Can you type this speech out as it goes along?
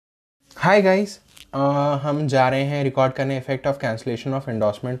Hi guys, हम जा रहे हैं रिकॉर्ड करने effect of cancellation of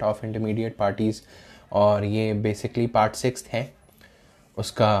endorsement of intermediate parties और ये बेसिकली पार्ट 6 है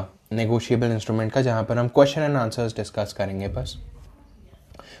उसका नेगोशिएबल इंस्ट्रूमेंट का, जहाँ पर हम क्वेश्चन एंड आंसर्स डिस्कस करेंगे बस.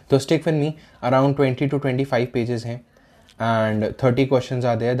 तो stick with me. Around 20 to 25 pages हैं and 30 questions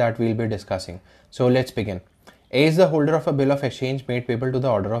are there that we'll be discussing. So let's begin. A is the holder of a bill of exchange made payable to the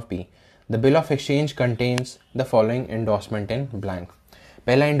order of B. The bill of exchange contains the following endorsement in blank.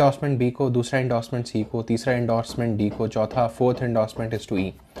 पहला endorsement B को, दूसरा endorsement C को, तीसरा endorsement D को, चौथा fourth endorsement is to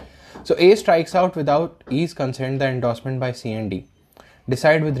E. So A strikes out without E's consent the endorsement by C and D.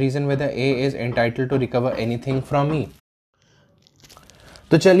 Decide with reason whether A is entitled to recover anything from E.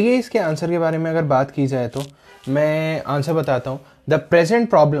 तो चलिए इसके answer के बारे में अगर बात की जाए तो मैं आंसर बताता हूँ. The present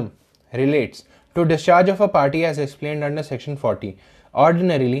problem relates to discharge of a party as explained under section 40.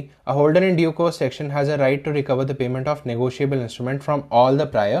 Ordinarily, a holder in due course section has a right to recover the payment of negotiable instrument from all the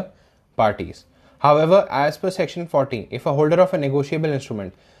prior parties. However, as per section 40, if a holder of a negotiable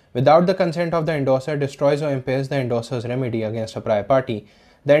instrument without the consent of the endorser destroys or impairs the endorser's remedy against a prior party,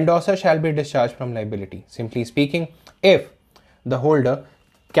 the endorser shall be discharged from liability. Simply speaking, if the holder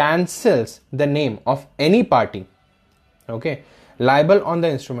cancels the name of any party, okay, liable on the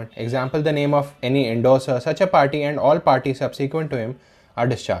instrument, example the name of any endorser, such a party and all parties subsequent to him are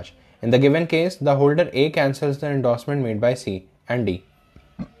discharged. In the given case, the holder A cancels the endorsement made by C and D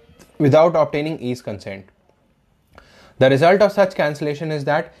without obtaining E's consent. The result of such cancellation is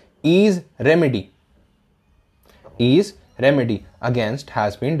that E's remedy against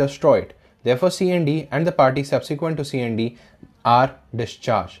has been destroyed. Therefore, C and D and the parties subsequent to C and D are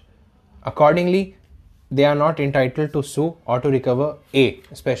discharged. Accordingly, they are not entitled to sue or to recover.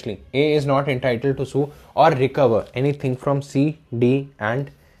 Especially A is not entitled to sue or recover anything from C, D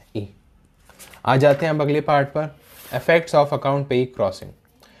and E. आ जाते हैं अब अगले part पर. Effects of account payee crossing.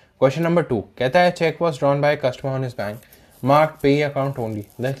 Question number 2 कहता है check was drawn by a customer on his bank, marked payee account only.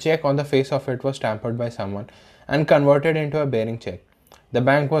 The check on the face of it was tampered by someone and converted into a bearing check. The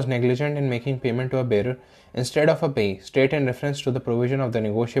bank was negligent in making payment to a bearer instead of a payee. State in reference to the provision of the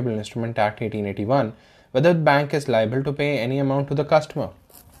Negotiable Instrument Act 1881 whether the bank is liable to pay any amount to the customer.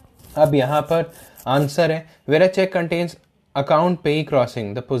 अब यहाँ पर answer है, where a check contains account payee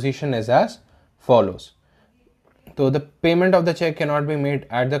crossing, the position is as follows. So the payment of the check cannot be made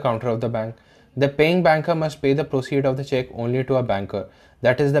at the counter of the bank. The paying banker must pay the proceeds of the check only to a banker,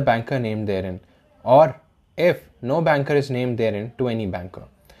 that is the banker named therein, or if no banker is named therein, to any banker.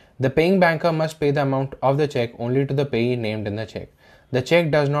 The paying banker must pay the amount of the check only to the payee named in the check. The check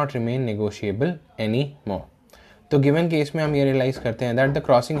does not remain negotiable anymore. तो given case में हम ये realize करते हैं that the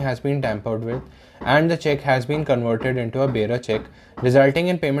crossing has been tampered with and the check has been converted into a bearer check, resulting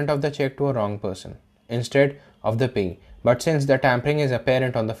in payment of the check to a wrong person instead of the payee. But since the tampering is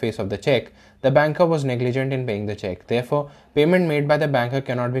apparent on the face of the check, the banker was negligent in paying the check. Therefore, payment made by the banker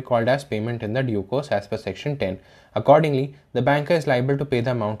cannot be called as payment in the due course as per section 10. Accordingly, the banker is liable to pay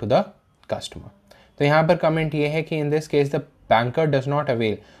the amount to the customer. तो यहाँ पर comment ये है कि in this case the banker does not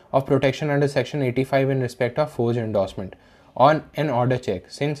avail of protection under section 85 in respect of forged endorsement on an order check,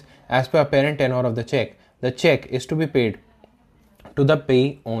 since as per apparent tenor of the check is to be paid to the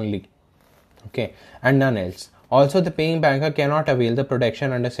payee only, okay, and none else. Also, the paying banker cannot avail the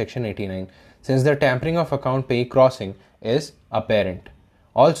protection under section 89 since the tampering of account payee crossing is apparent.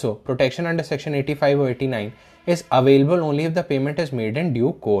 Also, protection under section 85 or 89 is available only if the payment is made in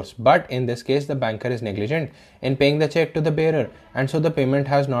due course, but in this case the banker is negligent in paying the check to the bearer and so the payment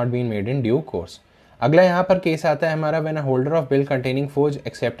has not been made in due course. अगला यहाँ पर case आता है हमारा when a holder of bill containing forged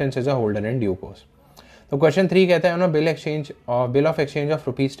acceptance is a holder in due course. तो question 3 कहता है on a bill of exchange of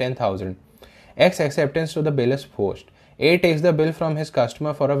rupees 10,000, X acceptance to the bill is forged. A takes the bill from his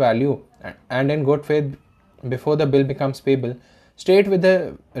customer for a value and in good faith before the bill becomes payable. State with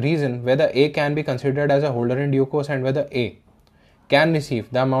the reason whether A can be considered as a holder in due course and whether A can receive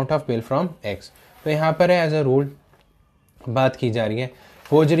the amount of bill from X. तो यहाँ पर है as a rule बात की जा रही है,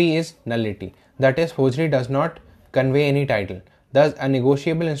 forgery is nullity. That is, forgery does not convey any title. Thus, a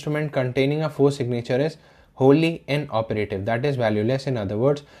negotiable instrument containing a forged signature is wholly inoperative, that is valueless. In other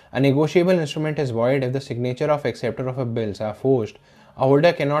words, a negotiable instrument is void if the signature of acceptor of a bills are forged. A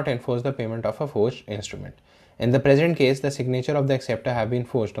holder cannot enforce the payment of a forged instrument. In the present case, the signature of the acceptor have been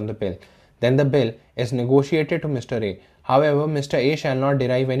forged on the bill. Then the bill is negotiated to Mr. A. However, Mr. A shall not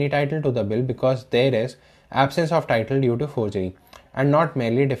derive any title to the bill because there is absence of title due to forgery and not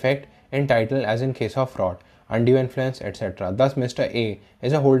merely defect in title as in case of fraud, undue influence, etc. Thus, Mr. A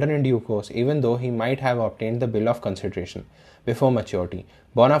is a holder in due course even though he might have obtained the bill of consideration before maturity,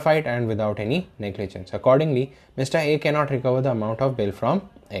 bona fide and without any negligence. Accordingly, Mr. A cannot recover the amount of bill from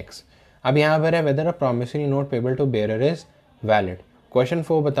X. अब यहाँ पर है whether a promissory note payable to bearer is valid. Question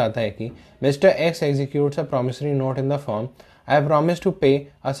 4 बताता है कि Mr. X executes a promissory note in the form I have promised to pay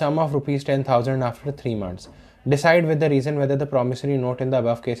a sum of rupees 10,000 after 3 months. Decide with the reason whether the promissory note in the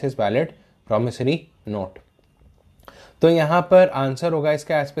above case is valid promissory note. तो यहाँ पर answer होगा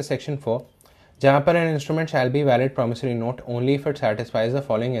इसका as पे section 4, जहाँ पर an instrument shall be valid promissory note only if it satisfies the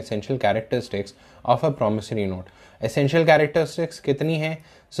following essential characteristics of a promissory note. Essential characteristics कितनी हैं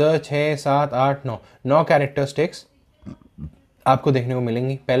सर? 6, 7, 8, 9 9 कैरेक्टरिस्टिक्स आपको देखने को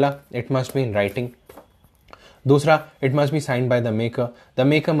मिलेंगी. पहला, it must be in writing. दूसरा, it must be signed by the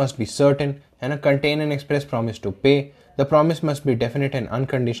maker must be certain, है ना. Contain N express promise to pay. The promise must be definite and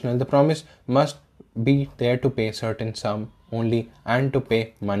unconditional. The promise must be there to pay certain sum only and to pay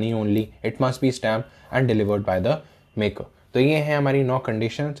money only. It must be stamped and delivered by the maker. तो ये है हमारी 9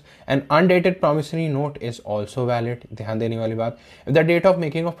 conditions. An undated promissory note is also valid. ध्यान देने वाली बात, if the date of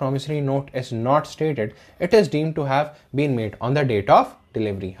making of promissory note is not stated, it is deemed to have been made on the date of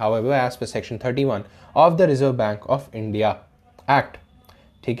delivery. However, as per section 31 of the Reserve Bank of India Act,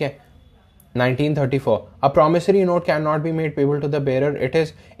 ठीक है, 1934, a promissory note cannot be made payable to the bearer. It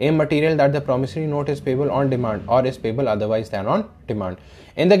is immaterial that the promissory note is payable on demand or is payable otherwise than on demand.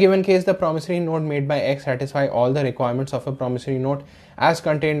 In the given case, the promissory note made by X satisfy all the requirements of a promissory note as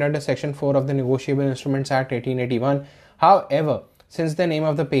contained under Section 4 of the Negotiable Instruments Act 1881. However, since the name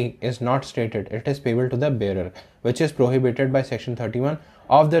of the payee is not stated, it is payable to the bearer, which is prohibited by Section 31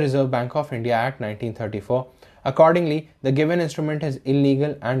 of the Reserve Bank of India Act 1934. Accordingly, the given instrument is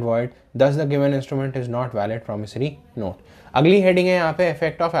illegal and void. Thus, the given instrument is not valid promissory note. अगली heading है यहाँ पे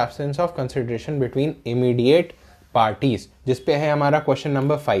effect of absence of consideration between immediate parties, जिस पे है हमारा question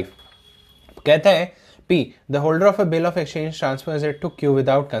number 5. कहता है P, the holder of a bill of exchange transfers it to Q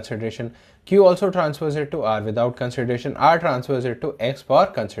without consideration. Q also transfers it to R without consideration. R transfers it to X for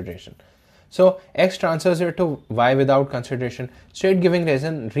consideration. So X transfers it to Y without consideration. State giving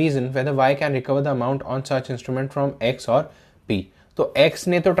reason whether Y can recover the amount on such instrument from X or P. तो X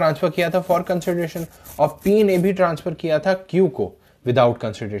ने तो transfer किया था for consideration और P ने भी transfer किया था Q को विदाउट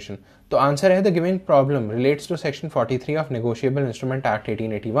कंसिडरेशन. तो आंसर है the giving problem relates to section 43 of negotiable instrument act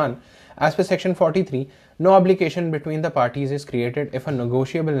 1881. As per section 43, no obligation between the parties is created if a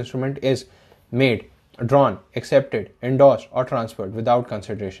negotiable instrument is made, drawn, accepted, endorsed or transferred without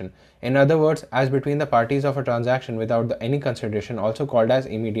consideration. In other words, as between the parties of a transaction without any consideration, also called as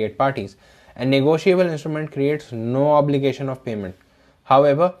immediate parties. A negotiable instrument creates no obligation of payment.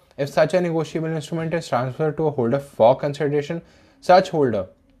 However, if such a negotiable instrument is transferred to a holder for consideration, such holder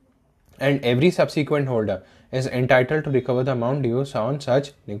and every subsequent holder is entitled to recover the amount due on such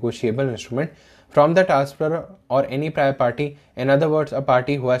negotiable instrument from the transferor or any prior party. In other words, a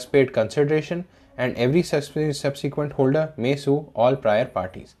party who has paid consideration, and every subsequent holder may sue all prior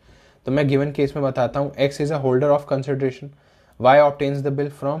parties. तो मैं given case में बताता हूँ. X is a holder of consideration. Y obtains the bill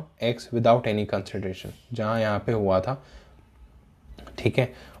from X without any consideration, जहाँ यहाँ पे हुआ था, ठीक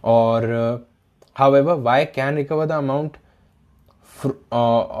है. और however, Y can recover the amount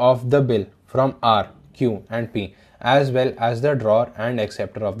of the bill from R, Q and P as well as the drawer and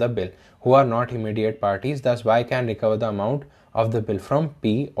acceptor of the bill who are not immediate parties. Thus, Y can recover the amount of the bill from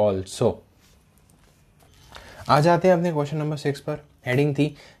P also. आ जाते हैं अपने question number 6 पर. Heading थी,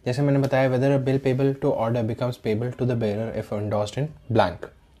 जैसे मैंने बताया, whether a bill payable to order becomes payable to the bearer if endorsed in blank.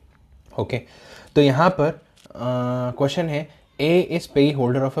 Okay, तो यहाँ पर क्वेश्चन है ए इज पेई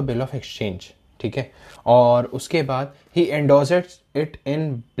holder of a bill of exchange, ठीक है, और उसके बाद ही endorses it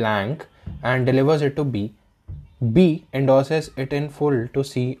in blank and delivers it to B. B endorses it in full to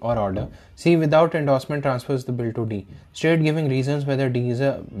C or order. C without endorsement transfers the bill to D. State giving reasons whether D is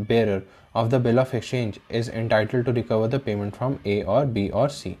a bearer of the bill of exchange is entitled to recover the payment from A or B or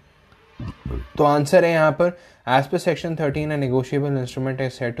C. तो answer है यहाँ पर as per section 13 a negotiable instrument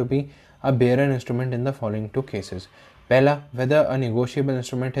is said to be a bearer instrument in the following 2 cases. पहला, whether a negotiable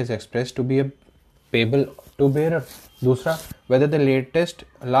instrument is expressed to be a payable to bearer. दूसरा, whether the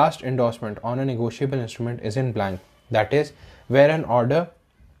last endorsement on a negotiable instrument is in blank, that is, where an order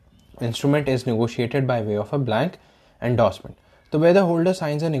instrument is negotiated by way of a blank endorsement. So where the holder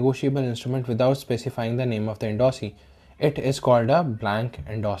signs a negotiable instrument without specifying the name of the endorsee, it is called a blank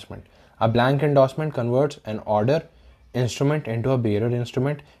endorsement. A blank endorsement converts an order instrument into a bearer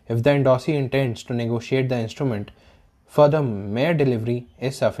instrument if the endorsee intends to negotiate the instrument. Further, mere delivery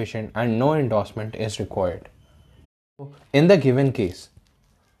is sufficient and no endorsement is required. In the given case,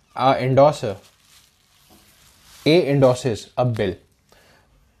 A endorses a bill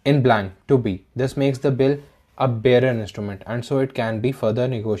in blank to B. This makes the bill a bearer instrument and so it can be further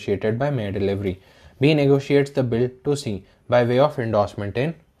negotiated by mere delivery. B negotiates the bill to C by way of endorsement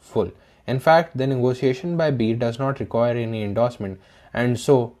in full. In fact, the negotiation by B does not require any endorsement, and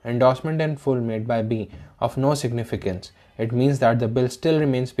so endorsement in full made by B of no significance. It means that the bill still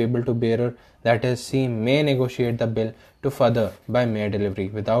remains payable to bearer, that is, C may negotiate the bill to further by mere delivery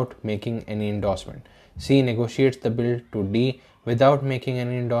without making any endorsement. C negotiates the bill to D without making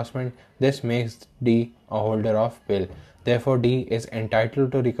any endorsement. This makes D a holder of bill. Therefore, D is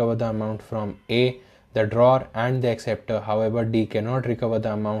entitled to recover the amount from A, the drawer, and the acceptor. However, D cannot recover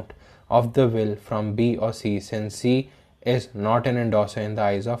the amount of the will from B or C, since C is not an endorser in the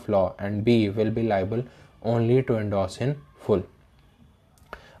eyes of law and B will be liable only to endorse in full.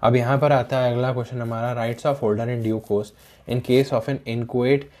 अब यहाँ पर आता है अगला question हमारा, rights of holder in due course in case of N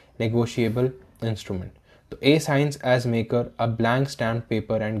इनक्वेट negotiable instrument. तो A signs as maker a blank stamped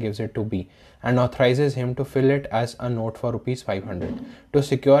paper and gives it to B and authorizes him to fill it as a note for rupees 500 to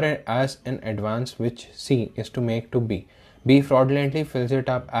secure it as an advance which C is to make to B. B fraudulently fills it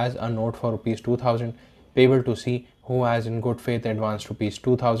up as a note for rupees 2000 payable to C, who has in good faith advanced rupees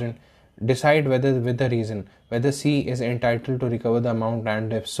 2000. Decide whether with the reason whether C is entitled to recover the amount,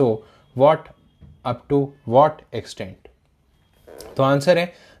 and if so, what, up to what extent. तो answer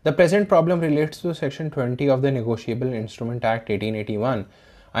है, the present problem relates to section 20 of the Negotiable Instrument Act 1881.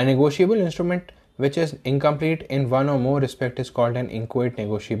 A negotiable instrument which is incomplete in one or more respect is called an inchoate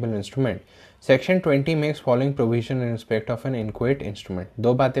negotiable instrument. Section 20 makes following provision in respect of an inchoate instrument.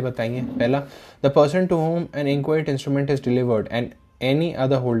 दो बातें बताइए. पहला, the person to whom an inchoate instrument is delivered and any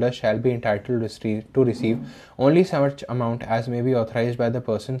other holder shall be entitled to receive only such amount as may be authorized by the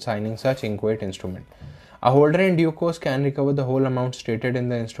person signing such inchoate instrument. A holder in due course can recover the whole amount stated in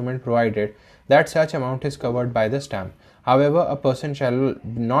the instrument provided that such amount is covered by the stamp. However, a person shall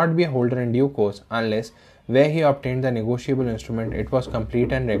not be a holder in due course unless where he obtained the negotiable instrument it was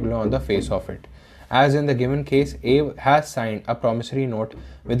complete and regular on the face of it. As in the given case, A has signed a promissory note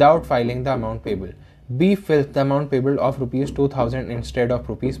without filing the amount payable. B fills the amount payable of rupees 2000 instead of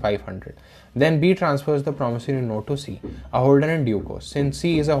rupees 500. Then B transfers the promissory note to C, a holder in due course. Since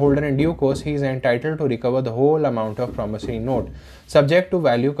C is a holder in due course, he is entitled to recover the whole amount of promissory note, subject to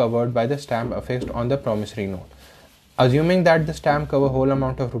value covered by the stamp affixed on the promissory note. Assuming that the stamp cover whole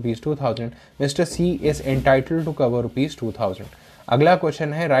amount of rupees 2000, Mr. C is entitled to cover rupees 2000. अगला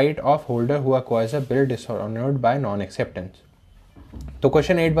question है, right of holder who acquires a bill dishonored by non-acceptance. तो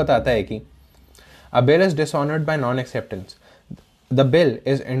question 8 बताता है कि a bill is dishonored by non-acceptance. The bill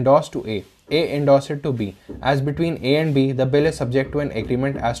is endorsed to A. A endorsed it to B. As between A and B, the bill is subject to an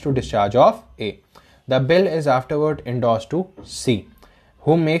agreement as to discharge of A. The bill is afterward endorsed to C,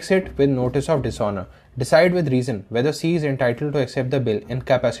 who makes it with notice of dishonor. Decide with reason whether C is entitled to accept the bill in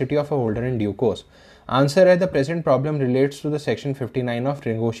capacity of a holder in due course. Answer at the present problem relates to the section 59 of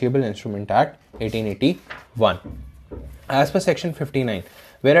Negotiable Instrument Act 1881. As per section 59,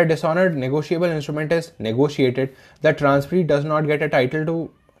 where a dishonored negotiable instrument is negotiated, the transferee does not get a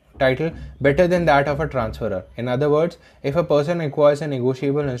title better than that of a transferor. In other words, if a person acquires a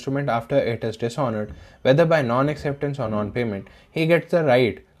negotiable instrument after it is dishonored, whether by non-acceptance or non-payment, he gets the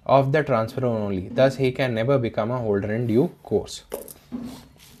right of the transferor only. Thus, he can never become a holder in due course.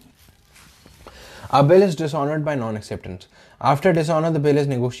 A bill is dishonored by non-acceptance. After dishonor, the bill is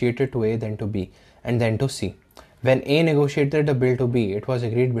negotiated to A, then to B, and then to C. When A negotiated the bill to B, it was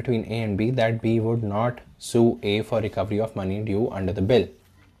agreed between A and B that B would not sue A for recovery of money due under the bill.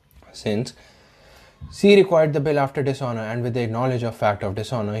 Since C required the bill after dishonor and with the knowledge of fact of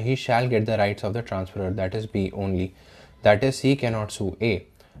dishonor, he shall get the rights of the transferor, that is B only. That is, C cannot sue A.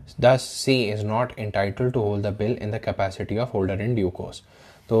 Thus, C is not entitled to hold the bill in the capacity of holder in due course.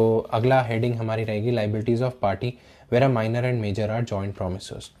 तो अगला heading हमारी रहेगी liabilities of party where a minor and major are joint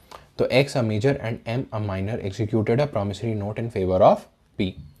promisors. So X a major and M a minor executed a promissory note in favor of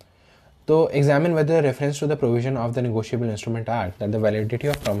P. So examine whether the reference to the provision of the Negotiable Instrument Act that the validity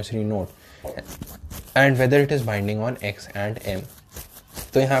of promissory note and whether it is binding on X and M.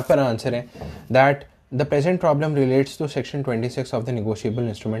 तो यहाँ पर answer है that the present problem relates to section 26 of the Negotiable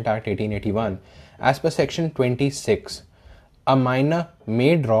Instrument Act 1881. As per section 26, a minor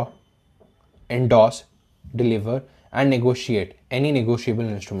may draw, endorse, deliver and negotiate any negotiable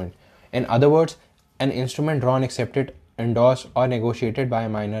instrument. In other words, an instrument drawn, accepted, endorsed or negotiated by a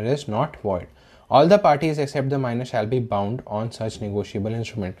minor is not void. All the parties except the minor shall be bound on such negotiable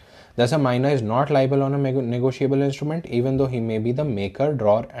instrument. Thus, a minor is not liable on a negotiable instrument even though he may be the maker,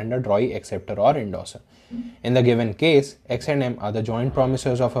 drawer and a drawee, acceptor or endorser. In the given case, X and M are the joint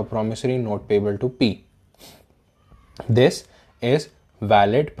promisors of a promissory note payable to P. This is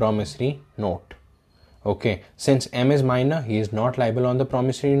valid promissory note. Okay, since M is minor, he is not liable on the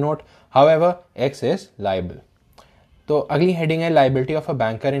promissory note. However, X is liable. तो अगली heading है liability of a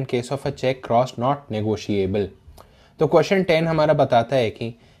banker in case of a check cross not negotiable. तो question 10 हमारा बताता है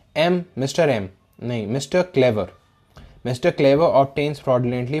कि Mr. Clever obtains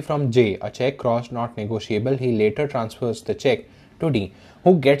fraudulently from J a check cross not negotiable. He later transfers the check to D,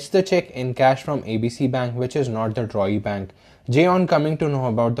 who gets the check in cash from ABC Bank, which is not the drawee bank. J, on coming to know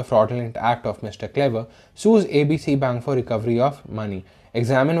about the fraudulent act of Mr. Clever, sues ABC Bank for recovery of money.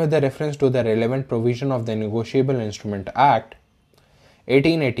 Examine with the reference to the relevant provision of the Negotiable Instrument Act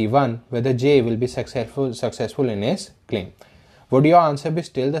 1881 whether J will be successful in his claim. Would your answer be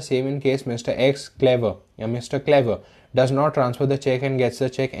still the same in case Mr. Clever does not transfer the check and gets the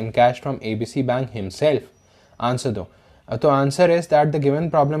check in cash from ABC Bank himself? Answer दो. तो answer is that the given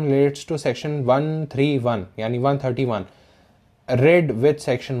problem relates to section 131 यानी 131 read with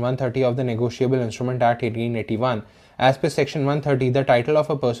section 130 of the Negotiable Instrument Act 1881. As per section 130, the title of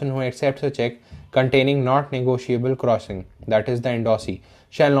a person who accepts a check containing not negotiable crossing, that is the endorsee,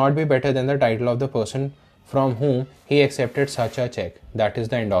 shall not be better than the title of the person from whom he accepted such a check, that is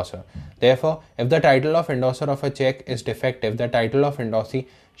the endorser. Therefore, if the title of endorser of a check is defective, the title of endorsee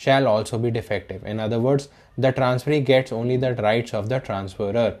shall also be defective. In other words, the transferee gets only the rights of the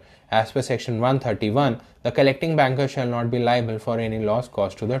transferor. As per section 131, the collecting banker shall not be liable for any loss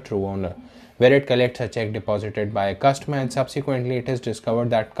caused to the true owner, where it collects a check deposited by a customer and subsequently it is discovered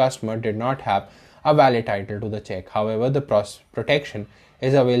that customer did not have a valid title to the check. However, the protection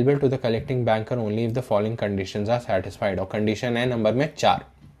is available to the collecting banker only if the following conditions are satisfied. और condition है number में 4.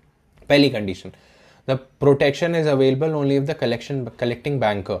 पहली condition, the protection is available only if the collecting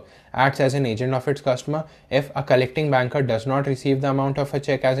banker acts as an agent of its customer. If a collecting banker does not receive the amount of a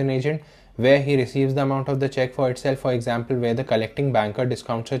check as an agent, where he receives the amount of the check for itself, for example, where the collecting banker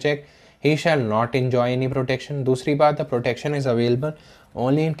discounts a check, he shall not enjoy any protection. दूसरी बात, the protection is available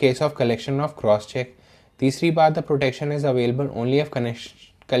only in case of collection of cross check. तीसरी बात, the protection is available only if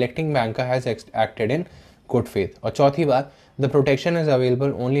collecting banker has acted in good faith. और चौथी बात, the protection is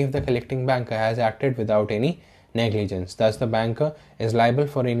available only if the collecting banker has acted without any negligence. Thus, the banker is liable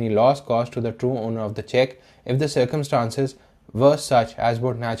for any loss caused to the true owner of the check if the circumstances were such as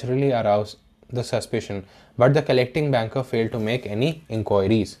would naturally arouse the suspicion, but the collecting banker failed to make any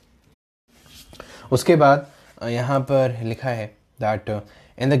inquiries. उसके बाद यहाँ पर लिखा है that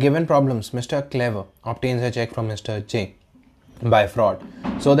in the given problems, Mr. Clever obtains a check from Mr. J by fraud.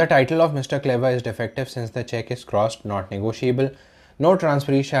 So the title of Mr. Clever is defective since the check is crossed not negotiable. No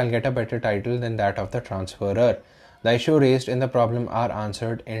transferee shall get a better title than that of the transferor. The issue raised in the problem are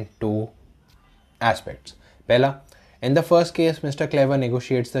answered in two aspects. Pehla, in the first case, Mr. Clever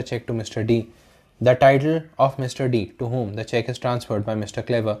negotiates the check to Mr. D. The title of Mr. D, to whom the check is transferred by Mr.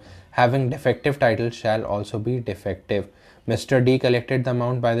 Clever, having defective title, shall also be defective. Mr. D collected the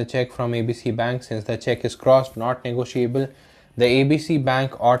amount by the check from ABC Bank. Since the check is crossed not negotiable, the ABC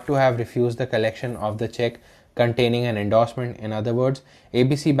Bank ought to have refused the collection of the check containing an endorsement. In other words,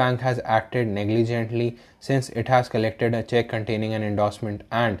 ABC Bank has acted negligently since it has collected a check containing an endorsement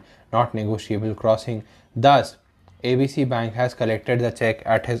and not negotiable crossing. Thus, ABC Bank has collected the check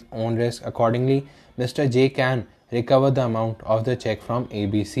at his own risk. Accordingly, Mr. J can recover the amount of the check from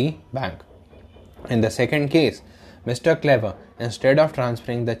ABC Bank. In the second case, Mr. Clever, instead of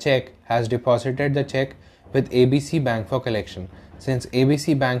transferring the check, has deposited the check with ABC Bank for collection. Since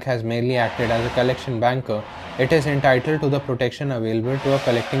ABC Bank has merely acted as a collection banker, it is entitled to the protection available to a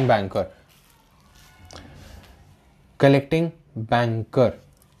collecting banker.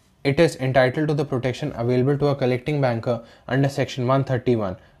 It is entitled to the protection available to a collecting banker under section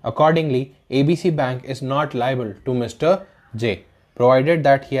 131. Accordingly, ABC Bank is not liable to Mr. J, provided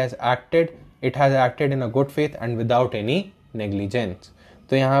that it has acted in a good faith and without any negligence.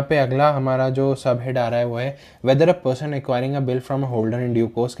 तो यहाँ पे अगला हमारा जो सब head आ रहा है वो है whether a person acquiring a bill from a holder in due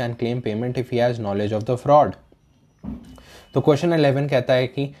course can claim payment if he has knowledge of the fraud. तो क्वेश्चन 11 कहता है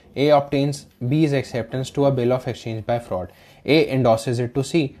कि A obtains B's acceptance to a bill of exchange by fraud. A endorses it to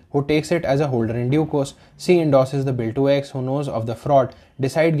C, who takes it as a holder in due course. C endorses the bill to X, who knows of the fraud.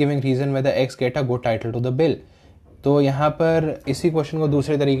 Decide giving reason whether X get a good title to the bill. तो यहाँ पर इसी question को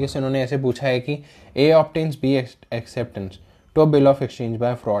दूसरे तरीके से उन्होंने ऐसे पूछा है कि A obtains B acceptance to a bill of exchange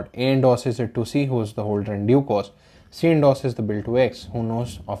by fraud. A endorses it to C, who is the holder in due course. C endorses the bill to X, who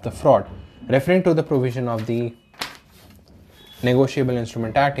knows of the fraud. Referring to the provision of the Negotiable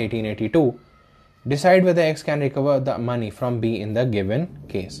Instrument Act 1882, decide whether X can recover the money from B in the given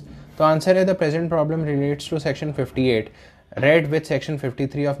case. The answer is the present problem relates to section 58, read with section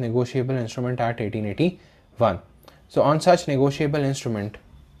 53 of Negotiable Instrument Act 1881. So on such negotiable instrument,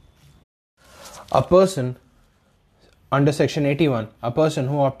 a person under section 81, a person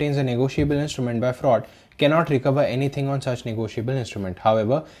who obtains a negotiable instrument by fraud cannot recover anything on such negotiable instrument.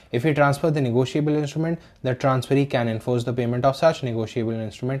 However, if he transfers the negotiable instrument, the transferee can enforce the payment of such negotiable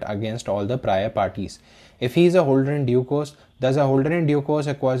instrument against all the prior parties. If he is a holder in due course, thus a holder in due course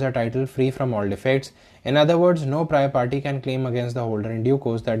acquires a title free from all defects. In other words, no prior party can claim against the holder in due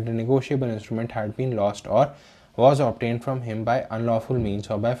course that the negotiable instrument had been lost or was obtained from him by unlawful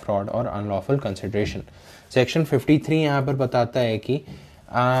means or by fraud or unlawful consideration. Section 53 यहाँ पर बताता है कि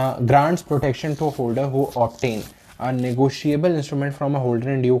grants protection to a holder who obtain a negotiable instrument from a holder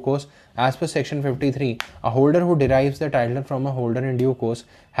in due course. As per section 53, a holder who derives the title from a holder in due course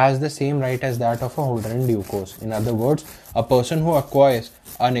has the same right as that of a holder in due course. In other words, a person who acquires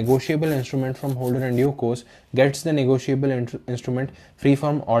a negotiable instrument from holder in due course gets the negotiable instrument free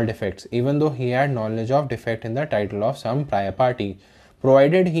from all defects, even though he had knowledge of defect in the title of some prior party,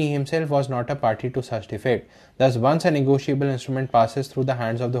 provided he himself was not a party to such defect. Thus, once a negotiable instrument passes through the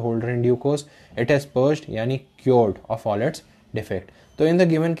hands of the holder in due course, it is purged यानी cured of all its defect. So in the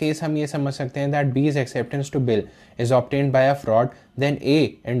given case हम ये समझ सकते हैं that B's acceptance to bill is obtained by a fraud, then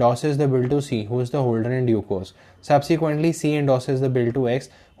A endorses the bill to C, who is the holder in due course. Subsequently, C endorses the bill to X,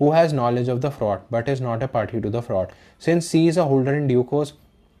 who has knowledge of the fraud but is not a party to the fraud. Since C is a holder in due course,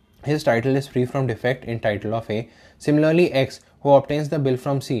 his title is free from defect in title of A. Similarly, X, who obtains the bill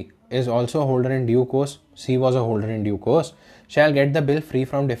from C, is also a holder in due course. C was a holder in due course, shall get the bill free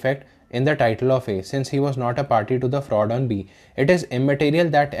from defect in the title of A, since he was not a party to the fraud on B. It is immaterial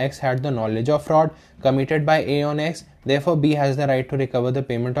that X had the knowledge of fraud committed by A on X, therefore B has the right to recover the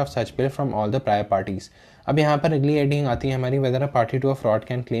payment of such bill from all the prior parties. अब यहाँ पर अगली heading आती है हमारी, whether a party to a fraud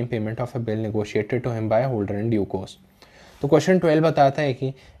can claim payment of a bill negotiated to him by a holder in due course. तो question 12 बताता है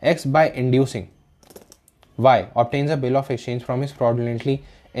कि X by inducing Y obtains a bill of exchange from his fraudulently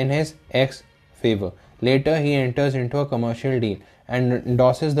in his X favor. Later he enters into a commercial deal and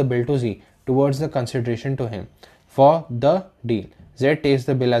endorses the bill to Z towards the consideration to him for the deal. Z takes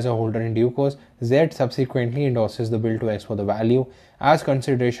the bill as a holder in due course. Z subsequently endorses the bill to X for the value as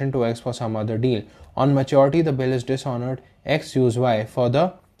consideration to X for some other deal. On maturity, the bill is dishonored. X sues Y for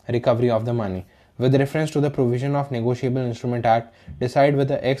the recovery of the money. With reference to the provision of Negotiable Instrument Act, decide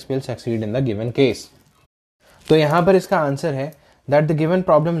whether X will succeed in the given case. तो यहाँ पर इसका answer है that the given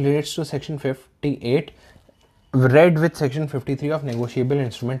problem relates to section 58 read with section 53 of Negotiable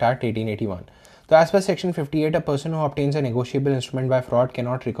Instrument Act 1881. So as per section 58, a person who obtains a negotiable instrument by fraud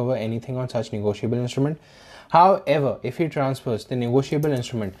cannot recover anything on such negotiable instrument. However, if he transfers the negotiable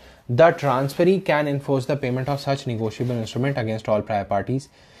instrument, the transferee can enforce the payment of such negotiable instrument against all prior parties.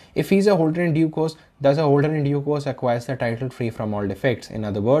 If he is a holder in due course, thus a holder in due course acquires the title free from all defects. In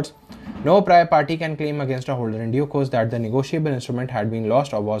other words, no prior party can claim against a holder in due course that the negotiable instrument had been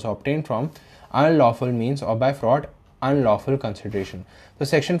lost or was obtained from unlawful means or by fraud, unlawful consideration. So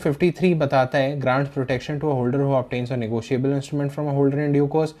section 53 बताता है grants protection to a holder who obtains a negotiable instrument from a holder in due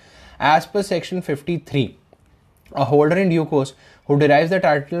course. As per section 53, a holder in due course who derives the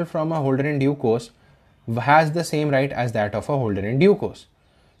title from a holder in due course has the same right as that of a holder in due course.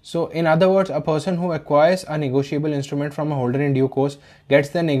 So in other words, a person who acquires a negotiable instrument from a holder in due course gets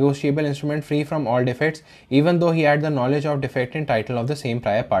the negotiable instrument free from all defects, even though he had the knowledge of defect in title of the same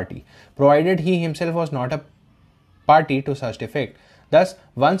prior party, provided he himself was not a party to such defect. Thus,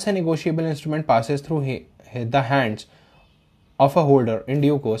 once a negotiable instrument passes through the hands of a holder in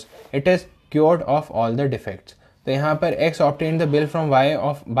due course, it is cured of all the defects. तो यहाँ पर X obtained the bill from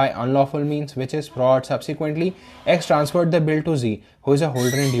Y by unlawful means, which is fraud. Subsequently, X transferred the bill to Z, who is a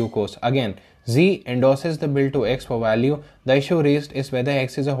holder in due course. Again, Z endorses the bill to X for value. The issue raised is whether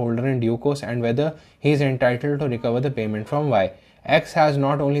X is a holder in due course and whether he is entitled to recover the payment from Y. X has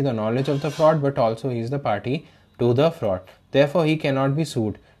not only the knowledge of the fraud, but also he is the party to the fraud. Therefore, he cannot be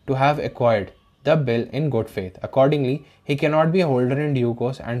sued to have acquired the bill in good faith. Accordingly, he cannot be a holder in due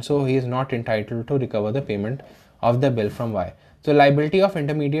course, and so he is not entitled to recover the payment of the bill from Y. So liability of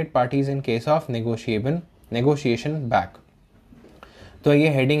intermediate parties in case of negotiation back. तो ये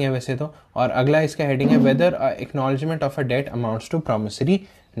heading है वैसे तो, और अगला इसका heading है whether acknowledgement of a debt amounts to promissory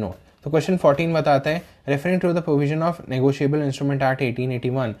note. तो क्वेश्चन 14 बताता है referring to the provision of Negotiable Instrument Act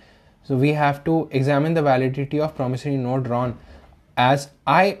 1881, so we have to examine the validity of promissory note drawn as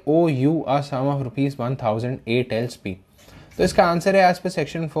I owe you a sum of rupees 1008 LSP. तो इसका answer है as per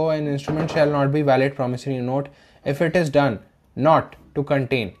section 4, an instrument shall not be valid promissory note if it is done not to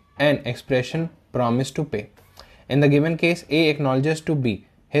contain an expression promise to pay. In the given case, A acknowledges to B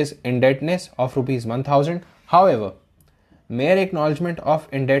his indebtedness of rupees 1000. However, mere acknowledgement of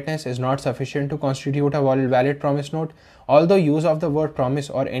indebtedness is not sufficient to constitute a valid promise note. Although use of the word promise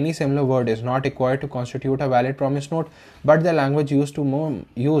or any similar word is not required to constitute a valid promise note, but the language used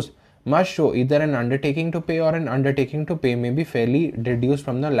must show either an undertaking to pay or an undertaking to pay may be fairly deduced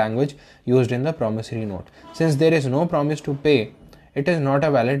from the language used in the promissory note. Since there is no promise to pay, it is not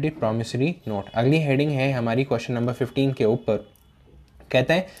a valid promissory note. अगली heading है हमारी question number 15 के ऊपर.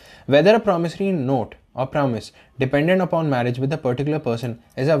 कहते हैं whether a promissory note or promise dependent upon marriage with a particular person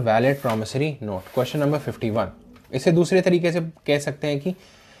is a valid promissory note. Question number 51. इसे दूसरे तरीके से कह सकते हैं कि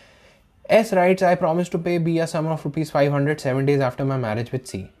S writes, I promise to pay B a sum of rupees 500 7 days after my marriage with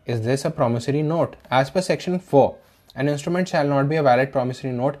C. Is this a promissory note? As per section 4, an instrument shall not be a valid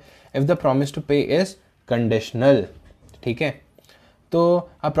promissory note if the promise to pay is conditional. ठीक है, तो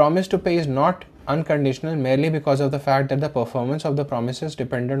a promise to pay is not unconditional merely because of the fact that the performance of the promise is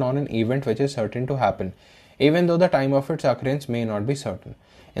dependent on an event which is certain to happen, even though the time of its occurrence may not be certain.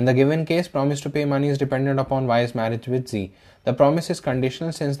 In the given case, promise to pay money is dependent upon Y's marriage with Z. The promise is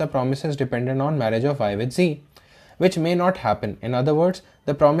conditional since the promise is dependent on marriage of Y with Z, which may not happen. In other words,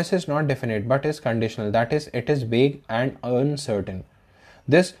 the promise is not definite but is conditional, that is, it is vague and uncertain.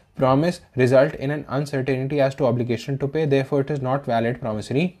 This promise results in an uncertainty as to obligation to pay, therefore it is not valid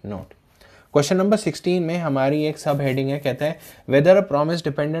promissory note. Question number 16 में हमारी एक subheading है, कहते हैं whether a promise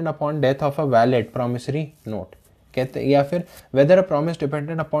dependent upon death of a valid promissory note, कहते हैं, या फिर whether a promise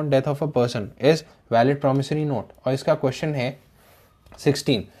dependent upon death of a person is valid promissory note. और इसका क्वेश्चन है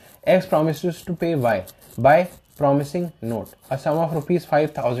 16. X promises to pay Y by promising note a sum of rupees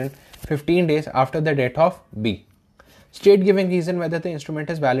 5,000 15 days after the death of B. State giving reason whether the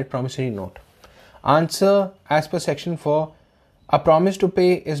instrument is valid promissory note. Answer as per section 4. A promise to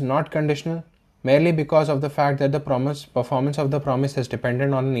pay is not conditional merely because of the fact that the performance of the promise is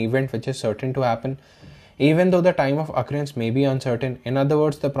dependent on an event which is certain to happen, even though the time of occurrence may be uncertain. In other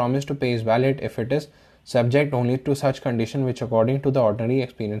words, the promise to pay is valid if it is subject only to such condition which according to the ordinary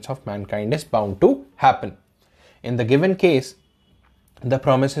experience of mankind is bound to happen. In the given case, the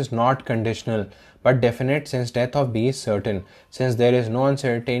promise is not conditional but definite since death of B is certain. Since there is no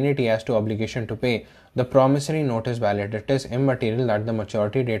uncertainty as to obligation to pay, the promissory note is valid. It is immaterial that the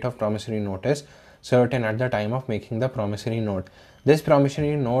maturity date of promissory note is certain at the time of making the promissory note. This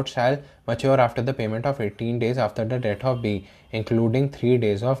promissory note shall mature after the payment of 18 days after the death of B, including 3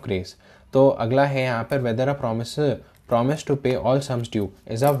 days of grace. तो अगला है यहाँ पर whether a promise to pay all sums due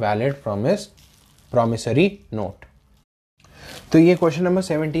is a valid promissory note. तो ये question number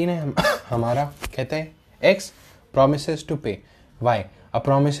 17 है हमारा, कहते हैं X promises to pay Y a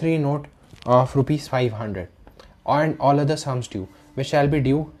promissory note of rupees 500 and all other sums due which shall be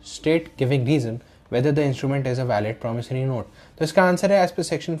due, state giving reason whether the instrument is a valid promissory note. तो इसका answer है as per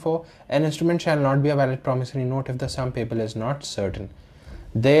section 4, an instrument shall not be a valid promissory note if the sum payable is not certain.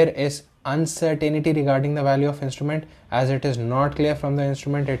 There is uncertainty regarding the value of instrument as it is not clear from the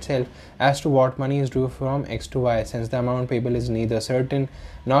instrument itself as to what money is due from X to Y. Since the amount payable is neither certain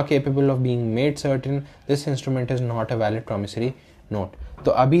nor capable of being made certain, this instrument is not a valid promissory note.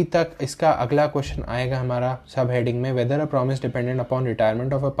 तो अभी तक इसका अगला question आएगा हमारा सब heading में, weather a promise dependent upon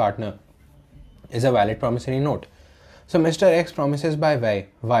retirement of a partner is a valid promissory note. So Mr. X promises by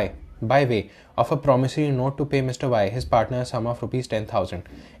way of a promissory note to pay Mr. Y his partner a sum of rupees 10,000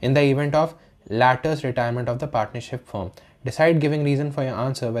 in the event of latter's retirement of the partnership firm. Decide giving reason for your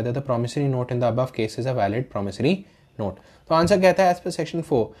answer whether the promissory note in the above case is a valid promissory note. तो answer कहता है as per section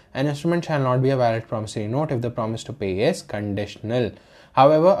 4, an instrument shall not be a valid promissory note if the promise to pay is conditional.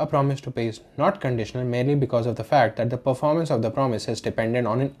 However, a promise to pay is not conditional merely because of the fact that the performance of the promise is dependent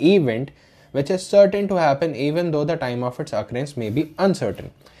on an event which is certain to happen even though the time of its occurrence may be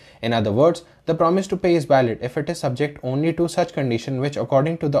uncertain. In other words, the promise to pay is valid if it is subject only to such condition which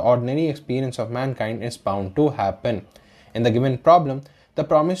according to the ordinary experience of mankind is bound to happen. In the given problem, the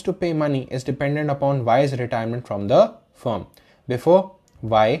promise to pay money is dependent upon Y's retirement from the firm before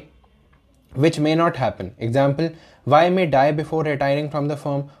Y, which may not happen. Example, Y may die before retiring from the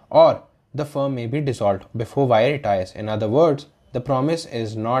firm, or the firm may be dissolved before Y retires. In other words, the promise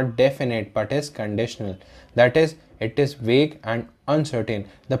is not definite but is conditional. That is, it is vague and uncertain.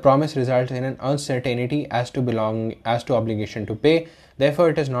 The promise results in an uncertainty as to obligation to pay. Therefore,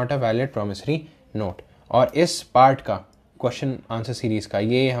 it is not a valid promissory note. और इस part का question answer series का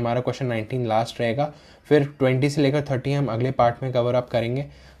ये हमारा question 19 last रहेगा, फिर 20 से लेकर 30 हम अगले पार्ट में कवर अप करेंगे.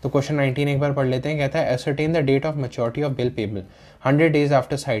 तो क्वेश्चन 19 एक बार पढ़ लेते हैं. कहता है ascertain the date of maturity of bill payable 100 days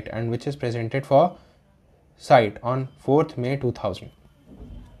after sight and which is presented for sight on 4th May 2000.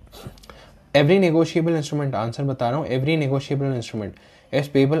 Every negotiable instrument, answer बता रहा हूँ, every negotiable instrument is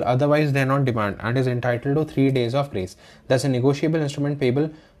payable otherwise than on demand and is entitled to 3 days of grace. Thus, a negotiable instrument payable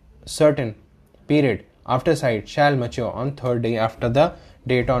certain period after sight shall mature on 3rd day after the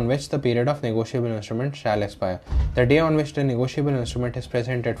date on which the period of negotiable instrument shall expire. The day on which the negotiable instrument is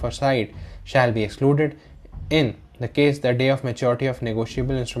presented for cite shall be excluded. In the case the day of maturity of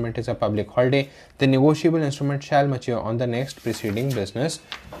negotiable instrument is a public holiday, the negotiable instrument shall mature on the next preceding business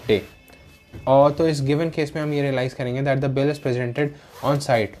day. और तो इस given case में हम ये realise करेंगे that the bill is presented on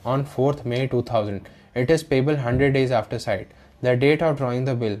site on 4th May 2000. It is payable 100 days after site. The date of drawing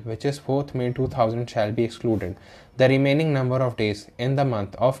the bill, which is 4th May 2000, shall be excluded. The remaining number of days in the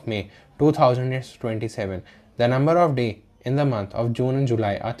month of May 2000 is 27. The number of days in the month of June and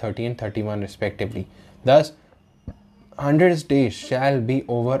July are 30 and 31 respectively. Thus, 100 days shall be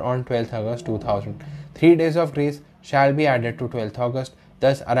over on 12th August 2000. 3 days of grace shall be added to 12th August,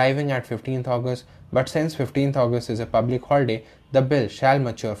 thus arriving at 15th August. But since 15th August is a public holiday, the bill shall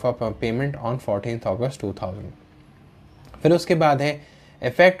mature for payment on 14th August 2000. फिर उसके बाद है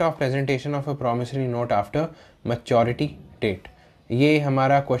effect of presentation of a promissory note after maturity date. ये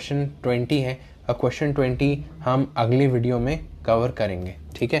हमारा question 20 है. Question 20 हम अगली video में कवर करेंगे,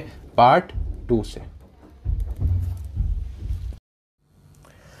 ठीक है, पार्ट 2 से.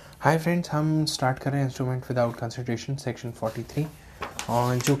 हाय फ्रेंड्स, हम स्टार्ट कर रहे हैं इंस्ट्रूमेंट विदाउट कंसिडरेशन सेक्शन 43,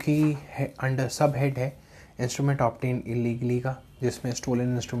 और जो कि अंडर सब हेड है इंस्ट्रूमेंट ऑब्टेन इलीगली का, जिसमें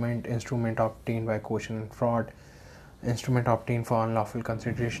stolen instrument, instrument obtain bye कोएशन and fraud, instrument obtain for unlawful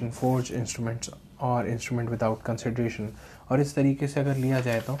consideration, forge instruments और इंस्ट्रूमेंट विदाउट कंसिडरेशन. और इस तरीके से अगर लिया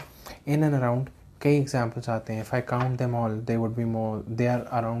जाए तो इन एंड अराउंड कई एग्जाम्पल्स आते हैं. If I count them all they would be more, they are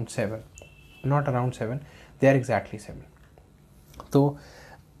around 7, not around 7, they are exactly 7. तो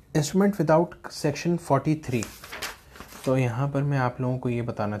इंस्ट्रूमेंट विदाउट सेक्शन 43, तो यहाँ पर मैं आप लोगों को ये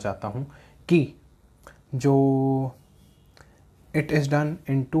बताना चाहता हूँ कि जो it is done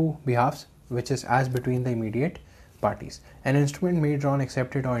in 2 behalves which is as between the immediate parties. An instrument made, drawn,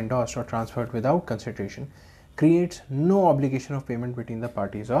 accepted or endorsed or transferred without consideration creates no obligation of payment between the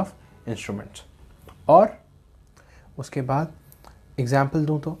parties of instruments. और उसके बाद example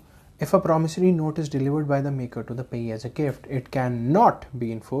दूँ तो if a promissory note is delivered by the maker to the payee as a gift, it cannot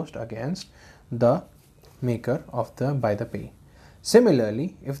be enforced against the maker of by the payee. Similarly,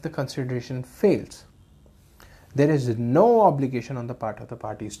 if the consideration fails, there is no obligation on the part of the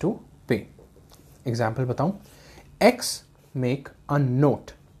parties to pay. Example बताऊं, X make a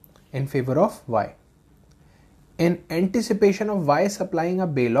note in favor of Y in anticipation of Y supplying a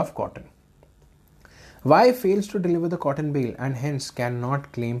bale of cotton. Y fails to deliver the cotton bale and hence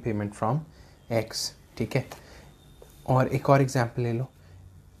cannot claim payment from X. ठीक है. और एक और example ले लो.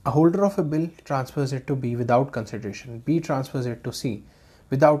 A holder of a bill transfers it to B without consideration. B transfers it to C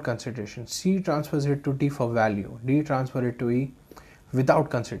without consideration. C transfers it to D for value. D transfers it to E without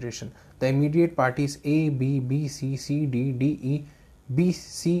consideration. The immediate parties A, B, B, C, C, D, D, E, B,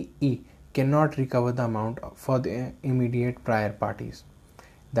 C, E cannot recover the amount for the immediate prior parties.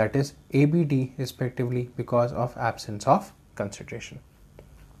 That is ABD respectively because of absence of consideration.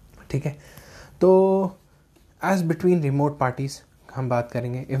 ठीक है. तो as between remote parties हम बात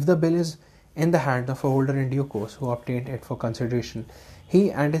करेंगे. If the bill is in the hand of a holder in due course who obtained it for consideration, he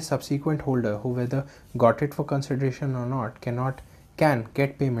and his subsequent holder who whether got it for consideration or not can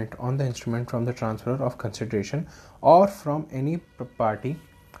get payment on the instrument from the transfer of consideration or from any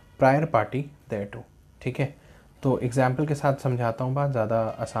prior party thereto. ठीक है. तो example के साथ समझाता हूँ, बात ज़्यादा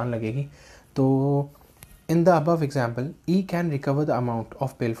आसान लगेगी. तो in the above example E can recover the amount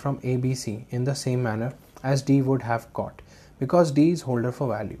of bill from ABC in the same manner as D would have got because D is holder for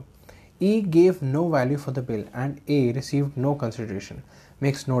value. E gave no value for the bill and A received no consideration.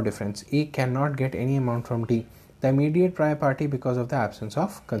 Makes no difference. E cannot get any amount from D, the immediate prior party, because of the absence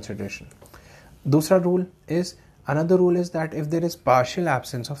of consideration. Another rule is that if there is partial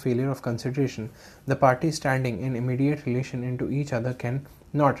absence or failure of consideration, the parties standing in immediate relation into each other can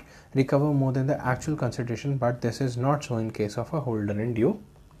not recover more than the actual consideration, but this is not so in case of a holder in due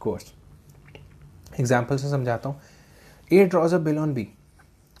course. Example से समझाता हूँ. A draws a bill on B,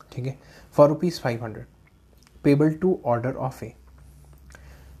 ठीक है, for ₹500 payable to order of A.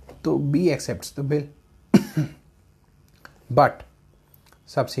 तो B accepts the bill but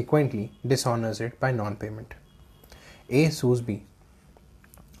subsequently dishonors it by non-payment. A sues B.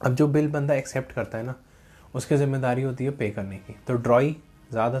 अब जो bill बंदा accept करता है ना, उसकी जिम्मेदारी होती है पे करने की. तो ड्रॉई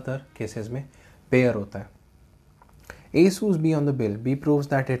ज़्यादातर केसेस में पेयर होता है. A sues B on the bill. B proves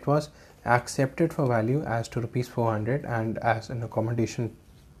that it was accepted for value as to ₹400 and as an accommodation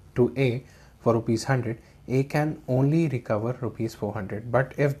to A for ₹100. A can only recover ₹400.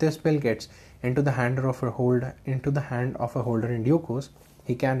 But if this bill gets into the hand of a holder in due course,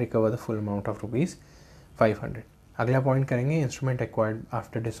 he can recover the full amount of ₹500. अगला point करेंगे instrument acquired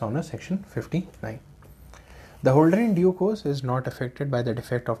after dishonour section 59. The holder in due course is not affected by the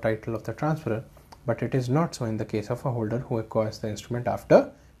defect of title of the transferor, but it is not so in the case of a holder who acquires the instrument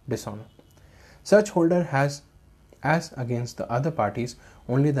after dishonor. Such holder has, as against the other parties,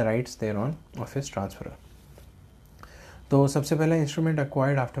 only the rights thereon of his transferor. तो सबसे पहला instrument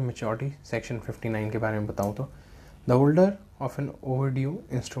acquired after maturity section 59 के बारे में बताऊं तो the holder of N overdue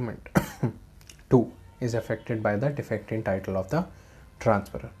instrument 2 is affected by the defect in title of the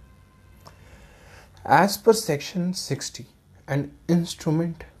transferor. As per section 60, an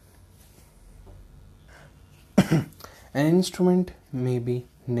instrument may be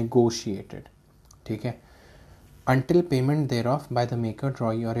negotiated, ठीक है, until payment thereof by the maker,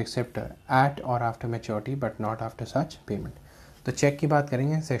 drawee or acceptor at or after maturity, but not after such payment. तो check की बात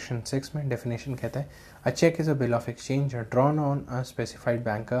करेंगे section 6 में. Definition कहता है अ check is a bill of exchange drawn on a specified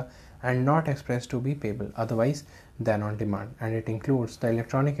banker and not expressed to be payable otherwise than on demand, and it includes the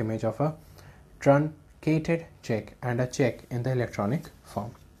electronic image of a truncated check and a check in the electronic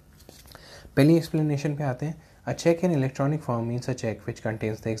form. पहली explanation पे आते हैं. A check in electronic form means a check which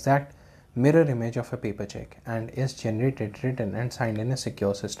contains the exact mirror image of a paper check and is generated, written and signed in a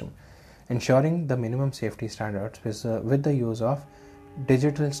secure system, ensuring the minimum safety standards with the use of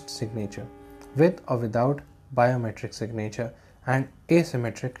digital signature, with or without biometric signature and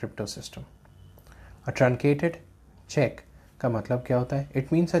asymmetric crypto system. A truncated check का मतलब क्या होता है?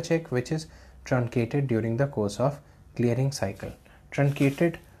 It means a check which is truncated during the course of clearing cycle.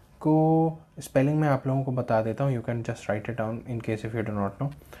 Truncated को spelling में आप लोगों को बता देता हूँ. You can just write it down in case if you do not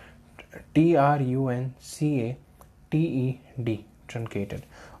know. truncated, truncated,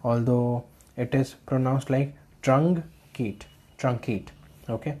 although it is pronounced like truncate.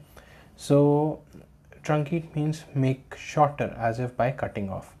 Okay, so truncate means make shorter as if by cutting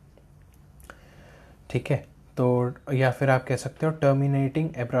off. ठीक है, तो या फिर आप कह सकते हो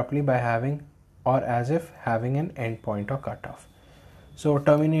terminating abruptly by having or as if having an end point or cut off. So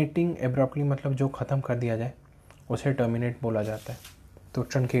terminating abruptly मतलब जो ख़त्म कर दिया जाए उसे terminate बोला जाता है. तो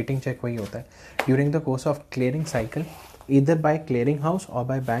truncating check वही होता है. During the course of clearing cycle, either by clearing house or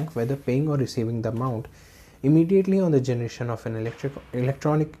by bank, whether paying or receiving the amount, immediately on the generation of an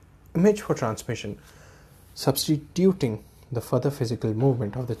electronic image for transmission, substituting the further physical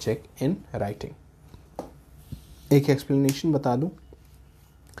movement of the check in writing. एक explanation बता दूँ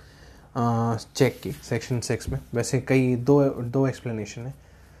check की section 6 में. वैसे कई दो explanation है.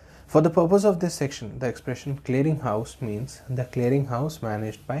 For the purpose of this section, the expression clearing house means the clearing house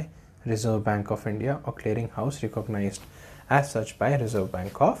managed by Reserve Bank of India or clearing house recognized as such by Reserve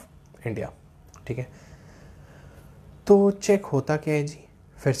Bank of India. ठीक है, तो check होता क्या है जी?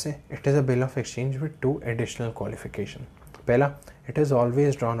 फिर से it is a bill of exchange with 2 additional qualification. पहला, it is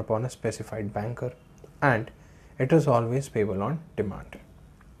always drawn upon a specified banker and it is always payable on demand.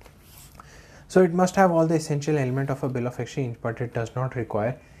 So it must have all the essential element of a bill of exchange, but it does not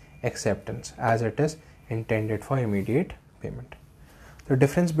require acceptance as it is intended for immediate payment. The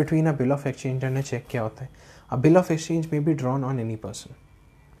difference between a bill of exchange and a check क्या होता है? A bill of exchange may be drawn on any person,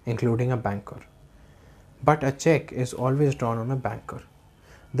 including a banker, but a check is always drawn on a banker.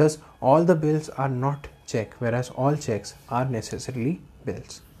 Thus, all the bills are not check, whereas all checks are necessarily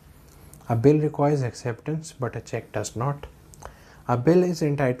bills. A bill requires acceptance, but a check does not. A bill is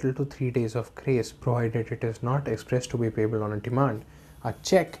entitled to 3 days of grace, provided it is not expressed to be payable on a demand. A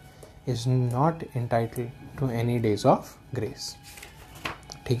check is not entitled to any days of grace.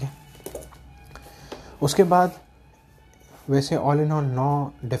 ठीक है, उसके बाद वैसे all in all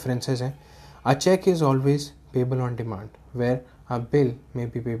 9 differences हैं. अ check is always payable on demand, where a bill may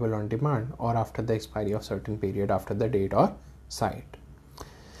be payable on demand और after the expiry of certain period after the date और site.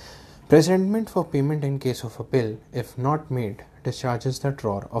 Presentment for payment in case of a bill, if not made, discharges the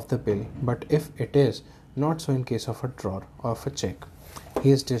drawer of the bill, but if it is not so in case of a drawer of a check,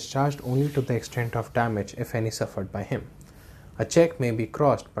 he is discharged only to the extent of damage, if any, suffered by him. A check may be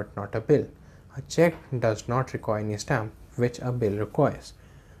crossed but not a bill. A check does not require any stamp, which a bill requires.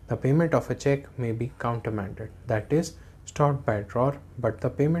 The payment of a check may be countermanded, that is, stopped by a drawer, but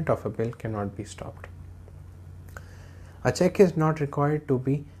the payment of a bill cannot be stopped. A check is not required to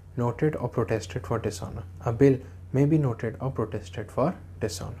be noted or protested for dishonor. A bill may be noted or protested for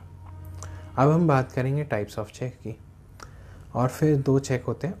dishonor. अब हम बात करेंगे types of check की, और फिर 2 check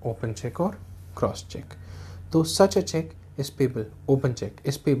होते हैं, open check और क्रॉस चेक. तो सच अ check is payable, open check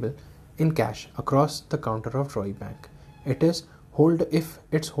is payable in cash across the counter of Drawee Bank. It is hold if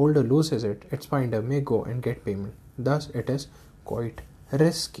its holder loses it, its finder may go and get payment. Thus, it is quite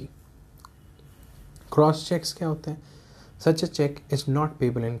risky. Cross checks क्या होते हैं? Such a check is not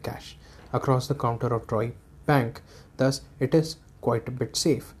payable in cash across the counter of Drawee Bank. Thus, it is quite a bit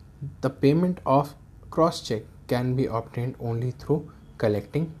safe. The payment of cross-check can be obtained only through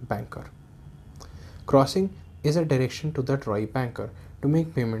collecting banker. Crossing is a direction to the drawee banker to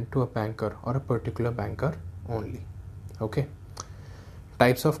make payment to a banker or a particular banker only. Okay.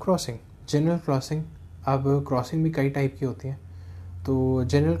 Types of crossing. General crossing. अब crossing भी कई type की होती है, तो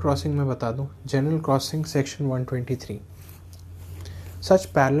general crossing मैं बता दूं. General crossing section 123 such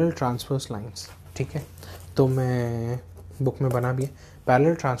parallel transverse lines. ठीक है, तो मैं बुक में बना भी है.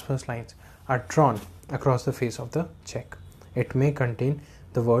 Parallel transverse lines are drawn across the face of the cheque. It may contain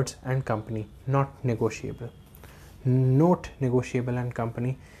the words and company not negotiable. Not negotiable and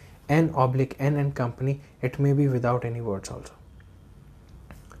company N/N and company. It may be without any words also.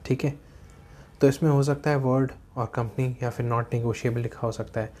 ठीक है, तो इसमें हो सकता है word और company या फिर नॉट नेगोशिएबल लिखा हो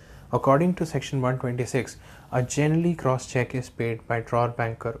सकता है. According to section 126, a generally cross cheque is paid by drawer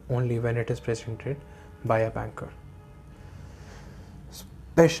banker only when it is presented by a banker.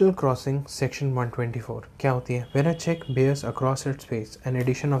 Special crossing section 124 क्या होती है? When a cheque bears across its face an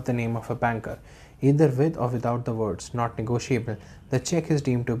addition of the name of a banker either with or without the words not negotiable, the check is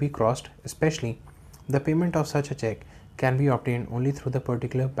deemed to be crossed. Especially, the payment of such a check can be obtained only through the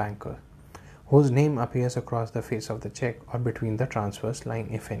particular banker whose name appears across the face of the check or between the transverse line,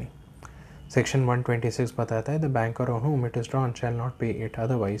 if any. Section 126 बताता है the banker on whom it is drawn shall not pay it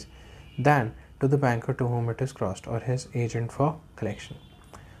otherwise than to the banker to whom it is crossed or his agent for collection.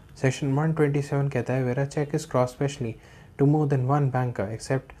 Section 127 कहता है where a check is crossed specially to more than one banker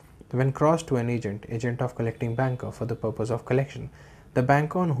except when crossed to an agent of collecting banker for the purpose of collection, the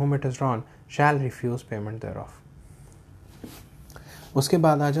banker on whom it is drawn shall refuse payment thereof. उसके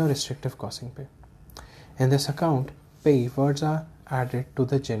बाद आ जाओ restrictive crossing पे. In this account, pay words are added to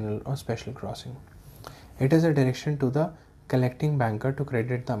the general or special crossing. It is a direction to the collecting banker to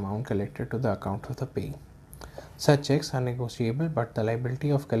credit the amount collected to the account of the payee. Such checks are negotiable, but the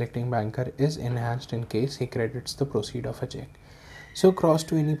liability of collecting banker is enhanced in case he credits the proceed of a check so crossed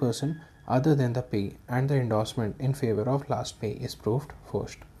to any person other than the payee and the endorsement in favor of last pay is proved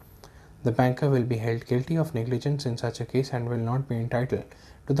forged. The banker will be held guilty of negligence in such a case and will not be entitled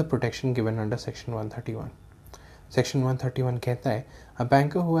to the protection given under Section 131. Section 131 कहता है a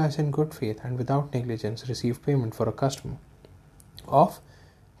banker who has in good faith and without negligence received payment for a customer of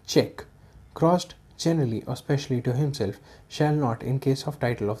check crossed generally or specially to himself shall not, in case of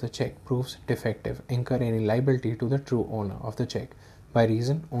title of the check proves defective, incur any liability to the true owner of the check by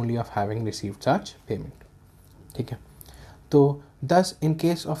reason only of having received such payment. ठीक है, तो thus in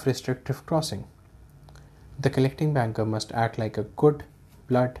case of restrictive crossing, the collecting banker must act like a good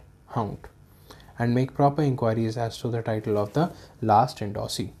blood hound and make proper inquiries as to the title of the last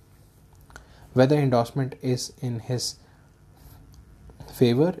endorsee, whether endorsement is in his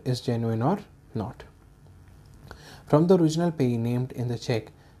favor is genuine or not. From the original payee named in the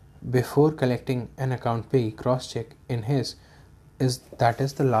check before collecting an account payee cross-check in his is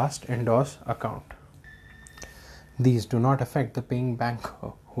the last endorsed account. These do not affect the paying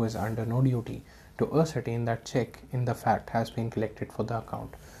banker who is under no duty to ascertain that check in the fact has been collected for the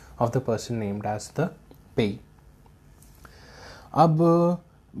account of the person named as the payee.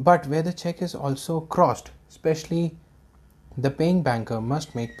 But where the check is also crossed, especially the paying banker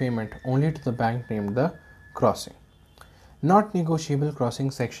must make payment only to the bank named the crossing. Not negotiable crossing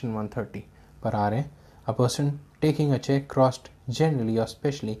section 130 पर आ रहे हैं. A person taking a check crossed generally or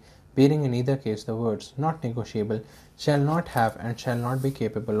specially bearing in either case the words not negotiable shall not have and shall not be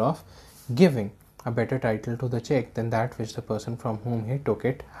capable of giving a better title to the check than that which the person from whom he took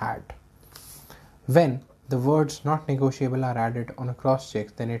it had. When the words not negotiable are added on a cross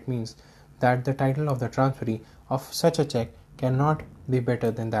check, then it means that the title of the transferee of such a check cannot be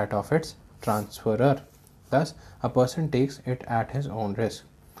better than that of its transferor. Thus, a person takes it at his own risk.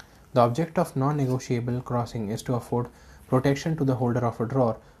 The object of non-negotiable crossing is to afford protection to the holder of a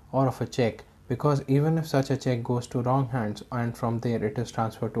drawer or of a check, because even if such a check goes to wrong hands and from there it is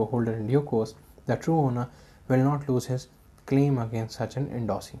transferred to a holder in due course, the true owner will not lose his claim against such an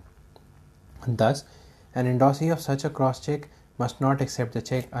endorsee. Thus, an endorsee of such a cross-check must not accept the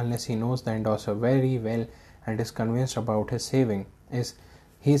check unless he knows the endorser very well and is convinced about his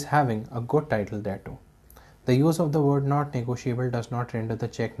he is having a good title thereto. The use of the word not negotiable does not render the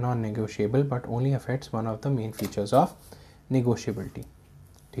check non-negotiable but only affects one of the main features of negotiability.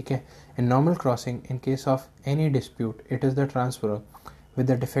 ठीक है. In normal crossing, in case of any dispute, it is the transferor with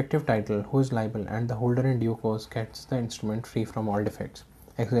the defective title who is liable, and the holder in due course gets the instrument free from all defects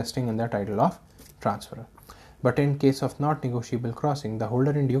existing in the title of transferor. But in case of not negotiable crossing, the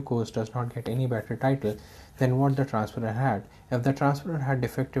holder in due course does not get any better title than what the transferor had. If the transferor had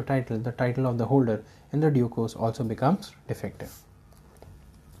defective title, the title of the holder in the due course also becomes defective.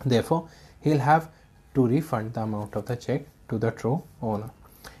 Therefore, he will have to refund the amount of the check to the true owner.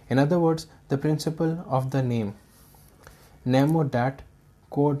 In other words, the principle of the name nemo dat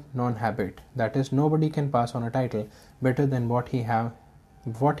quod non habet, that is, nobody can pass on a title better than what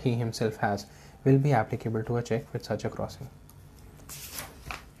he himself has, will be applicable to a check with such a crossing.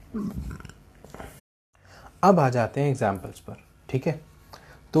 अब आ जाते हैं examples पर. ठीक है,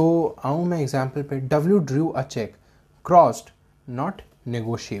 तो आऊँ मैं example पे. W drew a check crossed not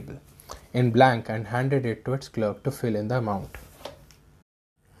negotiable in blank and handed it to its clerk to fill in the amount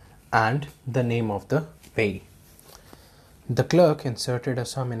and the name of the payee. The clerk inserted a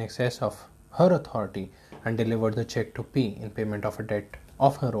sum in excess of her authority and delivered the check to P in payment of a debt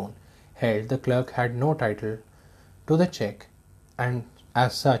of her own. Held, the clerk had no title to the check, and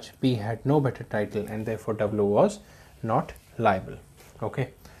as such P had no better title, and therefore W was not liable. Okay,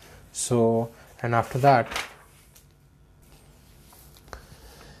 so and after that,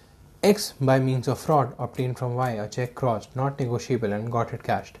 X by means of fraud obtained from Y a check crossed not negotiable and got it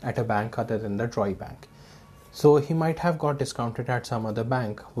cashed at a bank other than the Droy bank. So he might have got discounted at some other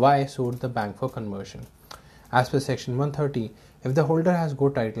bank. Y sued the bank for conversion. As per section 130, if the holder has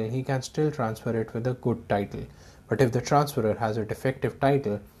good title, he can still transfer it with a good title. But if the transferor has a defective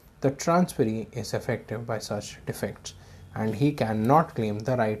title, the transferee is affected by such defects, and he cannot claim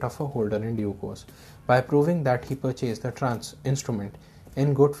the right of a holder in due course by proving that he purchased the instrument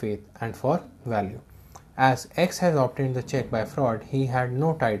in good faith and for value. As X has obtained the check by fraud, he had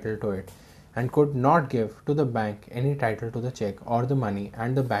no title to it and could not give to the bank any title to the check or the money,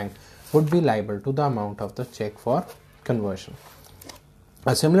 and the bank would be liable to the amount of the check for conversion.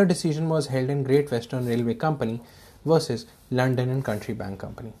 A similar decision was held in Great Western Railway Company versus London and Country Bank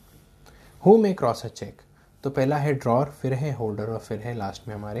Company. Who may cross a check? तो पहला है drawer, फिर है holder और फिर है last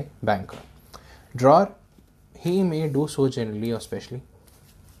में हमारे banker. Drawer, he may do so generally or specially.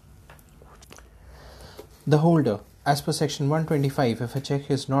 The holder, as per section 125, if a check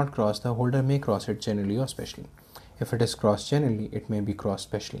is not crossed, the holder may cross it generally or specially. If it is crossed generally, it may be crossed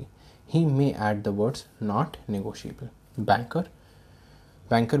specially. He may add the words not negotiable. Banker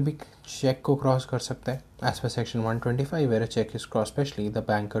भी check को cross कर सकता है. As per section 125, where a check is crossed specially, the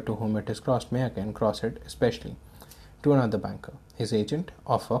banker to whom it is crossed may again cross it specially to another banker, his agent,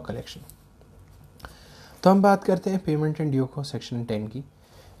 or for collection. तो हम बात करते हैं payment in due को, section 10 की.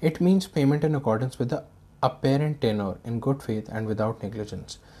 It means payment in accordance with the apparent tenor in good faith and without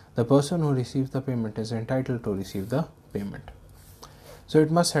negligence. The person who receives the payment is entitled to receive the payment. So it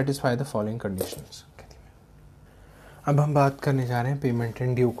must satisfy the following conditions. अब हम बात करने जा रहे हैं payment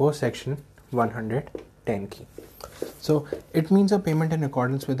in due को, section 110 की. So it means a payment in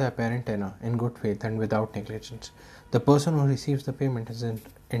accordance with the apparent tenor in good faith and without negligence. The person who receives the payment is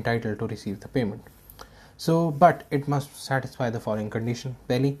entitled to receive the payment. So, but it must satisfy the following condition.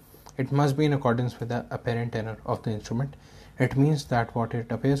 Pehli, it must be in accordance with the apparent tenor of the instrument. It means that what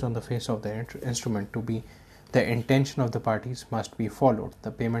it appears on the face of the instrument to be the intention of the parties must be followed.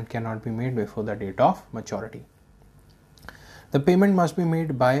 The payment cannot be made before the date of maturity. The payment must be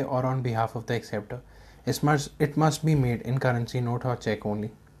made by or on behalf of the acceptor. It must be made in currency note or check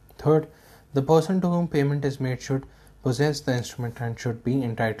only. Third, the person to whom payment is made should possess the instrument and should be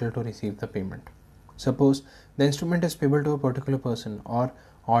entitled to receive the payment. Suppose the instrument is payable to a particular person or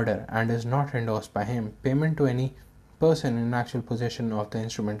order and is not endorsed by him, payment to any person in actual possession of the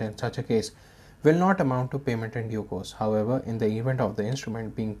instrument in such a case will not amount to payment in due course. However, in the event of the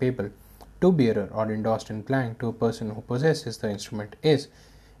instrument being payable to bearer or endorsed in blank to a person who possesses the instrument is,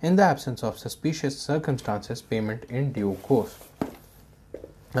 in the absence of suspicious circumstances, payment in due course.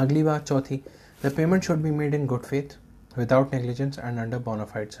 अगली बात चौथी, the payment should be made in good faith, without negligence and under bona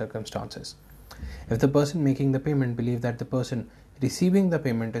fide circumstances. If the person making the payment believes that the person receiving the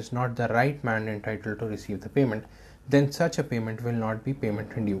payment is not the right man entitled to receive the payment, then such a payment will not be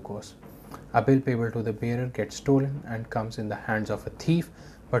payment in due course. A bill payable to the bearer gets stolen and comes in the hands of a thief,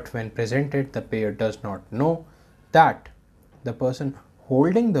 but when presented, the payer does not know that the person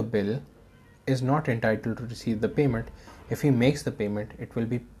holding the bill is not entitled to receive the payment. If he makes the payment, it will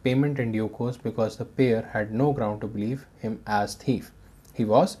be payment in due course because the payer had no ground to believe him as thief. He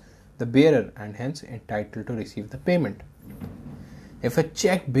was the bearer and hence entitled to receive the payment. If a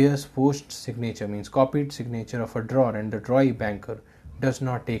check bears forged signature, means copied signature of a drawer, and the drawee banker does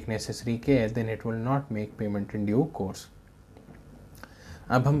not take necessary care, then it will not make payment in due course.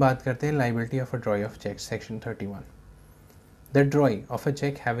 अब हम बात करते हैं liability of a drawee of checks, section 31. The drawee of a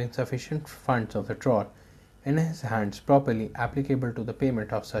check having sufficient funds of the drawer in his hands properly applicable to the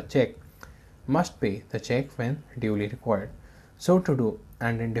payment of such check must pay the check when duly required. So to do,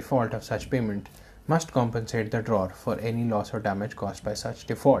 and in default of such payment, must compensate the drawer for any loss or damage caused by such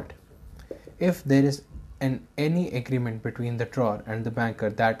default. if there is any agreement between the drawer and the banker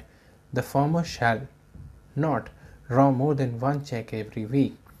that the former shall not draw more than one check every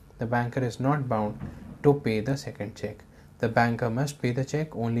week, the banker is not bound to pay the second check. The banker must pay the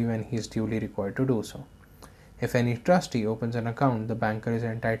check only when he is duly required to do so. If any trustee opens an account, the banker is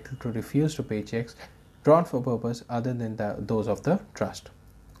entitled to refuse to pay checks drawn for purpose other than those of the trust.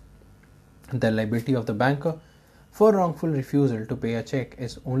 The liability of the banker for wrongful refusal to pay a check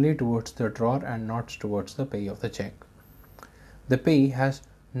is only towards the drawer and not towards the payee of the check. The payee has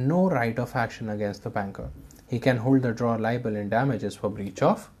no right of action against the banker. He can hold the drawer liable in damages for breach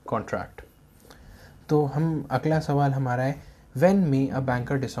of contract. तो हम अगला सवाल हमारा है, when may a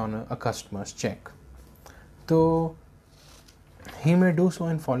banker dishonor a customer's check? तो he may do so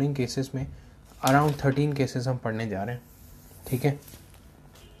in following cases में around 13 cases हम पढ़ने जा रहे हैं. ठीक है.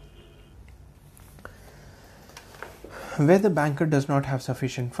 Where the banker does not have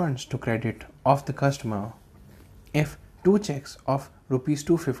sufficient funds to credit off the customer, if two checks of rupees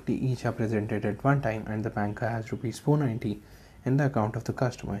 250 each are presented at one time and the banker has rupees 490 in the account of the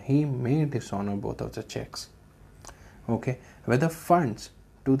customer, he may dishonor both of the checks. Okay, where the funds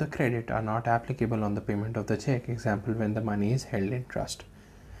to the credit are not applicable on the payment of the check, example when the money is held in trust,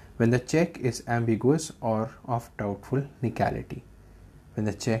 when the check is ambiguous or of doubtful legality, when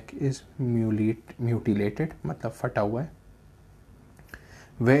the check is mutilated मतलब फटा हुआ है,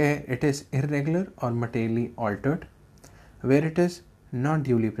 where it is irregular or materially altered, where it is not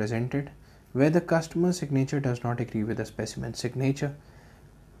duly presented, where the customer's signature does not agree with the specimen's signature,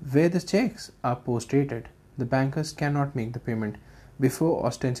 where the checks are post-dated, the bankers cannot make the payment before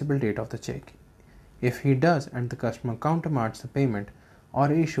ostensible date of the check. If he does and the customer countermarks the payment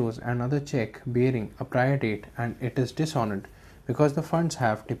or issues another check bearing a prior date and it is dishonored because the funds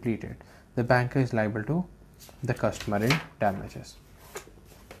have depleted, the banker is liable to the customer in damages.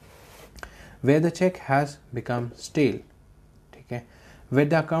 Where the check has become stale, okay, where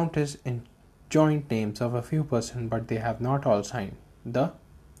the account is in joint names of a few persons but they have not all signed the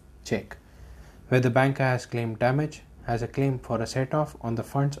check, where the banker has claimed damage, has a claim for a set-off on the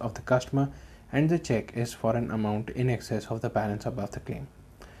funds of the customer and the check is for an amount in excess of the balance above the claim,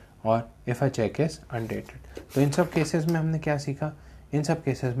 और if a check is undated. तो इन सब cases में हमने क्या सीखा? इन सब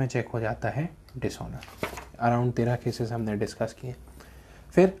cases में check हो जाता है डिसऑनर. अराउंड 13 केसेस हमने डिस्कस किए.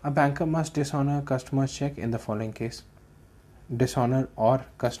 फिर a banker must dishonour customers check in the following case. Dishonour और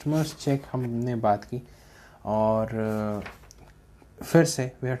कस्टमर्स चेक हमने बात की और फिर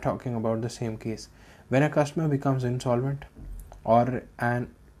से we are talking about the same case. When a customer becomes insolvent और N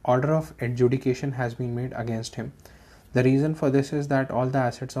order of adjudication has been made against him. The reason for this is that all the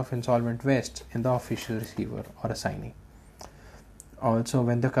assets of insolvent vest in the official receiver or assignee. Also,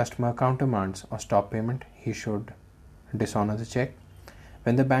 when the customer countermands or stop payment, he should dishonor the check.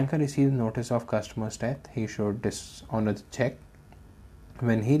 When the banker receives notice of customer's death, he should dishonor the check.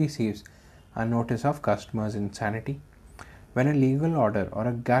 When he receives a notice of customer's insanity. When a legal order or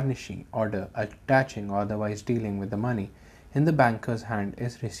a garnishing order attaching or otherwise dealing with the money in the banker's hand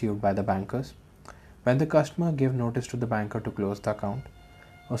is received by the bankers. When the customer give notice to the banker to close the account.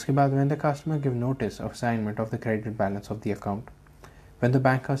 उसके बाद when the customer give notice of assignment of the credit balance of the account. When the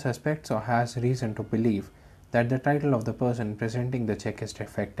banker suspects or has reason to believe that the title of the person presenting the check is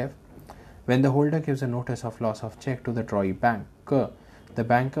defective. When the holder gives a notice of loss of check to the drawee banker, the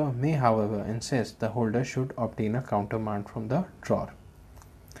banker may however insist the holder should obtain a countermand from the drawer.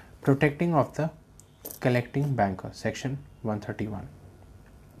 Protecting of the collecting banker, section 131.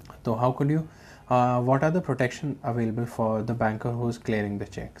 So how could you, what are the protection available for the banker who is clearing the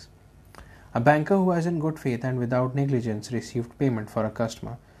checks? A banker who has in good faith and without negligence received payment for a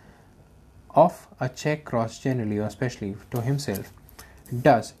customer of a check crossed generally or especially to himself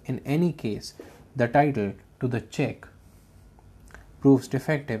does in any case the title to the check proves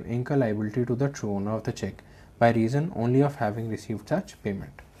defective, incur liability to the true owner of the check by reason only of having received such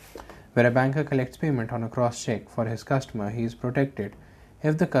payment. Where a banker collects payment on a cross check for his customer, he is protected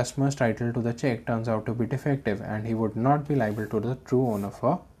if the customer's title to the check turns out to be defective and he would not be liable to the true owner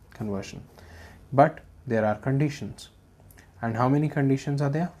for conversion. But there are conditions. And how many conditions are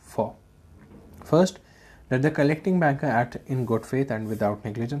there? 4. First, that the collecting banker act in good faith and without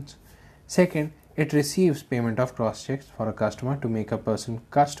negligence. Second, it receives payment of cross checks for a customer. To make a person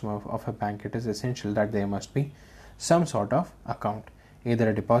customer of a bank, it is essential that there must be some sort of account, either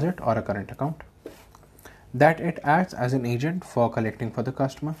a deposit or a current account. That it acts as an agent for collecting for the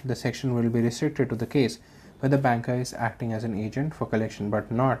customer. The section will be restricted to the case where the banker is acting as an agent for collection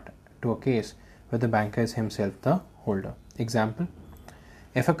but not to a case where the banker is himself the holder. Example,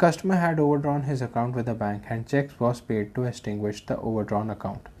 if a customer had overdrawn his account with the bank and checks was paid to extinguish the overdrawn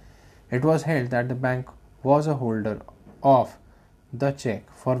account, It was held that the bank was a holder of the check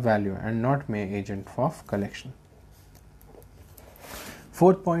for value and not mere agent of collection.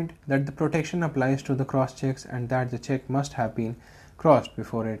 Fourth point, that the protection applies to the cross checks and that the check must have been crossed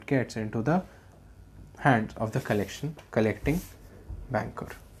before it gets into the hands of the collecting banker.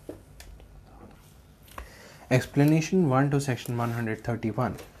 Explanation 1 to section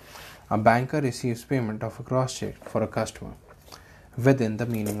 131. A banker receives payment of a cross check for a customer within the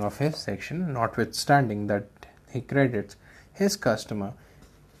meaning of his section, notwithstanding that he credits his customer's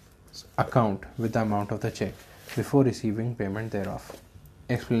account with the amount of the check before receiving payment thereof.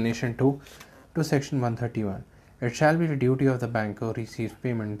 Explanation 2 to section 131. It shall be the duty of the banker who receives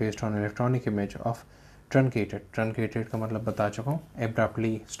payment based on electronic image of truncated का मतलब बता चुका हूँ,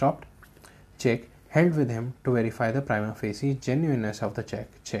 abruptly stopped check held with him to verify the prima facie genuineness of the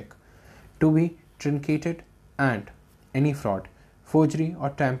check to be truncated and any fraud, forgery or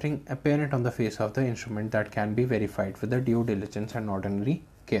tampering apparent on the face of the instrument that can be verified with the due diligence and ordinary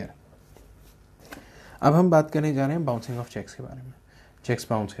care. अब हम बात करने जा रहे हैं bouncing off checks के बारे में. चेक्स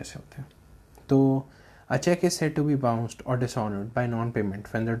बाउंस कैसे होते हैं? तो a check is said to be bounced or dishonored by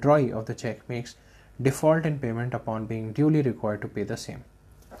non-payment when the drawee of the check makes default in payment upon being duly required to pay the same.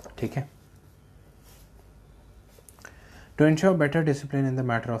 ठीक है? To ensure better discipline in the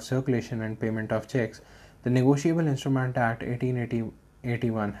matter of circulation and payment of checks, the Negotiable Instrument Act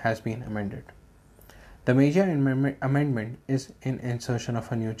 1881 has been amended. The major amendment is in insertion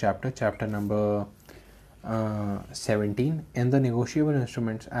of a new chapter number 17 in the Negotiable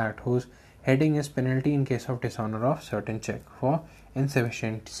Instruments Act, whose heading is penalty in case of dishonor of certain check for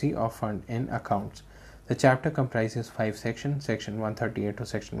insufficiency of fund in accounts. The chapter comprises 5 sections, section 138 to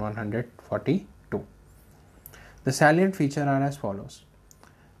section 142. The salient features are as follows.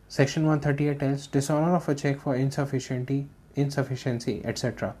 Section 138 tells dishonor of a check for insufficiency,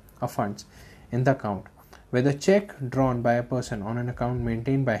 etc. of funds in the account, where the check drawn by a person on an account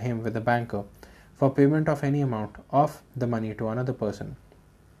maintained by him with the banker for payment of any amount of the money to another person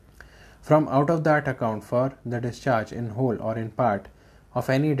from out of that account for the discharge in whole or in part of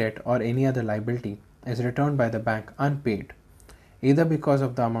any debt or any other liability is returned by the bank unpaid, either because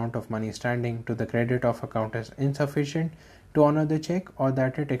of the amount of money standing to the credit of account is insufficient to honor the check or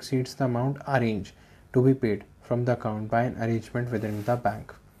that it exceeds the amount arranged to be paid from the account by an arrangement within the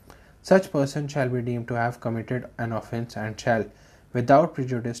bank. Such person shall be deemed to have committed an offence and shall, without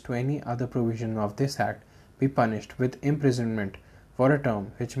prejudice to any other provision of this Act, be punished with imprisonment for a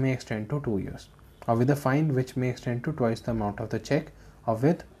term which may extend to 2 years, or with a fine which may extend to twice the amount of the check, or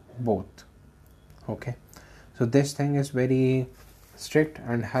with both. Okay, so this thing is very strict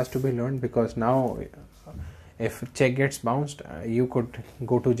and has to be learned, because now if check gets bounced, you could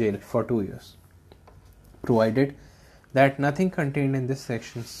go to jail for 2 years, provided that nothing contained in this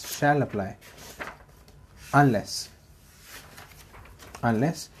section shall apply unless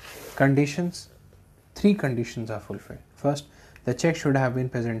conditions, 3 conditions are fulfilled. First, the check should have been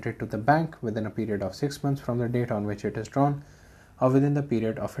presented to the bank within a period of 6 months from the date on which it is drawn, or within the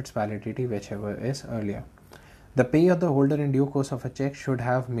period of its validity, whichever is earlier. The payee or the holder in due course of a check should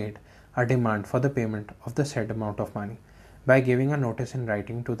have made a demand for the payment of the said amount of money by giving a notice in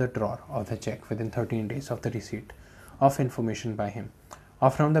writing to the drawer of the check within 13 days of the receipt of information by him or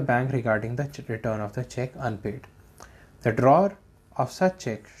from the bank regarding the return of the check unpaid. The drawer of such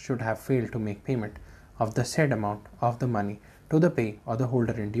check should have failed to make payment of the said amount of the money to the payee or the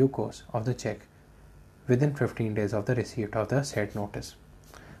holder in due course of the check within 15 days of the receipt of the said notice.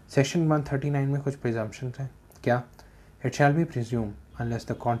 Section 139 में कुछ presumptions हैं. क्या? It shall be presumed, unless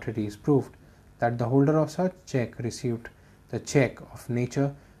the contrary is proved, that the holder of such check received the check of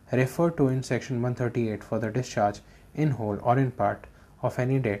nature referred to in section 138 for the discharge in whole or in part of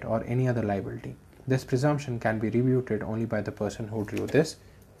any debt or any other liability. This presumption can be rebutted only by the person who drew this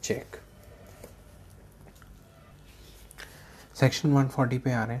check. Section 140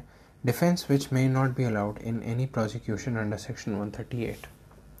 पे आ रहे हैं. Defense which may not be allowed in any prosecution under section 138.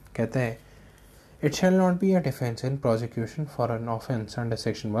 कहता है, it shall not be a defense in prosecution for an offence under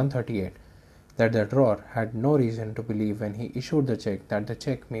section 138 that the drawer had no reason to believe when he issued the check that the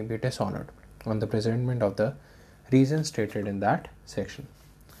check may be dishonored on the presentment of the reasons stated in that section.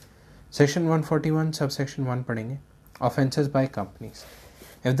 Section 141 subsection 1 पढ़ेंगे. Offences by companies.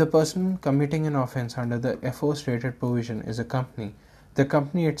 If the person committing an offence under the aforestated provision is a company, the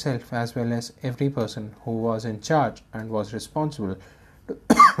company itself, as well as every person who was in charge and was responsible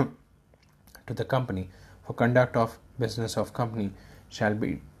to the company for conduct of business of company, shall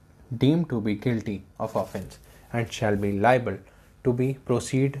be deemed to be guilty of offence and shall be liable to be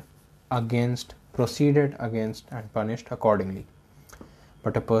proceeded against and punished accordingly.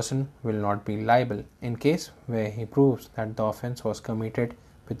 but a person will not be liable in case where he proves that the offence was committed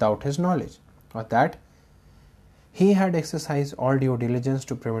without his knowledge, or that he had exercised all due diligence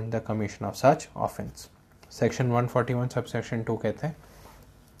to prevent the commission of such offence. Section 141 subsection 2 कहते हैं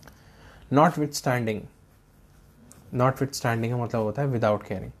notwithstanding का मतलब होता है without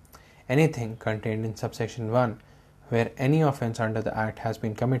caring anything contained in subsection 1 where any offence under the act has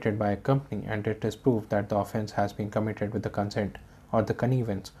been committed by a company and it is proved that the offence has been committed with the consent or the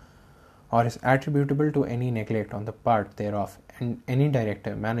connivance or is attributable to any neglect on the part thereof, and any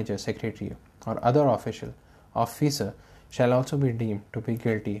director, manager, secretary or other officer shall also be deemed to be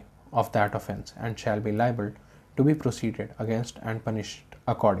guilty of that offence and shall be liable to be proceeded against and punished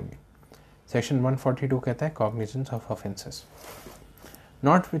accordingly. Section 142 कहता है cognizance of offences.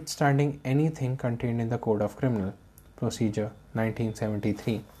 Notwithstanding anything contained in the Code of Criminal Procedure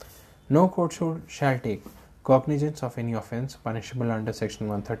 1973, no court shall take cognizance of any offence punishable under Section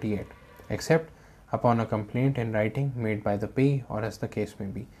 138, except upon a complaint in writing made by the payee or, as the case may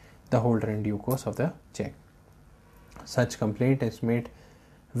be, the holder in due course of the check. Such complaint is made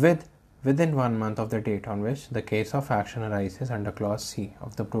within 1 month of the date on which the case of action arises under Clause C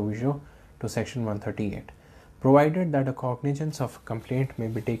of the proviso to Section 138, provided that a cognizance of complaint may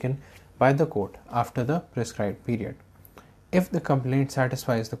be taken by the court after the prescribed period. If the complaint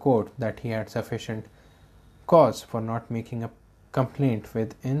satisfies the court that he had sufficient cause for not making a complaint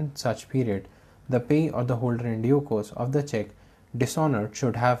within such period, the payee or the holder in due course of the check dishonored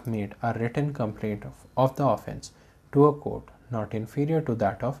should have made a written complaint of the offence to a court not inferior to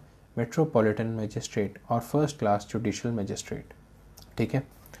that of metropolitan magistrate or first class judicial magistrate. ठीक है,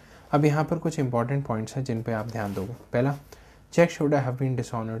 अब यहाँ पर कुछ important points हैं जिन पे आप ध्यान दोगे. पहला, check should have been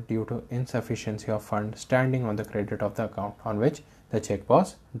dishonored due to insufficiency of fund standing on the credit of the account on which the check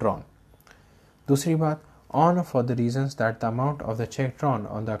was drawn. दूसरी बात, on or for the reasons that the amount of the check drawn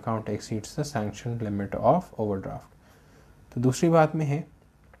on the account exceeds the sanctioned limit of overdraft. तो दूसरी बात में है,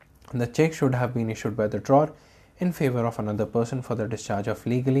 the check should have been issued by the drawer in favor of another person for the discharge of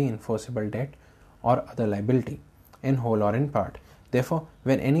legally enforceable debt or other liability, in whole or in part. Therefore,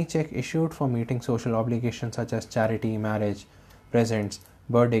 when any check issued for meeting social obligations such as charity, marriage, presents,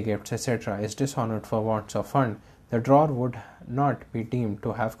 birthday gifts, etc. is dishonored for wants of fund, the drawer would not be deemed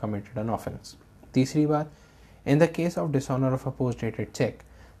to have committed an offence. तीसरी बात, in the case of dishonor of a post-dated check,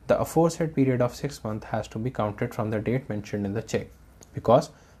 the aforesaid period of 6 months has to be counted from the date mentioned in the check,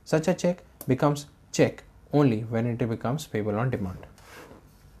 because such a check becomes check only when it becomes payable on demand.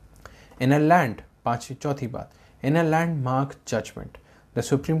 In a landmark judgment, the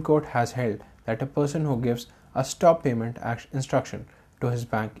Supreme Court has held that a person who gives a stop payment instruction to his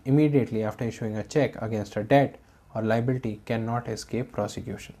bank immediately after issuing a check against a debt or liability cannot escape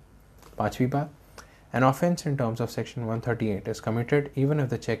prosecution. पांचवी बात, an offence in terms of Section 138 is committed even if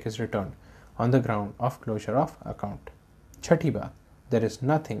the check is returned on the ground of closure of account. छठी बात, there is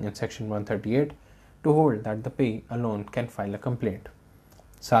nothing in Section 138 to hold that the payee alone can file a complaint.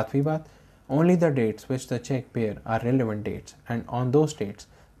 सातवीं बात, only the dates which the check bear are relevant dates, and on those dates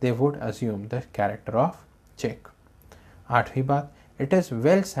they would assume the character of check. आठवीं बात, it is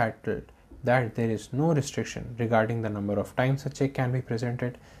well settled that there is no restriction regarding the number of times a check can be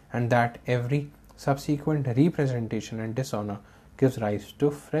presented, and that every subsequent representation and dishonor gives rise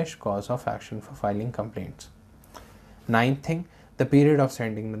to fresh cause of action for filing complaints. Ninth thing, the period of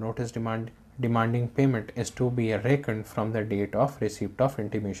sending the notice demanding payment is to be reckoned from the date of receipt of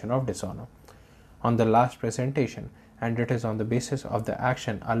intimation of dishonor on the last presentation, and it is on the basis of the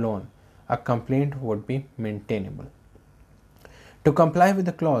action alone a complaint would be maintainable. To comply with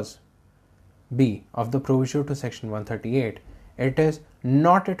the clause B of the proviso to Section 138, it is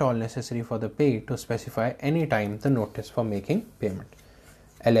not at all necessary for the payee to specify any time the notice for making payment.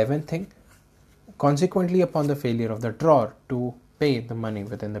 11th thing, consequently upon the failure of the drawer to pay the money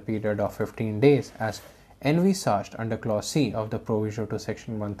within the period of 15 days as envisaged under Clause C of the proviso to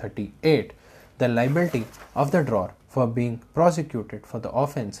Section 138, the liability of the drawer for being prosecuted for the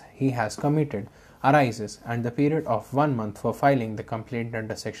offence he has committed arises, and the period of 1 month for filing the complaint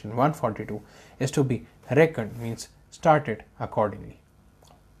under Section 142 is to be reckoned, means started accordingly.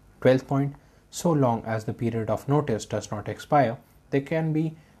 12th point, so long as the period of notice does not expire, there can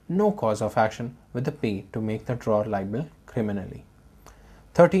be no cause of action with the payee to make the drawer liable criminally.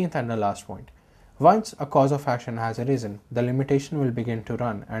 13th and the last point, once a cause of action has arisen, the limitation will begin to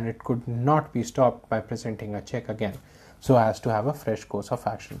run, and it could not be stopped by presenting a check again so as to have a fresh course of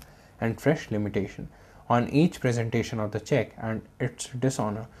action and fresh limitation. On each presentation of the check and its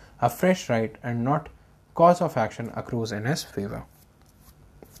dishonor, a fresh right and not cause of action accrues in his favor.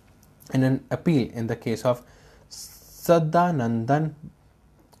 In an appeal in the case of Sadanandan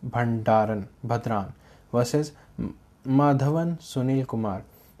Bhadran versus Madhavan Sunil Kumar,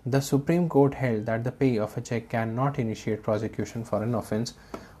 the Supreme Court held that the pay of a check cannot initiate prosecution for an offence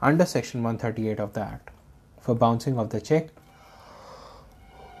under Section 138 of the Act for bouncing of the check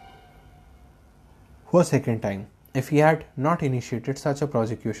for a second time if he had not initiated such a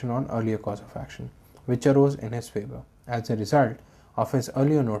prosecution on earlier cause of action, which arose in his favour as a result of his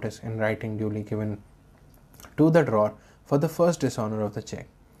earlier notice in writing duly given to the drawer for the first dishonour of the check.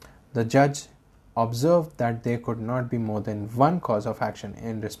 The judge observed that there could not be more than one cause of action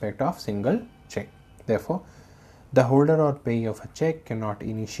in respect of single check. Therefore, the holder or payee of a check cannot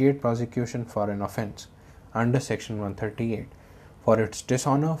initiate prosecution for an offence under Section 138 for its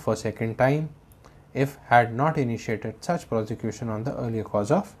dishonour for second time if had not initiated such prosecution on the earlier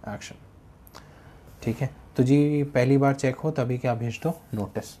cause of action. ठीक है, तो जी पहली बार check हो तभी क्या भेज दो,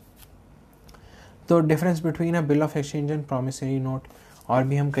 notice. तो difference between a bill of exchange and promissory note, और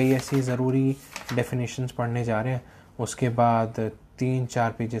भी हम कई ऐसी ज़रूरी डेफिनेशंस पढ़ने जा रहे हैं. उसके बाद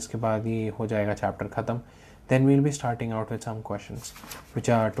 3-4 पेजेस के बाद ये हो जाएगा चैप्टर ख़त्म. Then we'll be starting out with some questions which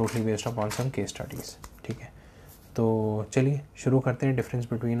are totally based upon some case studies. ठीक है, तो चलिए शुरू करते हैं. Difference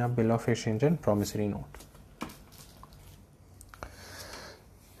between a bill of exchange and promissory note.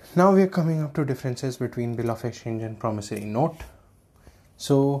 Now we are coming up to differences between bill of exchange and promissory note.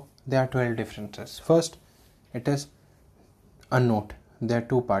 So there are 12 differences. First, it is a note. There are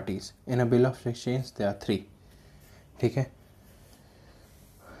two parties. In a bill of exchange, there are 3. ठीक है.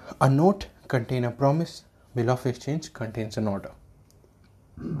 A note contains a promise. Bill of exchange contains an order.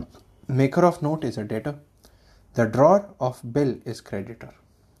 Maker of note is a debtor. The drawer of bill is creditor.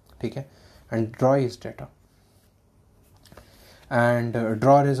 ठीक है. And drawer is debtor. And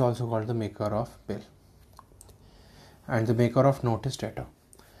drawer is also called the maker of bill, and the maker of note is debtor.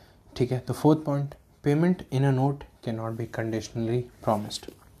 ठीक है. The fourth point, payment in a note cannot be conditionally promised.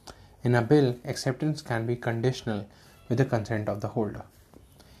 In a bill, acceptance can be conditional with the consent of the holder.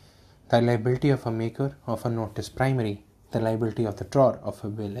 The liability of a maker of a note is primary. The liability of the drawer of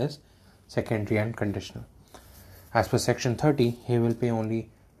a bill is secondary and conditional. As per Section 30, he will pay only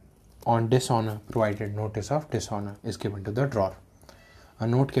on dishonour provided notice of dishonour is given to the drawer. A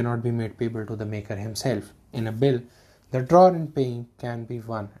note cannot be made payable to the maker himself. In a bill, the drawer and paying can be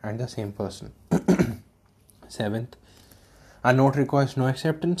one and the same person. Seventh, a note requires no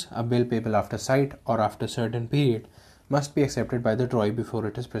acceptance. A bill payable after sight or after certain period must be accepted by the drawer before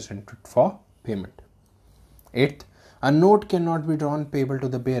it is presented for payment. Eighth, a note cannot be drawn payable to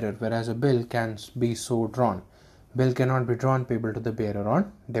the bearer, whereas a bill can be so drawn. Bill cannot be drawn payable to the bearer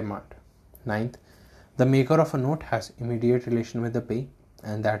on demand. Ninth, the maker of a note has immediate relation with the pay,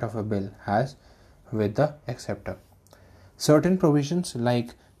 and that of a bill has with the acceptor. Certain provisions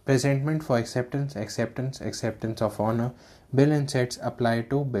like presentment for acceptance of honor, bill and sets apply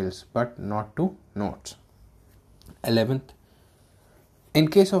to bills but not to notes. 11th, in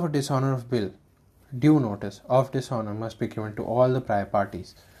case of a dishonor of bill, due notice of dishonor must be given to all the prior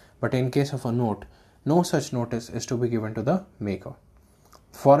parties, but in case of a note, no such notice is to be given to the maker.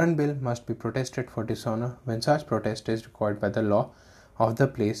 Foreign bill must be protested for dishonor when such protest is required by the law of the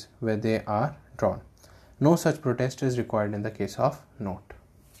place where they are drawn. No such protest is required in the case of note.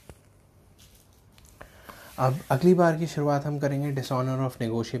 अब अगली बार की शुरुआत हम करेंगे dishonour of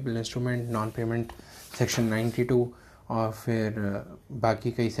negotiable instrument, non payment section 92, और फिर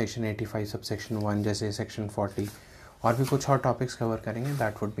बाकी कई सेक्शन 85 सब सेक्शन 1 जैसे सेक्शन 40 और भी कुछ और टॉपिक्स कवर करेंगे.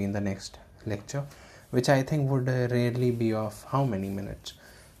 That would be in the next lecture, which I think would rarely be of how many minutes,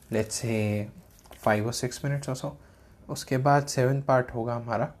 let's say 5 or 6 minutes or so. उसके बाद 7th part होगा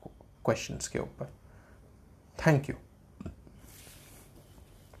हमारा questions के ऊपर. Thank you.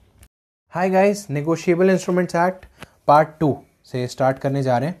 Hi guys, Negotiable Instruments Act part 2 से start करने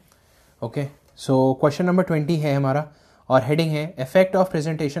जा रहे हैं. Okay, so question number 20 है हमारा, और heading है effect of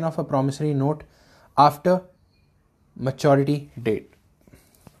presentation of a promissory note after maturity date.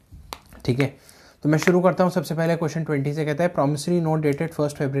 ठीक है, तो मैं शुरू करता हूँ. सबसे पहले क्वेश्चन 20 से कहता है promissory note dated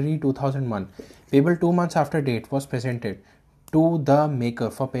 1 February 2001 payable 2 months after date was presented to the maker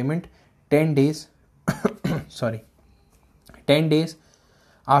for payment 10 days 10 days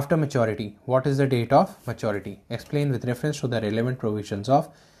after maturity. What is the date of maturity? Explain with reference to the relevant provisions of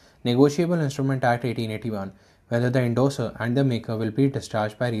Negotiable Instrument Act 1881 whether the endorser and the maker will be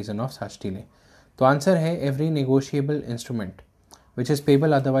discharged by reason of such delay. तो answer है every negotiable instrument which is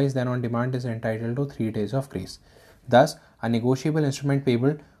payable otherwise than on demand is entitled to 3 days of grace. Thus, a negotiable instrument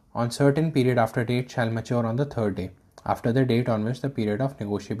payable on certain period after date shall mature on the 3rd day after the date on which the period of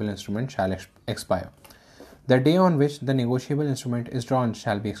negotiable instrument shall expire. The day on which the negotiable instrument is drawn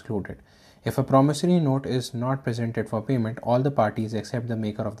shall be excluded. If a promissory note is not presented for payment, all the parties except the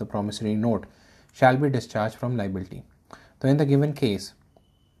maker of the promissory note shall be discharged from liability. So in the given case,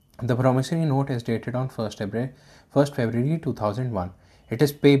 the promissory note is dated on 1st February 2001. It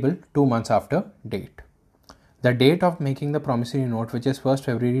is payable 2 months after date. The date of making the promissory note, which is 1st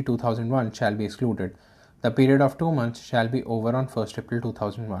February 2001, shall be excluded. The period of 2 months shall be over on 1st April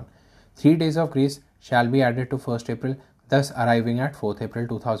 2001. 3 days of grace shall be added to 1st April, thus arriving at 4th April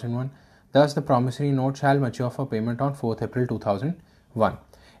 2001. Thus, the promissory note shall mature for payment on 4th April 2001.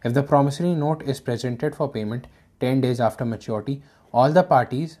 If the promissory note is presented for payment 10 days after maturity, all the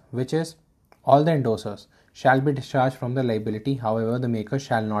parties, which is all the endorsers, shall be discharged from the liability. However, the maker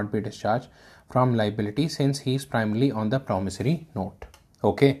shall not be discharged from liability since he is primarily on the promissory note.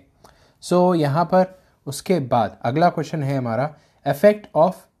 Okay. So, यहाँ पर उसके बाद अगला question है हमारा effect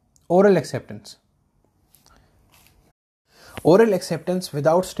of oral acceptance. Oral acceptance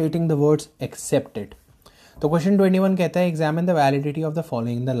without stating the words accepted. तो question 21 कहता है examine the validity of the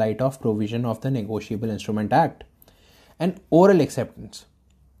following in the light of provision of the Negotiable Instrument Act. An oral acceptance.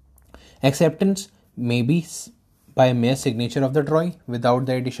 Acceptance may be by mere signature of the drawee without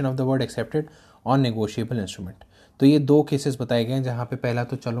the addition of the word accepted on negotiable instrument. तो ये दो cases बताए गए हैं जहाँ पे पहला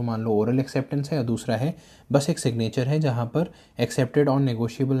तो चलो मान लो ओरल एक्सेप्टेंस है और दूसरा है बस एक सिग्नेचर है जहाँ पर एक्सेप्टेड ऑन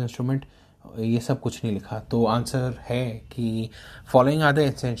नेगोशिएबल इंस्ट्रूमेंट, ये सब कुछ नहीं लिखा. तो आंसर है कि following are the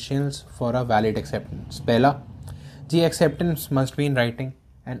essentials for a valid acceptance. पहला जी, acceptance must be in writing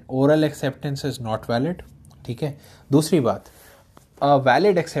and oral acceptance is not valid. ठीक है. दूसरी बात, a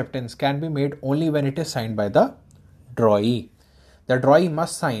valid acceptance can be made only when it is signed by the drawee. The drawee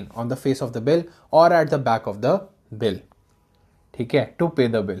must sign on the face of the bill or at the back of the bill. ठीक है, to pay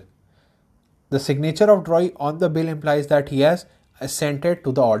the bill. The signature of drawee on the bill implies that he has assented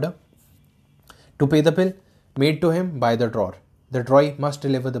to the order to pay the bill made to him by the drawer. The drawee must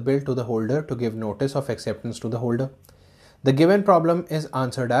deliver the bill to the holder to give notice of acceptance to the holder. The given problem is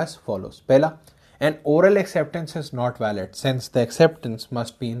answered as follows. पहला, an oral acceptance is not valid since the acceptance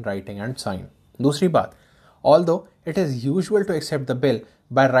must be in writing and signed. दूसरी बात, although it is usual to accept the bill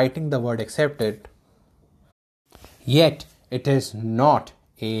by writing the word accepted, yet it is not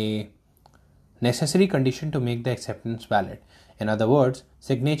a necessary condition to make the acceptance valid. In other words,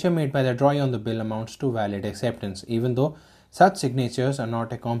 signature made by the drawee on the bill amounts to valid acceptance, even though such signatures are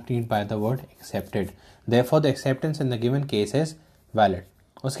not accompanied by the word accepted. Therefore, the acceptance in the given case is valid.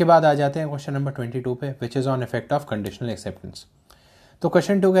 उसके बाद आ जाते हैं question number 22 पे, which is on effect of conditional acceptance. तो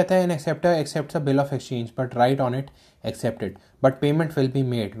question 2 कहता है, N acceptor accepts a bill of exchange but right on it accepted but payment will be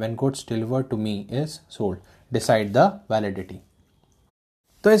made when goods delivered to me is sold. Decide the validity.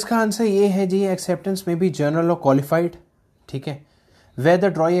 तो इसका answer ये है जी, acceptance में B general और qualified. ठीक है. Where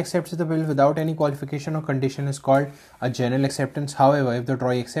the drawee accepts the bill without any qualification or condition is called a general acceptance. However, if the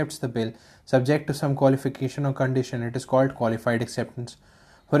drawee accepts the bill subject to some qualification or condition, it is called qualified acceptance.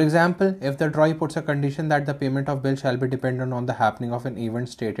 For example, if the drawee puts a condition that the payment of bill shall be dependent on the happening of an event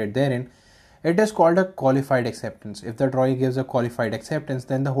stated therein, it is called a qualified acceptance. If the drawee gives a qualified acceptance,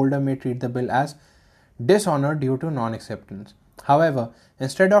 then the holder may treat the bill as dishonored due to non-acceptance. However,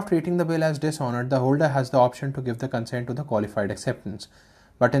 instead of treating the bill as dishonored, the holder has the option to give the consent to the qualified acceptance.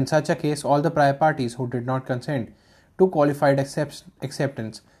 But in such a case, all the prior parties who did not consent to qualified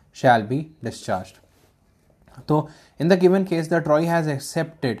acceptance shall be discharged. So, in the given case, the drawee has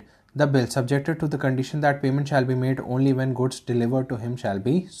accepted the bill subjected to the condition that payment shall be made only when goods delivered to him shall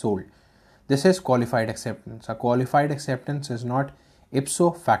be sold. This is qualified acceptance. A qualified acceptance is not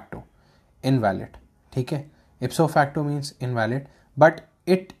ipso facto invalid. ठीक है. Ipso facto means invalid, but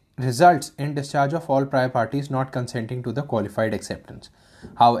it results in discharge of all prior parties not consenting to the qualified acceptance.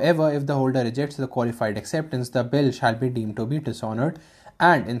 However, if the holder rejects the qualified acceptance, the bill shall be deemed to be dishonored,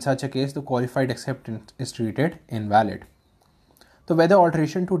 and in such a case, the qualified acceptance is treated invalid. So, whether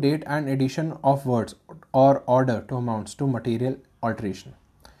alteration to date and addition of words or order to amounts to material alteration.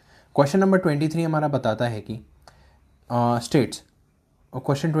 Question number 23 हमारा बताता है कि states.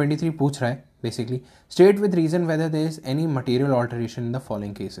 Question 23 पूछ रहा है basically, state with reason whether there is any material alteration in the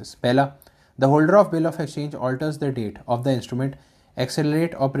following cases. पहला, the holder of bill of exchange alters the date of the instrument,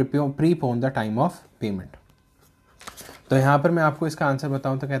 accelerate or prepone the time of payment. तो यहाँ पर मैं आपको इसका answer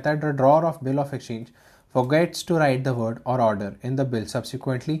बताऊँ तो कहता है, the drawer of bill of exchange forgets to write the word or order in the bill.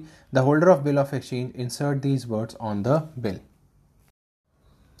 Subsequently, the holder of bill of exchange insert these words on the bill.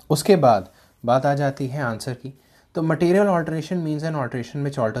 उसके बाद बात आ जाती है आंसर की. तो material alteration means an alteration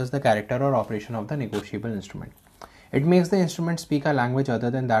which alters the character or operation of the negotiable instrument. It makes the instrument speak a language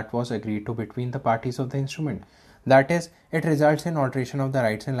other than that was agreed to between the parties of the instrument. That is, it results in alteration of the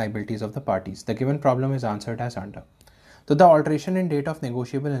rights and liabilities of the parties. The given problem is answered as under. So the alteration in date of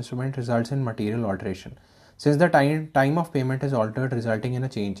negotiable instrument results in material alteration. Since the time of payment is altered, resulting in a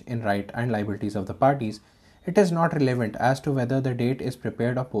change in right and liabilities of the parties, it is not relevant as to whether the date is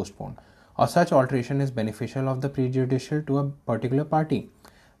prepared or postponed, or such alteration is beneficial or the prejudicial to a particular party.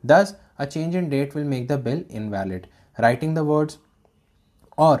 Thus, a change in date will make the bill invalid. Writing the words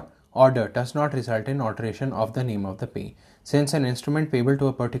or order does not result in alteration of the name of the payee. Since an instrument payable to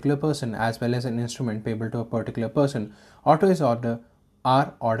a particular person as well as an instrument payable to a particular person or to his order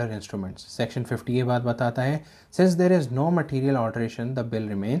are order instruments. Section 50 ये बात बताता है, since there is no material alteration the bill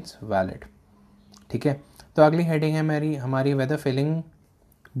remains valid. ठीक है, तो अगली heading है हमारी whether filling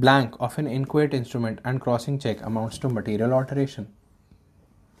blank of an inchoate instrument and crossing check amounts to material alteration.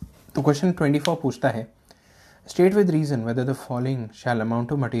 तो क्वेश्चन 24 पूछता है, state with reason whether the following shall amount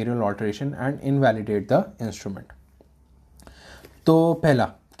to material alteration and invalidate the instrument. तो पहला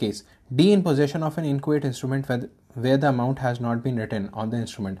case, D in possession of an inchoate instrument where the amount has not been written on the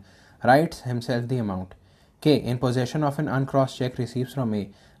instrument writes himself the amount. K in possession of an uncrossed check receives from A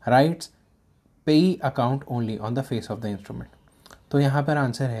writes payee account only on the face of the instrument. तो यहाँ पर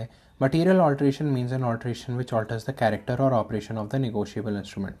answer है, material alteration means an alteration which alters the character or operation of the negotiable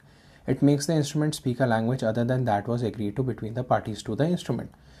instrument. It makes the instrument speak a language other than that was agreed to between the parties to the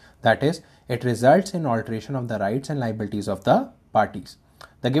instrument. That is, it results in alteration of the rights and liabilities of the parties.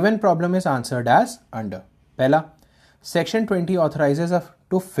 The given problem is answered as under. पहला, Section 20 authorizes us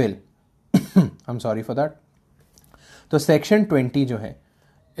to fill. I'm sorry for that. तो Section 20 जो है,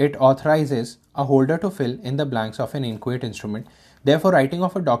 it authorizes a holder to fill in the blanks of an inchoate instrument. Therefore, writing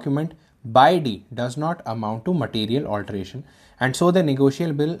of a document by D does not amount to material alteration, and so the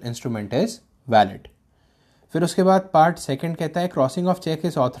negotiable instrument is valid. फिर उसके बाद part second कहता है, crossing of check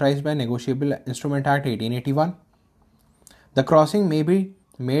is authorised bye negotiable instrument act 1881. The crossing may be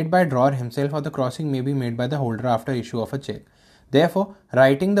made by drawer himself or the crossing may be made by the holder after issue of a check. Therefore,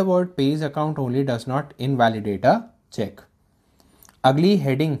 writing the word pays account only does not invalidate a check. अगली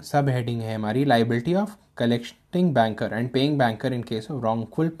heading सब heading है हमारी, liability of collecting banker and paying banker in case of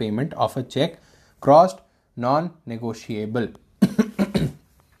wrongful payment of a check crossed non-negotiable.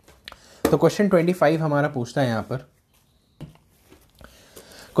 तो question 25 हमारा पूछता है यहाँ पर,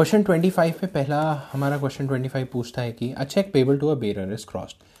 क्वेश्चन 25 पे पहला हमारा क्वेश्चन 25 पूछता है कि अ check payable to a bearer is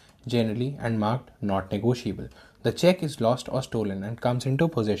crossed generally and marked not negotiable. The cheque is lost और stolen and comes into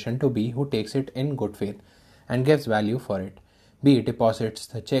possession to be who takes it in good faith and gives value for it. B deposits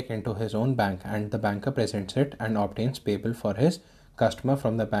the check into his own bank and the banker presents it and obtains payable for his customer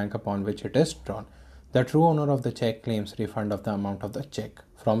from the bank upon which it is drawn. The true owner of the check claims refund of the amount of the check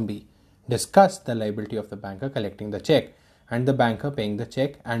from B. Discuss the liability of the banker collecting the check and the banker paying the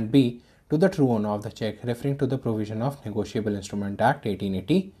check, and B to the true owner of the check, referring to the provision of Negotiable Instrument Act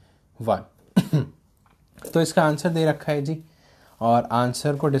 1881. तो इसका answer दे रखा है जी, और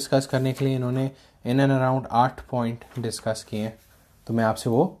answer को discuss करने के लिए इन्होंने in and around 8 point discuss किए हैं, तो मैं आपसे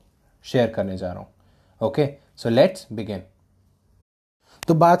वो शेयर करने जा रहा हूँ. Okay, so let's begin.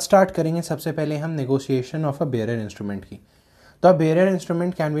 तो बात स्टार्ट करेंगे सबसे पहले हम negotiation of a bearer instrument की. तो अ bearer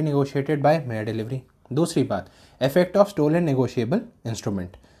instrument can be negotiated bye mayor delivery. दूसरी बात, effect of stolen negotiable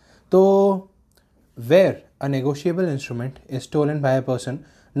instrument. तो where a negotiable instrument is stolen bye a person,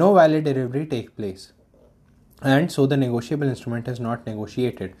 no valid delivery take place and so the negotiable instrument is not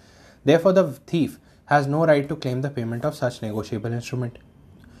negotiated. Therefore, the thief has no right to claim the payment of such negotiable instrument.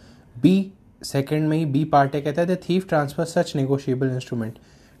 B second में B part है, कहता है the thief transfers such negotiable instrument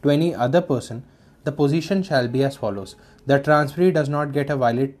to any other person. The position shall be as follows: the transferee does not get a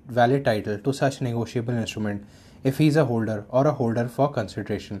valid title to such negotiable instrument if he is a holder or a holder for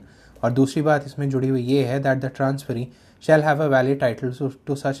consideration. और दूसरी बात इसमें जुड़ी हुई ये है that the transferee shall have a valid title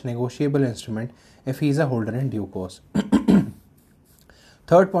to such negotiable instrument if he is a holder in due course.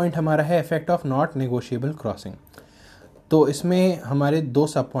 Third point हमारा है effect of not negotiable crossing. तो इसमें हमारे दो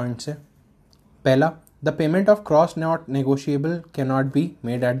सब पॉइंट्स हैं. पहला, the payment of cross not negotiable can not be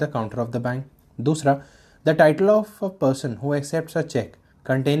made at the counter of the bank. दूसरा, the title of a person who accepts a check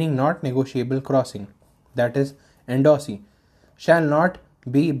containing not negotiable crossing, that is endorsee, shall not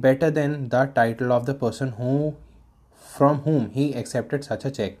be better than the title of the person from whom he accepted such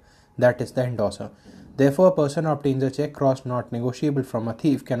a check, that is the endorser. Therefore, a person obtains a check crossed not negotiable from a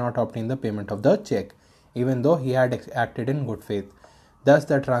thief cannot obtain the payment of the check, even though he had acted in good faith. Thus,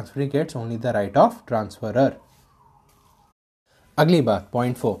 the transferee gets only the right of transferor. अगली बात,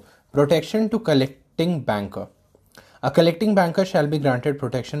 point 4, protection to collecting banker. A collecting banker shall be granted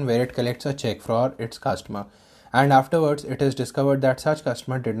protection where it collects a check for its customer, and afterwards it is discovered that such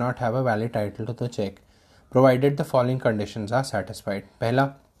customer did not have a valid title to the check, provided the following conditions are satisfied. पहला,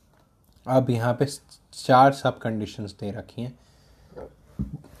 अब यहाँ पे 4 सब conditions दे रखी हैं.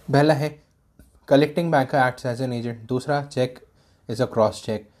 पहला है collecting banker acts as an agent, दूसरा check is a cross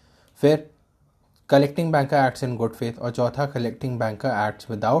check, फिर collecting banker acts in good faith, और चौथा collecting banker acts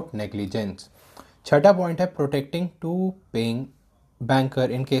without negligence. छठा पॉइंट है protecting to paying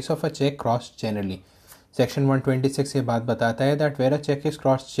banker in case of a check cross generally. Section 126 ये बात बताता है that where a check is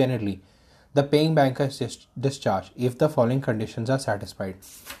cross generally the paying banker is discharge if the following conditions are satisfied.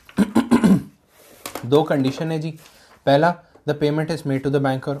 2 condition है जी. पहला the payment is made to the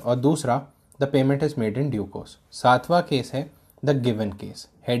banker और दूसरा the payment is made in due course. 7वां case है the given case.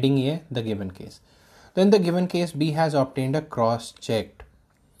 Heading ये the given case. तो in the given case B has obtained a cross check,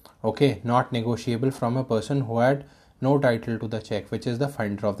 okay, not negotiable from a person who had no title to the check, which is the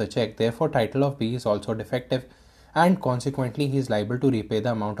funder of the check. Therefore, title of B is also defective and consequently he is liable to repay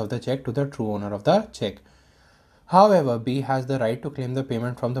the amount of the check to the true owner of the check. However, B has the right to claim the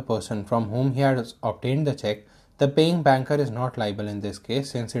payment from the person from whom he has obtained the check. The paying banker is not liable in this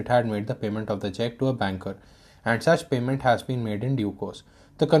case since it had made the payment of the check to a banker and such payment has been made in due course.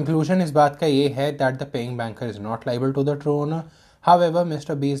 The conclusion इस बात का ये है that the paying banker is not liable to the true owner. However,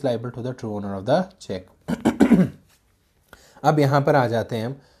 Mr. B is liable to the true owner of the check. अब यहाँ पर आ जाते हैं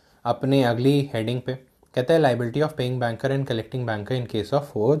हम अपने अगली हेडिंग पे. कहता है liability of paying banker and collecting banker in case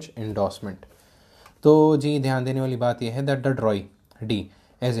of forge endorsement. तो जी ध्यान देने वाली बात यह है that the ड्रॉई D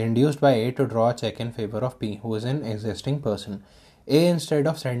is induced by A to draw a check in favor of P, who is an existing person. A, instead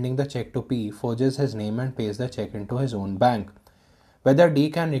of sending the check to P, forges his name and pays the check into his own bank. Whether D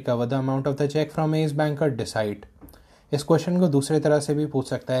can recover the amount of the check from A's banker, decide. इस क्वेश्चन को दूसरे तरह से भी पूछ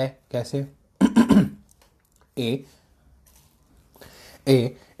सकता है. कैसे? A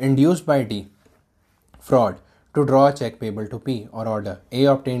induced by D fraud to draw a check payable to P, or order A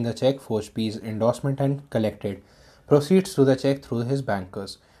obtained the check, forged P's endorsement and collected, proceeds to the check through his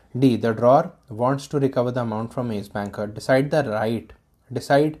bankers. D, the drawer wants to recover the amount from A's banker. Decide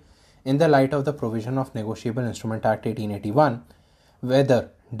in the light of the provision of Negotiable Instrument Act 1881 whether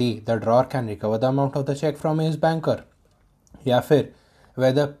D, the drawer can recover the amount of the check from A's banker, या फिर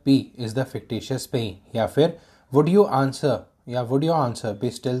whether P is the fictitious payee, या फिर would your answer be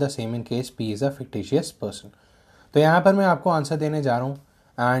still the same in case P is a fictitious person. तो यहाँ पर मैं आपको answer देने जा रहा हूँ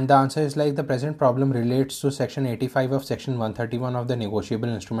and the answer is like the present problem relates to section 85 of section 131 of the Negotiable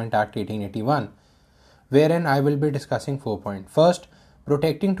Instrument Act 1881 wherein I will be discussing 4 points. First,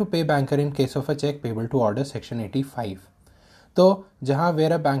 protecting to pay banker in case of a check payable to order, section 85. तो जहाँ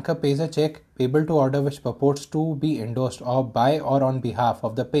where a banker pays a check payable to order which purports to be endorsed or by or on behalf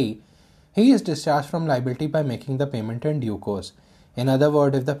of the payee, he is discharged from liability by making the payment in due course. In other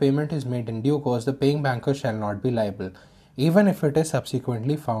words, if the payment is made in due course, the paying banker shall not be liable, even if it is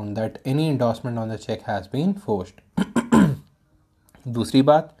subsequently found that any endorsement on the check has been forged. दूसरी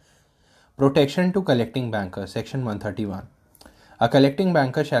बात, protection to collecting banker, section 131. A collecting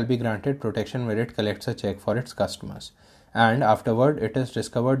banker shall be granted protection where it collects a check for its customers, and afterward it is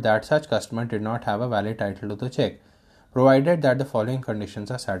discovered that such customer did not have a valid title to the check, provided that the following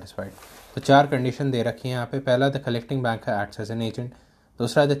conditions are satisfied. तो 4 condition दे रखी हैं यहाँ पे. पहला, the collecting banker acts as an agent.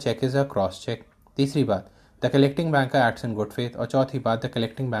 दूसरा, the cheque is a cross cheque. तीसरी बात, the collecting banker acts in good faith. और चौथी बात, the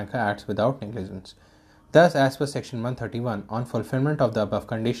collecting banker acts without negligence. Thus, as per section 131, on fulfillment of the above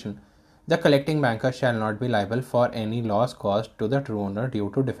condition, the collecting banker shall not be liable for any loss caused to the true owner due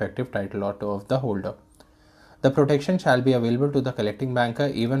to defective title or of the holder. The protection shall be available to the collecting banker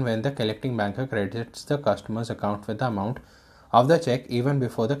even when the collecting banker credits the customer's account with the amount of the check even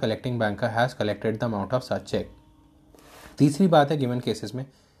before the collecting banker has collected the amount of such check. तीसरी बात है given cases में.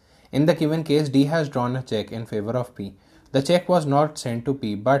 In the given case, D has drawn a check in favor of P. The check was not sent to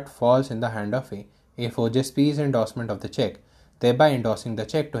P but falls in the hand of A. A forges P's endorsement of the check, thereby endorsing the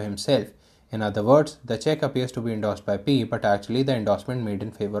check to himself. In other words, the check appears to be endorsed by P, but actually the endorsement made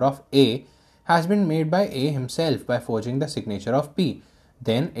in favor of A has been made by A himself by forging the signature of P.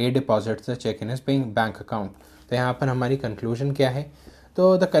 Then A deposits the check in his bank account. तो यहाँ पर हमारी conclusion क्या है?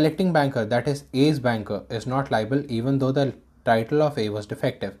 तो the collecting banker, that is A's banker, is not liable even though the title of A was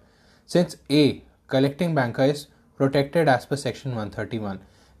defective. Since A, collecting banker, is protected as per section 131,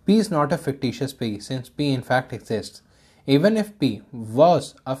 P is not a fictitious payee since P in fact exists. Even if P was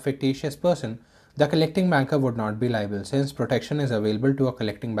a fictitious person, the collecting banker would not be liable since protection is available to a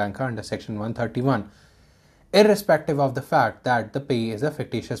collecting banker under section 131, irrespective of the fact that the payee is a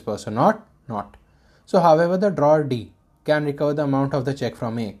fictitious person or not. So, however, the drawer D can recover the amount of the check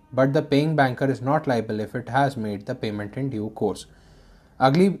from A, but the paying banker is not liable if it has made the payment in due course.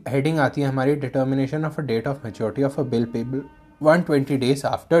 अगली heading आती है हमारी determination of a date of maturity of a bill payable 120 days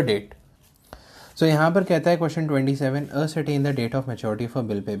after date. So यहाँ पर कहता है question 27, ascertain the date of maturity of a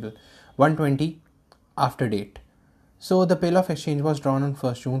bill payable. 120 after date. So the bill of exchange was drawn on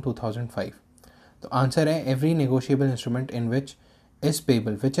 1st June 2005. The answer है every negotiable instrument in which is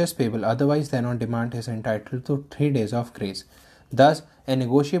payable, otherwise than on demand is entitled to 3 days of grace. Thus, a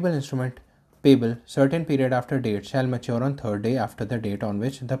negotiable instrument payable certain period after date shall mature on 3rd day after the date on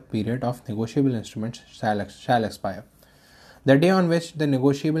which the period of negotiable instruments shall expire. The day on which the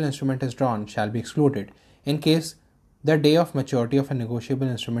negotiable instrument is drawn shall be excluded in case the day of maturity of a negotiable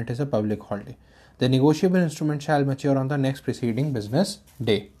instrument is a public holiday. The negotiable instrument shall mature on the next preceding business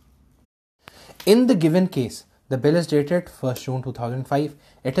day. In the given case, the bill is dated 1st June 2005.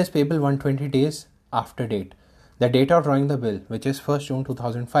 It is payable 120 days after date. The date of drawing the bill, which is 1st June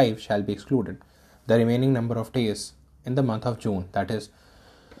 2005, shall be excluded. The remaining number of days in the month of June, that is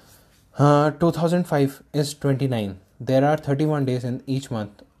 2005, is 29. There are 31 days in each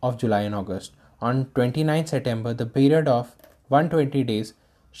month of July and August. On 29 September, the period of 120 days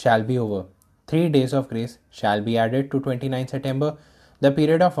shall be over. 3 days of grace shall be added to 29 September. The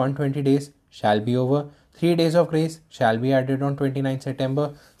period of 120 days shall be over. 3 days of grace shall be added on 29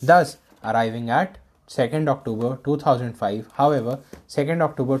 September, thus arriving at 2nd October 2005. However, 2nd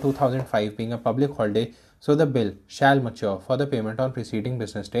October 2005 being a public holiday, so the bill shall mature for the payment on preceding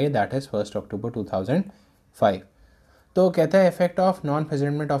business day, that is 1st October 2005. तो कहता है effect of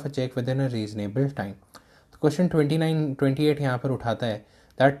non-presentment of a check within a reasonable time. Question 28 यहाँ पर उठाता है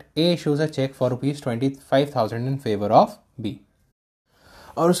that A issues a check for ₹25,000 in favor of B.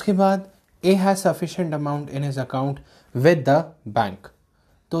 और उसके बाद A has sufficient amount in his account with the bank.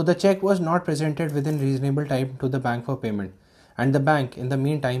 So the check was not presented within reasonable time to the bank for payment, and the bank in the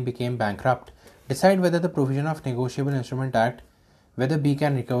meantime became bankrupt. Decide whether the provision of Negotiable Instrument Act, whether B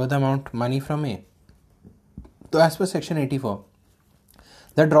can recover the amount money from A. So as per section 84,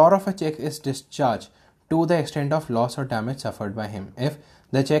 the drawer of a check is discharged to the extent of loss or damage suffered by him if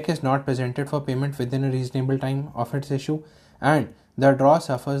the check is not presented for payment within a reasonable time of its issue and the drawer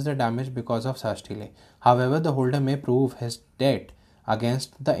suffers the damage because of such delay. However, the holder may prove his debt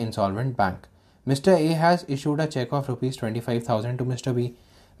against the insolvent bank. Mr. A has issued a check of ₹25,000 to Mr. B.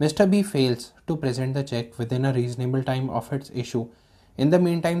 Mr. B fails to present the check within a reasonable time of its issue. In the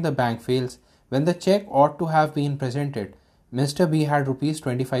meantime, the bank fails. When the check ought to have been presented, Mr. B had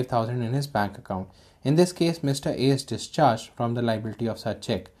 ₹25,000 in his bank account. In this case, Mr. A is discharged from the liability of such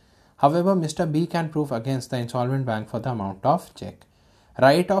check. However, Mr. B can prove against the insolvent bank for the amount of check.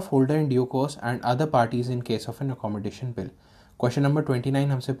 Right of holder in due course and other parties in case of an accommodation bill. Question number 29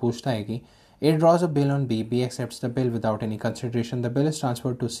 हमसे पूछता है कि A draws a bill on B. B accepts the bill without any consideration. The bill is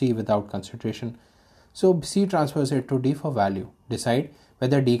transferred to C without consideration. So C transfers it to D for value. Decide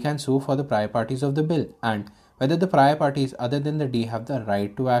whether D can sue for the prior parties of the bill and whether the prior parties other than the D have the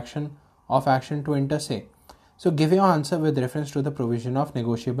right to action to enter say. So give your answer with reference to the provision of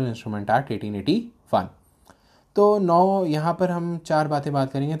Negotiable Instrument Act 1881. तो नौ यहाँ पर हम चार बात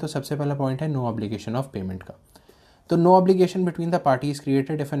करेंगे. तो सबसे पहला पॉइंट है नो ऑब्लिगेशन ऑफ पेमेंट का. तो no obligation between the parties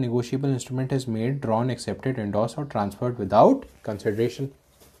created if a negotiable instrument is made, drawn, accepted, endorse और ट्रांसफर्ड विदाउट कंसिडरेशन.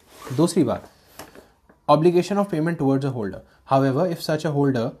 दूसरी बात, obligation of payment towards a holder. However, if such a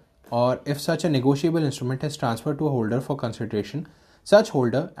holder or if such a negotiable instrument is transferred to a holder for consideration, such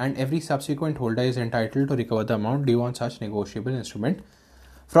holder and every subsequent holder is entitled to recover the amount due on such negotiable instrument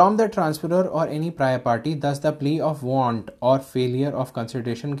from the transferor or any prior party. Thus, the plea of want or failure of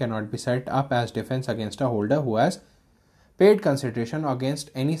consideration cannot be set up as defense against a holder who has paid consideration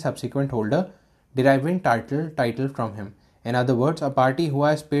against any subsequent holder deriving title from him. In other words, a party who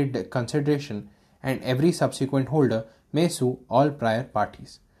has paid consideration and every subsequent holder may sue all prior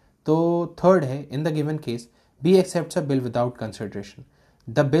parties. तो third है, in the given case, B accepts a bill without consideration.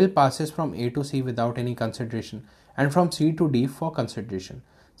 The bill passes from A to C without any consideration and from C to D for consideration.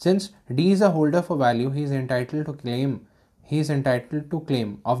 Since D is a holder for value, he is entitled to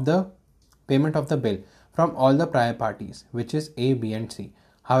claim of the payment of the bill from all the prior parties, which is A, B and C.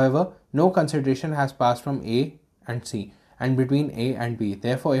 However, no consideration has passed from A and C and between A and B.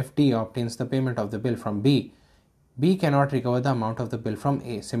 Therefore, if D obtains the payment of the bill from B, B cannot recover the amount of the bill from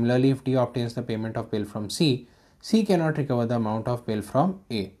A. Similarly, if D obtains the payment of bill from C, C cannot recover the amount of bill from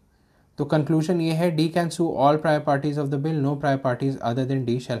A. तो conclusion ये है, D can sue all prior parties of the bill. No prior parties other than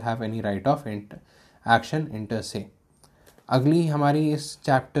D shall have any right of action inter se. अगली हमारी इस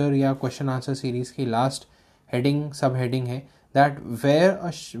chapter या question answer series की last heading सब heading है that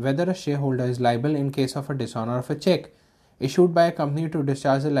whether a shareholder is liable in case of a dishonor of a check issued by a company to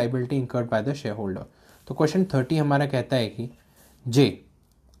discharge the liability incurred by the shareholder. तो question 30 हमारा कहता है कि J,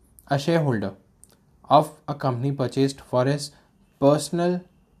 a shareholder of a company purchased for his personal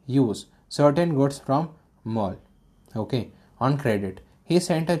use certain goods from mall, okay, on credit. He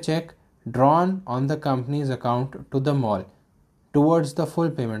sent a check drawn on the company's account to the mall towards the full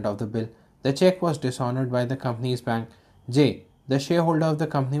payment of the bill. The check was dishonored by the company's bank. J. The shareholder of the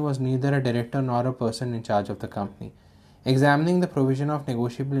company was neither a director nor a person in charge of the company. Examining the provision of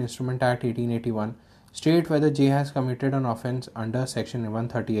Negotiable Instrument Act 1881, state whether J has committed an offence under Section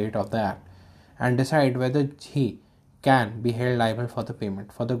 138 of the Act and decide whether he can be held liable for the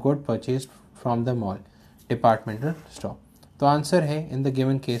payment for the good purchased from the mall departmental store. तो answer है in the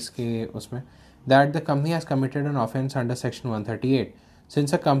given case के उसमें that the company has committed an offence under Section 138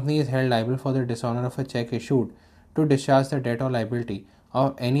 since a company is held liable for the dishonour of a cheque issued to discharge the debt or liability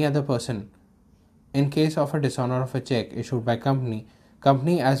of any other person. In case of a dishonour of a cheque issued by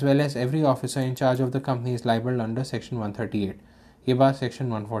company as well as every officer in charge of the company is liable under Section 138. ये बात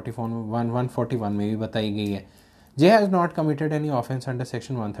Section 141 में भी बताई गई है. J has not committed any offence under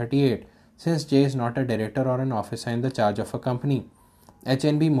Section 138 since J is not a director or an officer in the charge of a company.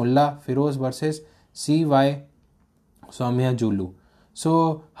 HNB Mullah Firoz versus CY Soumya Julu. So,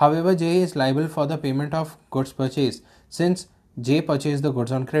 however, J is liable for the payment of goods purchased since J purchased the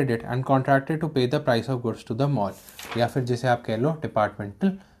goods on credit and contracted to pay the price of goods to the mall या फिर जिसे आप कह लो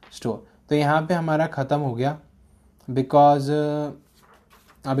departmental store. तो यहाँ पे हमारा ख़त्म हो गया बिकॉज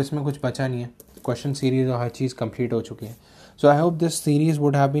अब इसमें कुछ बचा नहीं है. क्वेश्चन सीरीज और हर चीज़ कंप्लीट हो चुकी है. So I hope this series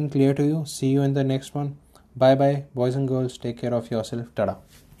would have been clear to you. See you in the next one. Bye bye boys and girls. Take care of yourself. टाटा.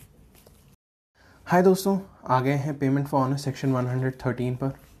 हाय दोस्तों, आ गए हैं payment for honour section 113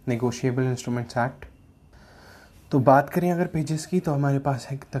 पर, negotiable instruments act. तो बात करें अगर पेजेस की तो हमारे पास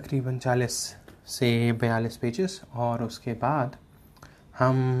है तकरीबन 40 से 42 पेजेस और उसके बाद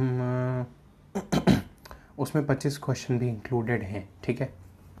हम उसमें 25 क्वेश्चन भी इंक्लूडेड हैं. ठीक है,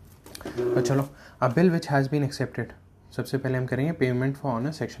 तो चलो. A bill which has been accepted, सबसे पहले हम करेंगे पेमेंट फॉर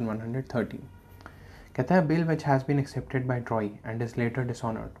ऑनर सेक्शन 113. कहता है bill which has been accepted by drawee and is later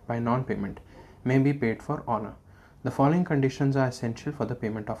dishonoured by non payment may be paid for honour. The following conditions are essential for the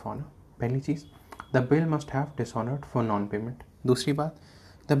payment of honour. पहली चीज़, the bill must have dishonoured for non payment. दूसरी बात,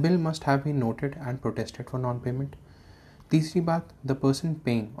 the bill must have been noted and protested for non payment. तीसरी बात, the person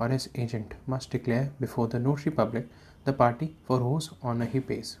paying और his agent must declare before the notary public the party for whose honour he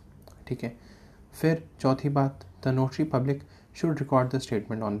pays. ठीक है. फिर चौथी बात, the notary public should record the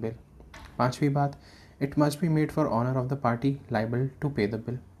statement on bill. पांचवी बात, it must be made for honour of the party liable to pay the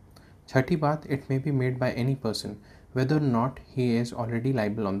bill. छठी बात, it may be made by any person whether not he is already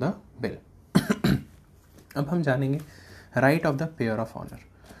liable on the bill. अब हम जानेंगे right of the pair of honour.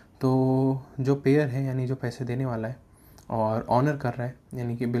 तो जो pair है यानी जो पैसे देने वाला है और ऑनर कर रहा है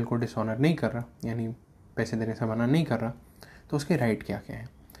यानी कि बिल को डिसऑनर नहीं कर रहा यानी पैसे देने से मना नहीं कर रहा, तो उसके राइट क्या क्या है.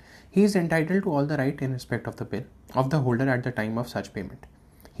 He is entitled to all the right in respect of the bill of the holder at the time of such payment.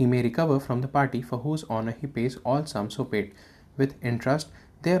 He may recover from the party for whose honor he pays all sums so paid with interest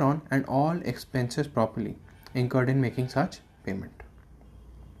thereon and all expenses properly incurred in making such payment.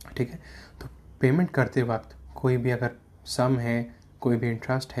 ठीक है. तो payment करते वक्त कोई भी अगर सम है, कोई भी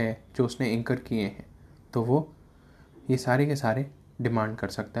इंटरेस्ट है जो उसने इंकर किए हैं, तो वो ये सारे के सारे डिमांड कर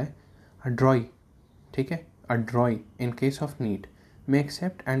सकता है. अ ड्रॉई, ठीक है, अ ड्रॉई इन case of need may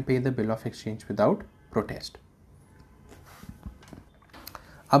accept and pay the bill of exchange without protest.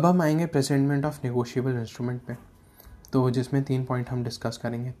 अब हम आएंगे प्रेजेंटमेंट ऑफ नेगोशिएबल इंस्ट्रूमेंट पे, तो जिसमें 3 पॉइंट हम डिस्कस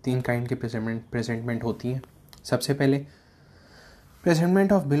करेंगे. 3 काइंड की प्रेजेंटमेंट होती हैं. सबसे पहले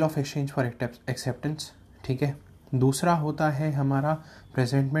presentment of bill of exchange for acceptance. ठीक है. दूसरा होता है हमारा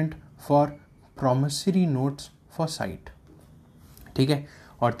presentment for promissory notes for site. ठीक है.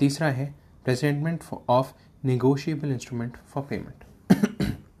 और तीसरा है presentment of negotiable instrument for payment.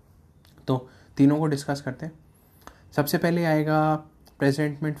 तो तीनों को डिस्कस करते हैं. सबसे पहले आएगा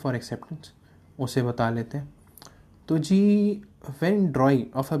प्रेजेंटमेंट फॉर एक्सेप्टेंस, उसे बता लेते हैं. तो जी, when drawee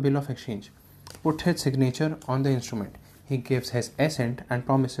of a bill of exchange put his signature on the instrument he gives his assent and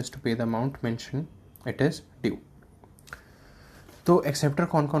promises to pay the amount mention it is due. तो एक्सेप्टर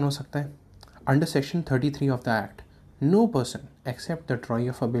कौन कौन हो सकता है. Under section 33 of the act, no person accept the ड्रॉई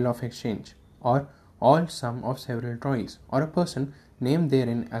of a bill of exchange और all sum of several drawings or a person named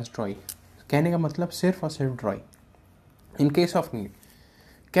therein as drawee. कहने का मतलब सिर्फ और सिर्फ ड्रॉई इन case of need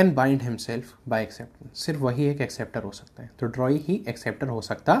can bind himself by acceptance. सिर्फ वही एक एक्सेप्टर हो सकता है, तो ड्रॉई ही एक्सेप्टर हो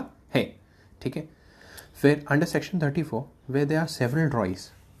सकता है. ठीक है. फिर under section 34 where there are several drawings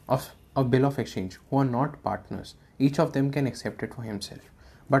of a bill of exchange who are not partners, each of them can accept it for himself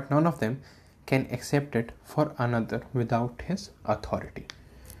but none of them can accept it for another without his authority.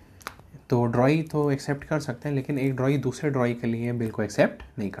 तो ड्रॉई तो accept कर सकते हैं लेकिन एक ड्रॉई दूसरे ड्रॉई के लिए बिल को एक्सेप्ट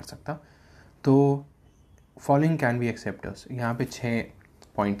नहीं कर सकता. तो फॉलोइंग कैन बी एक्सेप्टर्स. यहाँ पे 6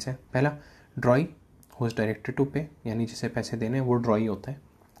 पॉइंट्स हैं. पहला, ड्रॉई हु इज डायरेक्टेड टू पे, यानी जिसे पैसे देने वो ड्रॉई होता है.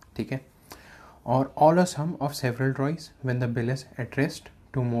 ठीक है. or all or some of several drawings when the bill is addressed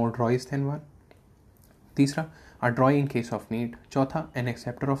to more drawings than one. तीसरा, a drawing in case of need. चौथा, an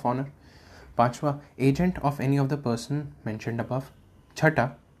acceptor of honor. पांचवा, agent of any of the person mentioned above. छठा,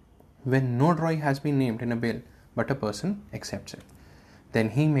 when no drawing has been named in a bill but a person accepts it, then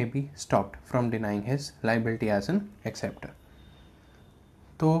he may be stopped from denying his liability as an acceptor.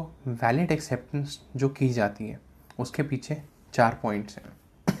 तो valid acceptance जो की जाती है उसके पीछे 4 points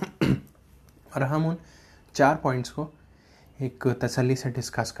हैं और हम उन 4 पॉइंट्स को एक तसल्ली से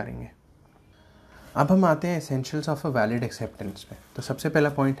डिस्कस करेंगे. अब हम आते हैं essentials of a valid acceptance पे. तो सबसे पहला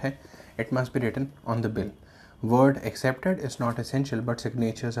पॉइंट है, it must be written on the bill. Word accepted is not essential but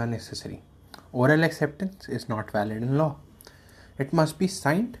signatures are necessary. Oral acceptance is not valid in law. It must be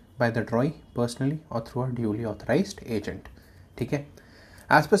signed by the ड्रॉई personally और through a duly authorised agent. ठीक है.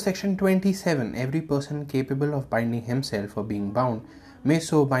 As per section 27, every person capable of binding himself or being bound may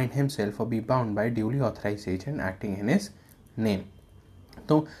so bind himself or be bound by duly authorized agent acting in his name.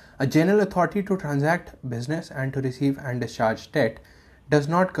 So, a general authority to transact business and to receive and discharge debt does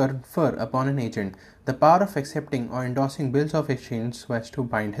not confer upon an agent the power of accepting or endorsing bills of exchange so as to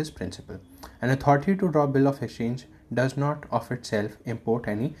bind his principal. An authority to draw bill of exchange does not of itself import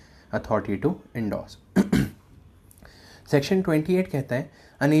any authority to endorse. Section 28 कहता है,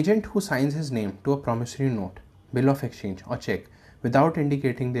 an agent who signs his name to a promissory note, bill of exchange or check without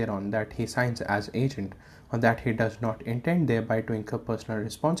indicating thereon that he signs as agent or that he does not intend thereby to incur personal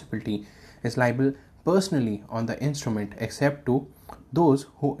responsibility is liable personally on the instrument except to those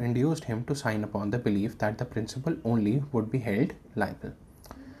who induced him to sign upon the belief that the principal only would be held liable.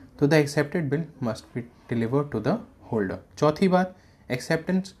 So the accepted bill must be delivered to the holder. चौथी बात,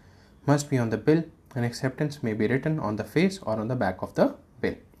 acceptance must be on the bill. An acceptance may be written on the face or on the back of the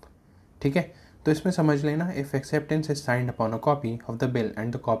bill. ठीक है. तो इसमें समझ लेना, if acceptance is signed upon a copy of the bill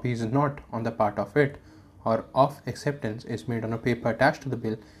and the copy is not on the part of it or of acceptance is made on a paper attached to the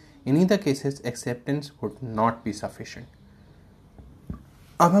bill, in either cases acceptance would not be sufficient.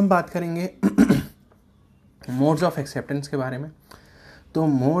 अब हम बात करेंगे modes of acceptance के बारे में. तो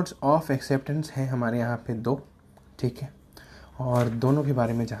modes of acceptance हैं हमारे यहाँ पे 2. ठीक है, और दोनों के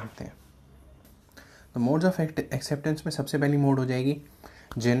बारे में जानते हैं. तो मोड्स ऑफ एक्सेप्टेंस में सबसे पहली मोड हो जाएगी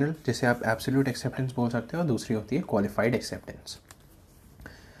जनरल, जिसे आप एब्सोल्यूट एक्सेप्टेंस बोल सकते हो, और दूसरी होती है क्वालिफाइड एक्सेप्टेंस.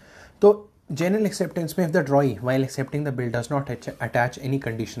 तो जनरल एक्सेप्टेंस में, if the drawee while accepting the bill does not attach any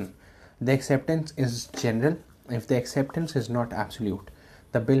condition, the acceptance is general. If the acceptance is not absolute,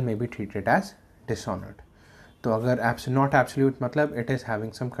 the bill may be treated as dishonoured. तो अगर not absolute मतलब it is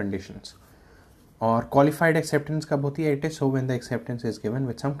having some conditions. और qualified acceptance कब होती है? It is so when the acceptance is given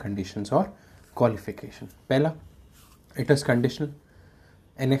with some conditions और qualification. पहला, it is conditional.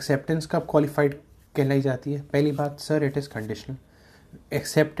 An acceptance कब क्वालिफाइड कहलाई जाती है? पहली बात, sir it is conditional.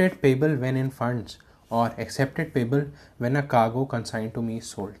 Accepted payable when in funds और accepted payable when a cargo consign to me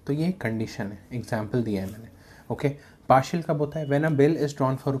sold. तो ये कंडीशन है, एग्जाम्पल दिया है मैंने. ओके. पार्शियल कब होता है? When a bill is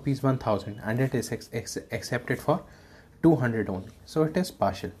drawn for ₹1000 and it is accepted for 200 only, so it is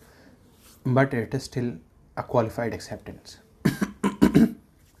partial but it is still a qualified acceptance.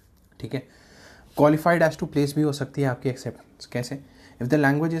 ठीक है. क्वालिफाइड एज टू प्लेस भी हो सकती है आपकी एक्सेप्टेंस. कैसे? If the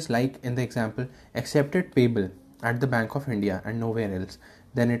language is like in the example accepted payable at the bank of India and nowhere else,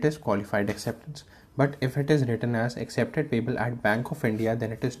 then it is qualified acceptance. But if it is written as accepted payable at bank of India,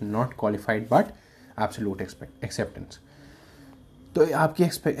 then it is not qualified but absolute acceptance. तो आपकी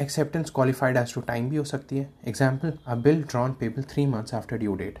acceptance qualified as to time भी हो सकती है. Example, a bill drawn payable 3 months after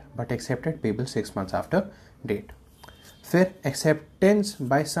due date but accepted payable 6 months after date. फिर acceptance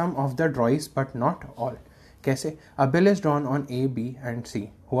by some of the drawees but not all. कैसे? A bill is drawn on A, B and C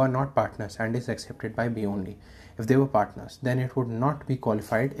who are not partners and is accepted by B only. If they were partners, then it would not be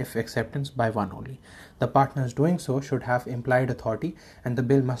qualified if acceptance by one only. The partners doing so should have implied authority and the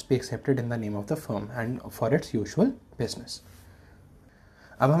bill must be accepted in the name of the firm and for its usual business.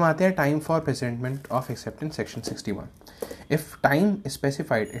 अब हम आते हैं time for presentment of acceptance, section 61. If time is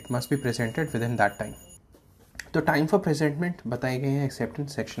specified it must be presented within that time. तो time for presentment बताए गए हैं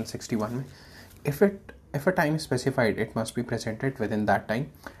acceptance section 61 में. If a time is specified, it must be presented within that time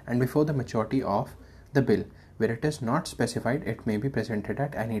and before the maturity of the bill. Where it is not specified, it may be presented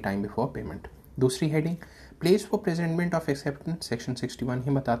at any time before payment. दूसरी heading, place for presentment of acceptance, section 61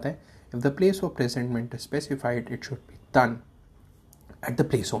 ही बताता है. If the place for presentment is specified, it should be done at the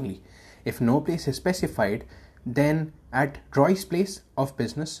place only. If no place is specified, then at drawing's place of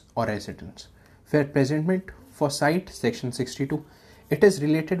business or residence. Fair presentment for site, section 62. It is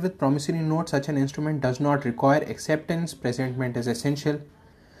related with promissory note. Such an instrument does not require acceptance. Presentment is essential.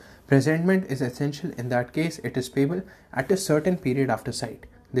 Presentment is essential. In that case, it is payable at a certain period after sight.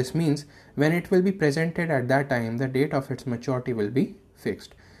 This means when it will be presented at that time, the date of its maturity will be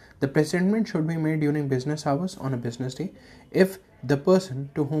fixed. The presentment should be made during business hours on a business day. If the person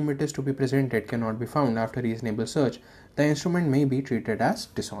to whom it is to be presented cannot be found after reasonable search, the instrument may be treated as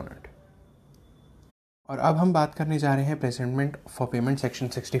dishonored. और अब हम बात करने जा रहे हैं presentment for payment section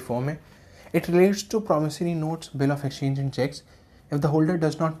 64 में. It relates to promissory notes, bill of exchange and checks. If the holder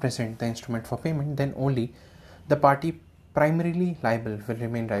does not present the instrument for payment, then only the party primarily liable will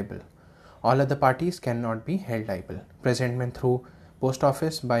remain liable. All other parties cannot be held liable. Presentment through post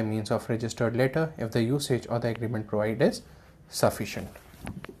office by means of registered letter if the usage or the agreement provided is sufficient.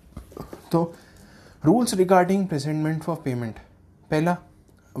 तो rules regarding presentment for payment. पहला,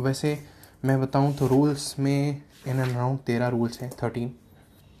 वैसे मैं बताऊं तो rules में in and around 13 rules हैं, 13.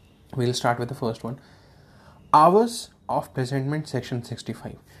 We'll start with the first one. Hours of presentment section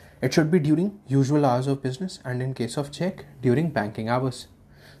 65. It should be during usual hours of business and in case of check during banking hours.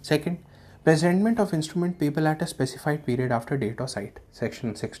 Second, presentment of instrument payable at a specified period after date or site.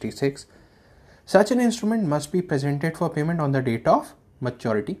 Section 66. Such an instrument must be presented for payment on the date of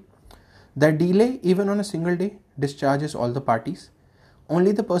maturity. The delay even on a single day discharges all the parties.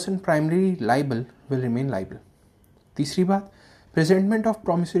 Only the person primarily liable will remain liable. तीसरी बात, presentment of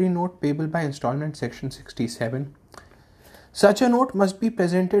promissory note payable by installment section 67. Such a note must be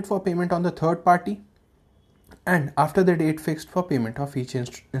presented for payment on the third party and after the date fixed for payment of each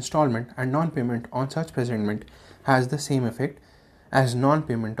installment, and non-payment on such presentment has the same effect as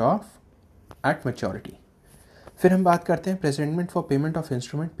non-payment of at maturity. फिर हम बात करते हैं presentment for payment of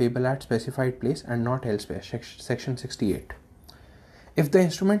instrument payable at specified place and not elsewhere, section 68. If the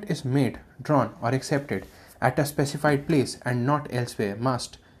instrument is made, drawn or accepted at a specified place and not elsewhere,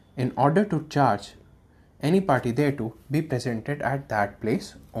 must, in order to charge any party thereto, be presented at that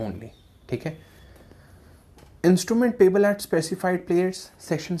place only. ठीक है. Instrument payable at specified place,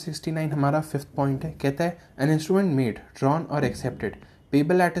 section 69 हमारा 5th point है. कहता है an instrument made, drawn or accepted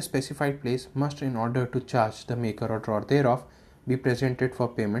payable at a specified place must, in order to charge the maker or drawer thereof, be presented for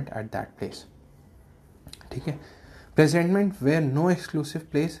payment at that place. ठीक है. Presentment where no exclusive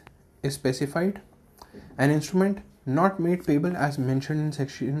place is specified. An instrument not made payable as mentioned in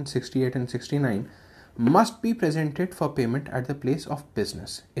section 68 and 69 must be presented for payment at the place of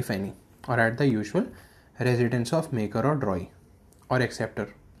business, if any, or at the usual residence of maker or drawee or acceptor.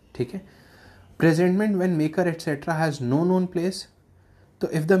 ठीक है. Presentment when maker etc. has no known place. So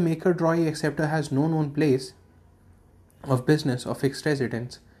if the maker, drawee, acceptor has no known place of business or fixed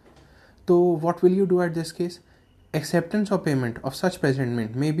residence, so what will you do at this case? Acceptance or payment of such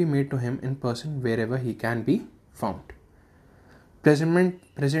presentment may be made to him in person wherever he can be found.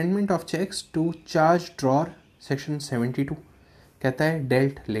 Presentment of checks to charge drawer, section 72 कहता है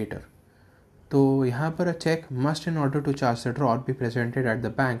dealt later. तो यहाँ पर a check must, in order to charge the drawer, be presented at the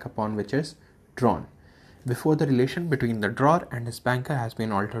bank upon which is drawn, before the relation between the drawer and his banker has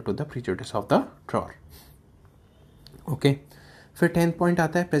been altered to the prejudice of the drawer. Okay. फिर 10th point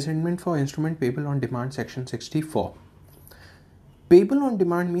आता है presentment for instrument payable on demand, section 64. Payable on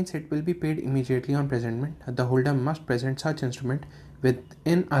demand means it will be paid immediately on presentment. The holder must present such instrument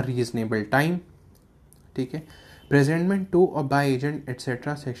within a reasonable time. ठीक है. Presentment to or by agent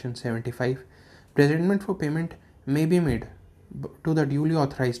etc. section 75. Presentment for payment may be made to the duly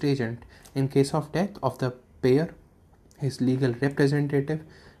authorized agent in case of death of the payer. His legal representative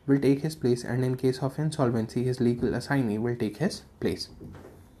will take his place, and in case of insolvency his legal assignee will take his place.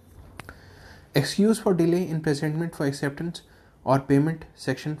 Excuse for delay in presentment for acceptance or payment,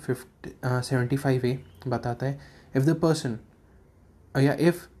 section 75A बताता है if the person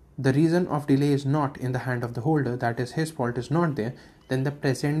if the reason of delay is not in the hand of the holder, that is his fault is not there, then the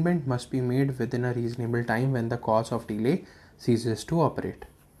presentment must be made within a reasonable time when the cause of delay ceases to operate.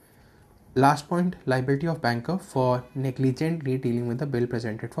 Last point, liability of banker for negligently dealing with the bill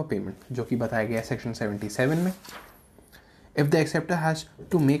presented for payment, जो कि बताया गया section 77 में. If the acceptor has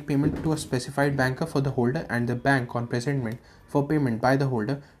to make payment to a specified banker for the holder and the bank on presentment for payment by the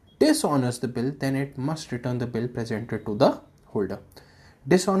holder dishonors the bill, then it must return the bill presented to the holder.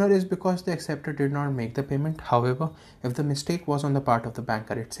 Dishonor is because the acceptor did not make the payment. However, if the mistake was on the part of the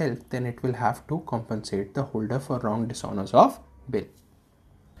banker itself, then it will have to compensate the holder for wrong dishonors of bill.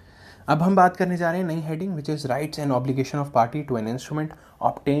 अब हम बात करने जा रहे हैं नई heading which is rights and obligation of party to an instrument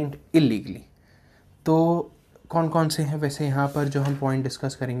obtained illegally. तो कौन कौन से हैं वैसे यहाँ पर जो हम पॉइंट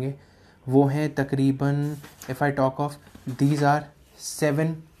डिस्कस करेंगे वो हैं तकरीबन, if I talk of these are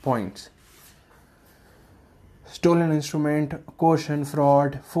 7 points. Stolen instrument, coercion,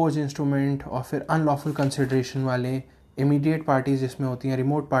 fraud, forge instrument और फिर अनलॉफुल कंसिडरेशन वाले, इमीडिएट पार्टीज जिसमें होती हैं,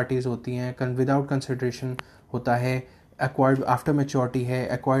 रिमोट पार्टीज़ होती हैं, विदाउट कंसिडरेशन होता है, acquired after maturity है,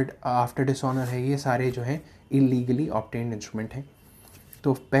 acquired after dishonor है, ये सारे जो हैं illegally obtained instrument हैं.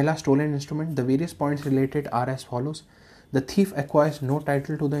 तो पहला stolen instrument, the various points related are as follows. The thief acquires no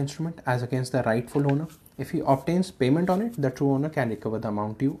title to the instrument as against the rightful owner. If he obtains payment on it, the true owner can recover the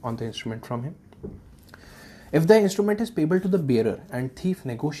amount due on the instrument from him. If the instrument is payable to the bearer and thief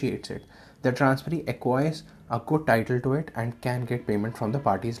negotiates it, the transferee acquires a good title to it and can get payment from the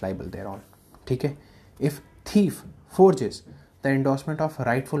parties liable thereon. ठीक है? If thief forges the endorsement of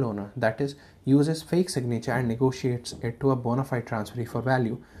rightful owner, that is, uses fake signature and negotiates it to a bona fide transferee for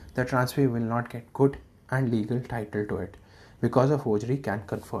value, the transferee will not get good and legal title to it, because a forgery can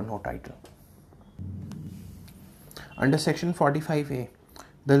confer no title. Under section 45A,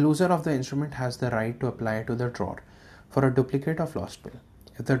 the loser of the instrument has the right to apply to the drawer for a duplicate of lost bill.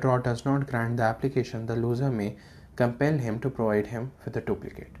 If the drawer does not grant the application, the loser may compel him to provide him with a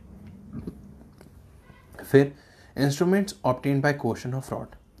duplicate. फिर instruments obtained by coercion or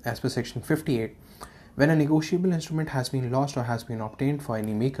fraud. As per section 58, when a negotiable instrument has been lost or has been obtained for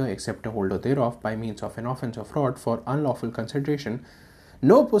any maker except a holder thereof by means of an offence of fraud for unlawful consideration,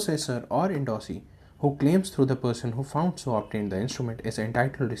 no possessor or endorsee who claims through the person who found so obtained the instrument is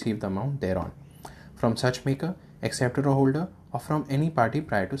entitled to receive the amount thereon from such maker, acceptor or holder, or from any party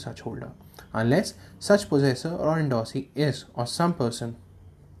prior to such holder, unless such possessor or endorsee is or some person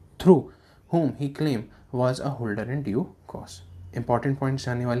through whom he claimed was a holder in due course. Important points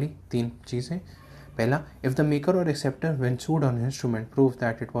जानने वाली तीन चीज़ें. पहला, if the maker or acceptor when sued on an instrument proves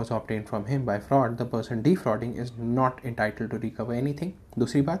that it was obtained from him by fraud, the person defrauding is not entitled to recover anything.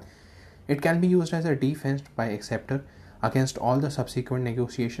 दूसरी बात, it can be used as a defense by acceptor against all the subsequent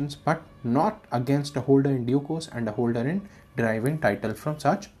negotiations, but not against a holder in due course and a holder in deriving title from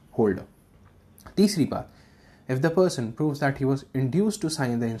such holder. तीसरी बात, if the person proves that he was induced to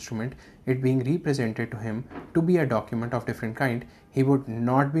sign the instrument, it being represented to him to be a document of different kind, he would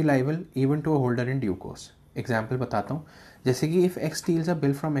not be liable even to a holder in due course. Example बताता हूँ, जैसे कि if X steals a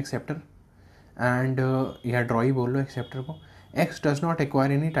bill from acceptor and या draw ही बोल लो acceptor को, X does not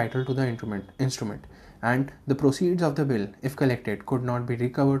acquire any title to the instrument and the proceeds of the bill, if collected, could not be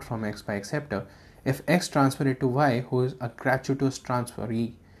recovered from X by acceptor. If X transfer it to Y, who is a gratuitous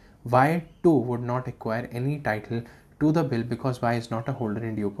transferee, Y too would not acquire any title to the bill because Y is not a holder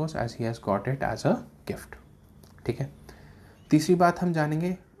in due course as he has got it as a gift. ठीक है. तीसरी बात हम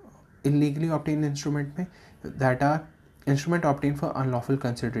जानेंगे illegally obtained instrument में, that are instrument obtained for unlawful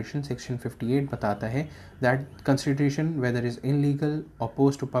consideration. Section 58 बताता है that consideration whether is illegal,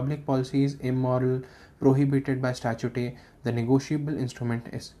 opposed to public policies, immoral, prohibited by statute, the negotiable instrument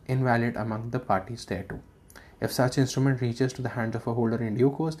is invalid among the parties thereto. If such instrument reaches to the hands of a holder in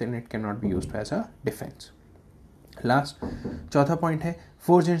due course, then it cannot be used as a defense. Last, चौथा point है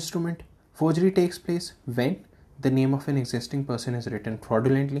forged instrument. Forgery takes place when the name of an existing person is written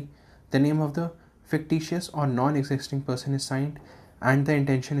fraudulently, the name of the fictitious or non-existing person is signed, and the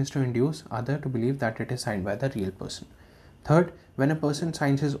intention is to induce other to believe that it is signed by the real person. Third, when a person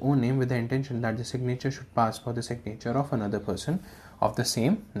signs his own name with the intention that the signature should pass for the signature of another person of the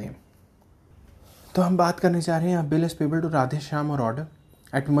same name. तो हम बात करने जा रहे हैं bill is payable to Radheshyam or order.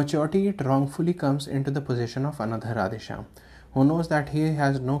 At maturity, it wrongfully comes into the possession of another Radheshyam, who knows that he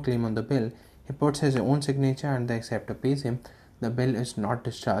has no claim on the bill. He puts his own signature and the acceptor pays him. The bill is not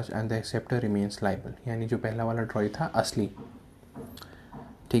discharged and the acceptor remains liable. यानी जो पहला वाला ड्रॉय था असली,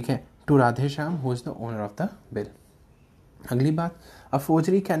 ठीक है, to Radheshyam who is the owner of the bill. अगली बात, a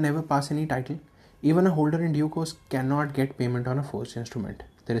forgery can never pass any title. Even a holder in due course cannot get payment on a forged instrument.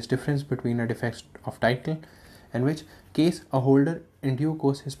 There is difference between a defect of title, in which case a holder in due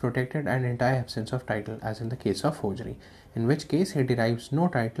course is protected, and entire absence of title, as in the case of forgery, in which case he derives no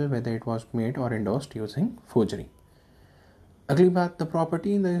title whether it was made or endorsed using forgery. अगली बात, the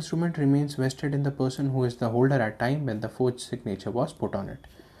property in the instrument remains vested in the person who is the holder at time when the forged signature was put on it.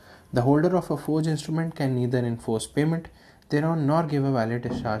 The holder of a forged instrument can neither enforce payment thereon nor give a valid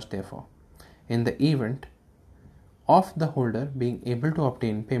discharge therefore. In the event of the holder being able to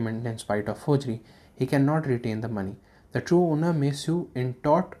obtain payment in spite of forgery, he cannot retain the money. The true owner may sue in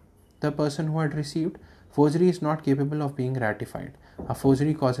tort the person who had received. Forgery is not capable of being ratified. A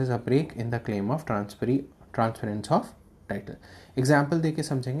forgery causes a break in the claim of transference of title. Example देके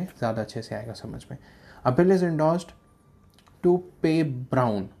समझेंगे, ज़्यादा अच्छे से आएगा समझ में. A bill is endorsed to pay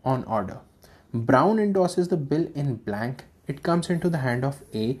Brown on order. Brown endorses the bill in blank. It comes into the hand of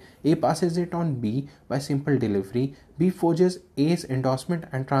A. A passes it on B by simple delivery. B forges A's endorsement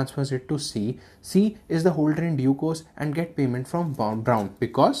and transfers it to C. C is the holder in due course and get payment from Brown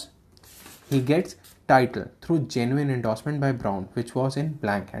because he gets title through genuine endorsement by Brown, which was in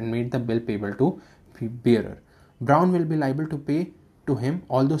blank and made the bill payable to bearer. Brown will be liable to pay to him,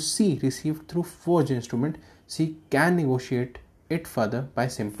 although C received through forged instrument. C can negotiate it further by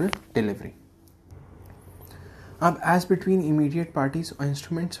simple delivery. अब age between immediate parties और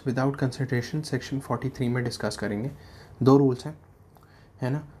instruments without consideration section 43 में discuss करेंगे. दो rules हैं, है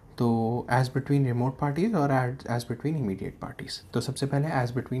ना. तो age between remote parties और एज बिटवीन इमीडिएट पार्टीज. तो सबसे पहले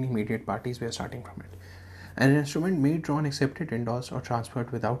age between immediate parties we are starting from it. An instrument made, drawn, accepted, endorsed, or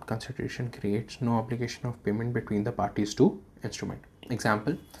transferred without consideration creates no obligation of payment between the parties to instrument.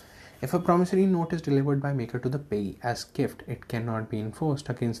 Example: if a promissory note is delivered by maker to the payee as gift, it cannot be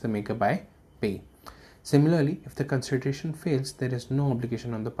enforced against the maker by payee. Similarly, if the consideration fails, there is no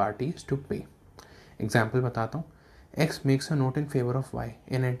obligation on the parties to pay. Example बताता हूँ. X makes a note in favor of Y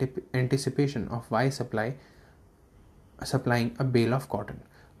in anticipation of Y supplying a bale of cotton.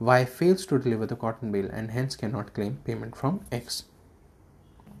 Y fails to deliver the cotton bale and hence cannot claim payment from X.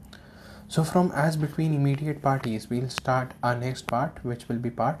 So from as between immediate parties, we'll start our next part, which will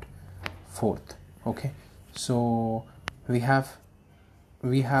be part 4th. Okay, so we'll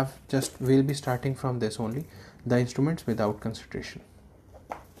be starting from this only, the instruments without consideration.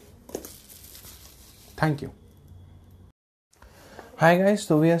 Thank you. Hi guys,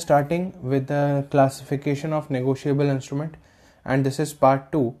 so we are starting with the classification of negotiable instrument, and this is part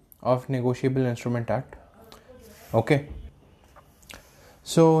 2 of Negotiable Instrument Act. Okay,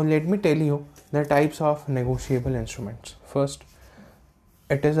 so let me tell you the types of negotiable instruments. First,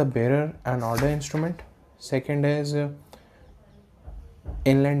 it is a bearer and order instrument. Second is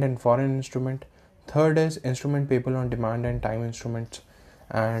inland and foreign instrument. Third is instrument payable on demand and time instruments.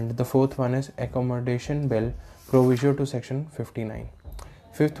 And the fourth one is accommodation bill proviso to section 59.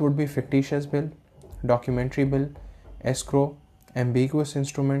 Fifth would be fictitious bill, documentary bill, escrow, ambiguous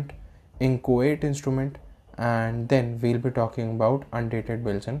instrument, inchoate instrument, and then we'll be talking about undated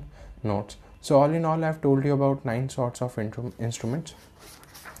bills and notes. So all in all, I've told you about 9 sorts of instruments.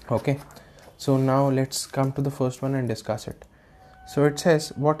 Okay, so now let's come to the first one and discuss it. So it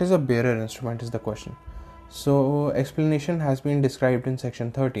says, what is a bearer instrument is the question. So explanation has been described in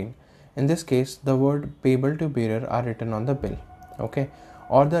section 13. In this case, the word payable to bearer are written on the bill. Okay,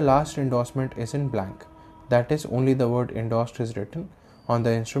 or the last endorsement is in blank. That is, only the word endorsed is written on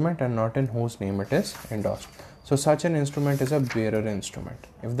the instrument and not in whose name it is endorsed. So such an instrument is a bearer instrument.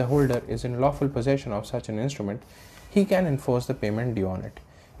 If the holder is in lawful possession of such an instrument, he can enforce the payment due on it.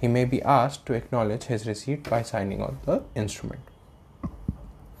 He may be asked to acknowledge his receipt by signing on the instrument.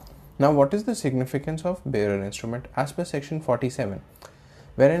 Now, what is the significance of bearer instrument? As per section 47,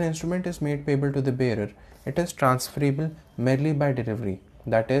 where an instrument is made payable to the bearer, it is transferable merely by delivery,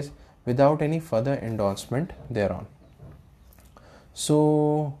 that is, without any further endorsement thereon.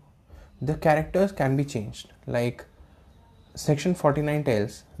 So the characters can be changed. Like section 49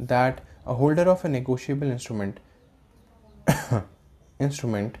 tells that a holder of a negotiable instrument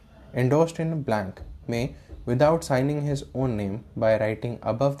endorsed in blank may, without signing his own name, by writing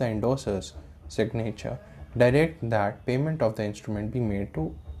above the endorser's signature, direct that payment of the instrument be made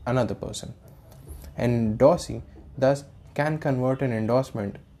to another person. An endorsee thus can convert an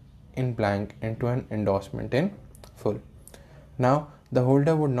endorsement in blank into an endorsement in full. Now, the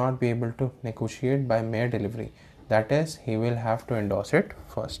holder would not be able to negotiate by mere delivery. That is, he will have to endorse it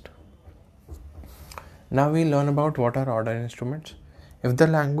first. Now we learn about what are order instruments. If the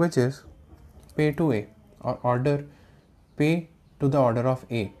language is pay to A or order pay to the order of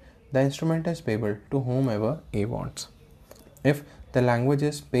A, the instrument is payable to whomever A wants. If the language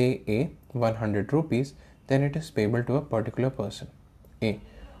is pay A 100 rupees, then it is payable to a particular person A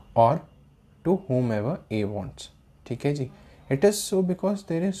or to whomever A wants. ठीक है जी. It is so because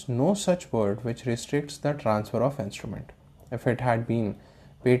there is no such word which restricts the transfer of instrument. If it had been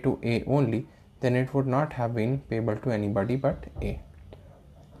pay to A only, then it would not have been payable to anybody but A.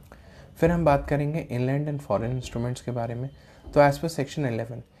 फिर हम बात करेंगे inland and foreign instruments के बारे में. तो as per section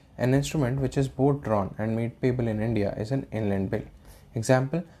 11, an instrument which is both drawn and made payable in India is an inland bill.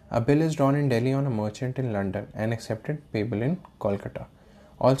 Example, a bill is drawn in Delhi on a merchant in London and accepted payable in Kolkata.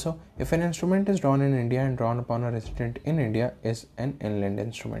 Also, if an instrument is drawn in India and drawn upon a resident in India is an inland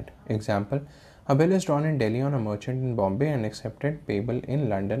instrument. Example, a bill is drawn in Delhi on a merchant in Bombay and accepted payable in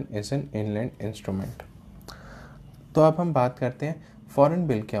London is an inland instrument. तो अब हम बात करते हैं foreign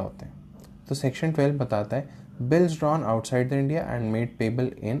bill क्या होते हैं. तो सेक्शन 12 बताता है bills drawn outside the India and made payable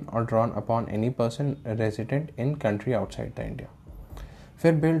in or drawn upon any person resident in country outside the India.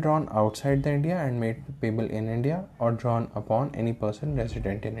 फिर bill drawn outside the India and made payable in India or drawn upon any person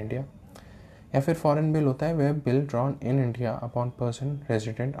resident in India. या फिर foreign bill होता है where bill drawn in India upon person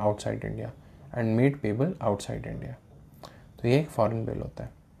resident outside India and made payable outside India. तो ये एक foreign bill होता है.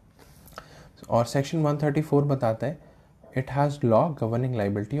 और सेक्शन 134 बताता है it has law governing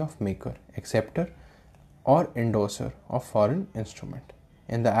liability of maker, acceptor or endorser of foreign instrument.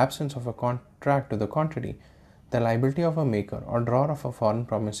 In the absence of a contract to the contrary, the liability of a maker or drawer of a foreign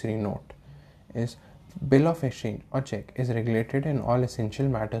promissory note is bill of exchange or check is regulated in all essential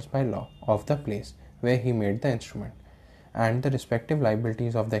matters by law of the place where he made the instrument, and the respective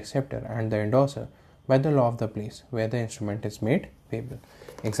liabilities of the acceptor and the endorser by the law of the place where the instrument is made payable.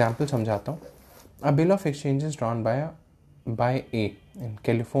 Example समझाता हूँ. A bill of exchange is drawn by A in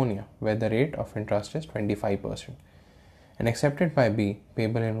California where the rate of interest is 25% and accepted by B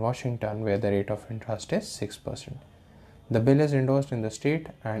payable in Washington where the rate of interest is 6%. The bill is endorsed in the state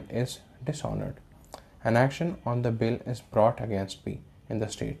and is dishonored. An action on the bill is brought against B in the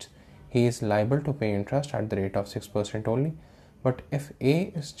states. He is liable to pay interest at the rate of 6% only, but if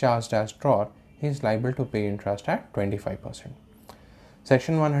A is charged as drawer, he is liable to pay interest at 25%.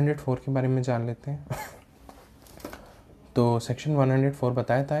 Section 104 के बारे में जान लेते हैं. तो section 104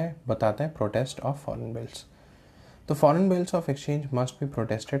 बताता है protest of foreign bills. तो foreign bills of exchange must be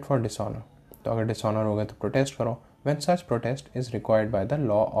protested for dishonour. तो अगर डिसऑनर हो गए तो प्रोटेस्ट करो. When such protest is required by the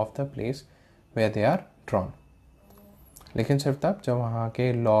law of the place where they are drawn. लेकिन सिर्फ तब जब वहाँ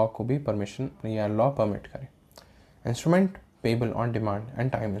के लॉ को भी परमिशन या लॉ परमिट करे. Instrument payable on demand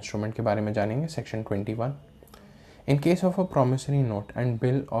and time instrument के बारे में जानेंगे. Section 21. In case of a promissory note and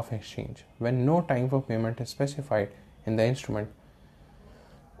bill of exchange, when no time for payment is specified in the instrument,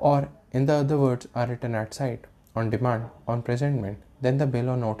 or in the other words are written at sight, on demand, on presentment, then the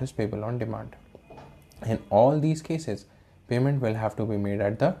bill or note is payable on demand. In all these cases, payment will have to be made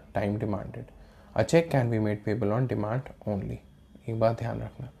at the time demanded. A check can be made payable on demand only. एक बात ध्यान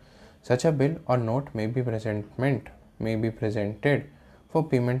रखना. Such a bill or note may be presented for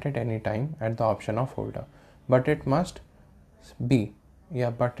payment at any time at the option of holder. But it must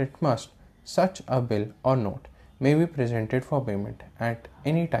such a bill or note may be presented for payment at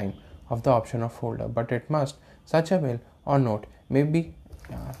any time of the option of holder, but it must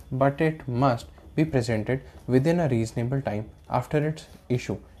be presented within a reasonable time after its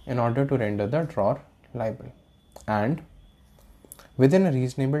issue in order to render the drawer liable, and within a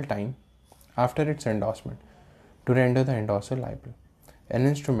reasonable time after its endorsement to render the endorser liable. An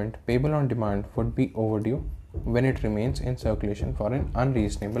instrument payable on demand would be overdue when it remains in circulation for an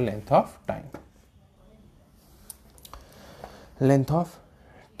unreasonable length of time. Length of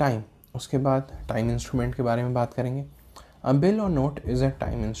time. उसके बाद time instrument के बारे में बात करेंगे. A bill or note is a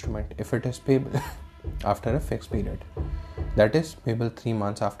time instrument if it is payable after a fixed period, that is payable 3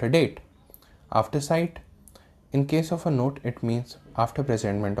 months after date. After sight, in case of a note, it means after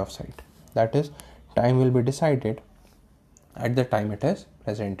presentment of sight, that is time will be decided at the time it is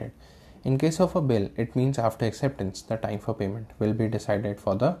presented. In case of a bill, it means after acceptance, the time for payment will be decided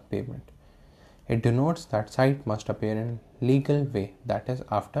for the payment. It denotes that sight must appear in legal way, that is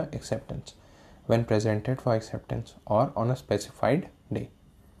after acceptance, when presented for acceptance or on a specified day.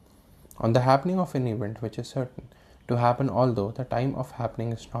 On the happening of an event which is certain to happen although the time of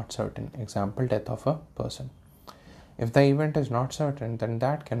happening is not certain, example death of a person. If the event is not certain, then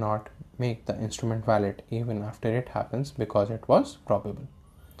that cannot make the instrument valid even after it happens because it was probable.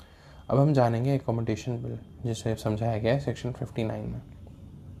 अब हम जानेंगे accommodation bill जिसे समझाया गया है section 59 में.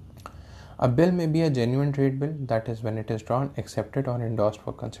 A bill may be a genuine trade bill, that is when it is drawn, accepted or endorsed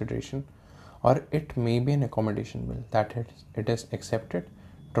for consideration, or it may be an accommodation bill, that is it is accepted,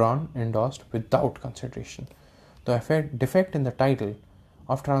 drawn, endorsed without consideration. The defect in the title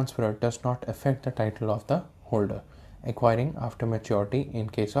of transferor does not affect the title of the holder acquiring after maturity in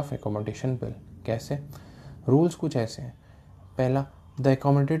case of accommodation bill. कैसे? Rules कुछ ऐसे हैं. पहला, the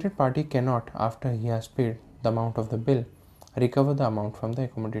accommodated party cannot, after he has paid the amount of the bill, recover the amount from the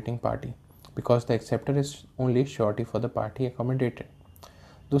accommodating party because the acceptor is only surety for the party accommodated.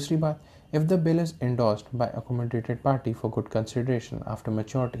 दूसरी बात, if the bill is endorsed by accommodated party for good consideration after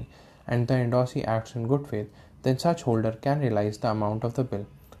maturity and the endorsee acts in good faith, then such holder can realize the amount of the bill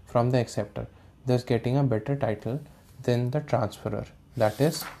from the acceptor, thus getting a better title than the transferor, that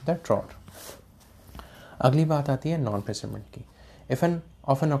is the drawer. अगली बात आती है non प्रेसेंटमेंट की. If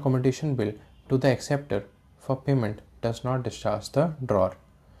an accommodation bill to the acceptor for payment does not discharge the drawer.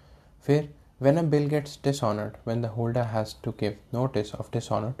 फिर when a bill gets dishonored, when the holder has to give notice of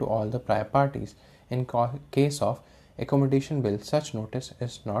dishonor to all the prior parties, in case of accommodation bill, such notice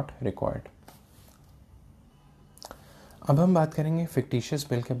is not required. अब हम बात करेंगे fictitious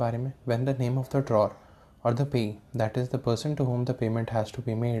bill के बारे में. When the name of the drawer or the payee, that is the person to whom the payment has to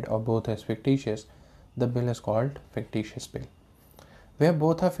be made, or both is fictitious, the bill is called fictitious bill. Where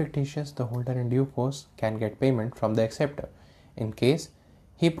both are fictitious, the holder in due course can get payment from the acceptor in case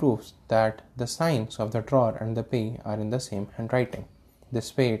He proves that the signs of the drawer and the pay are in the same handwriting.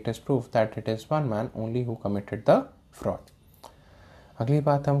 This way it is proof that it is one man only who committed the fraud. अगली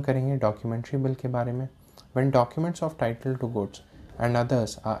बात हम करेंगे documentary bill के बारे में. When documents of title to goods and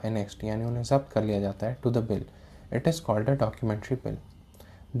others are annexed, यानी उन्हें जब्त कर लिया जाता है, to the bill, it is called a documentary bill.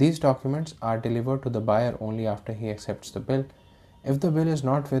 These documents are delivered to the buyer only after he accepts the bill. If the bill is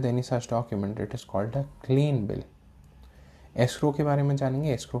not with any such document, it is called a clean bill. Escrow के बारे में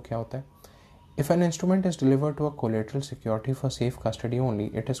जानेंगे. Escrow क्या होता है? If an instrument is delivered to a collateral security for safe custody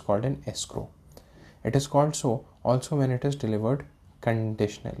only, it is called an escrow. It is called so also when it is delivered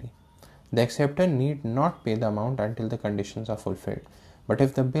conditionally. The acceptor need not pay the amount until the conditions are fulfilled. But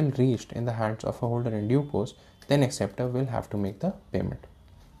if the bill reached in the hands of a holder in due course, then acceptor will have to make the payment.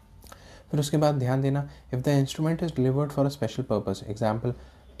 फिर उसके बाद ध्यान देना, if the instrument is delivered for a special purpose, example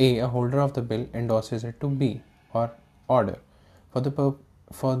a holder of the bill endorses it to B or order for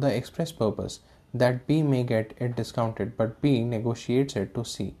the express purpose that B may get it discounted, but B negotiates it to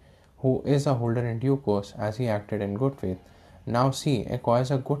C, who is a holder in due course as he acted in good faith. Now C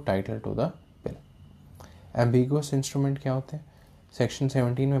acquires a good title to the bill. Ambiguous instrument क्या होते हैं? Section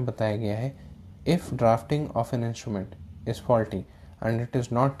 17 में बताया गया है, if drafting of an instrument is faulty and it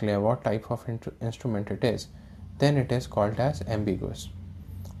is not clear what type of instrument it is, then it is called as ambiguous.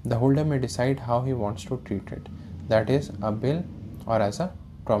 The holder may decide how he wants to treat it, that is a bill or as a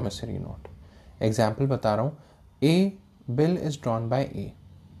promissory note. Example बता रहा हूँ, A bill is drawn by A,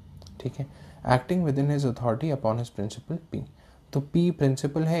 ठीक है, acting within his authority upon his principal P. तो P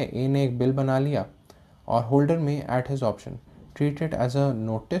principal है, A ने एक bill बना लिया और holder में at his option treat it as a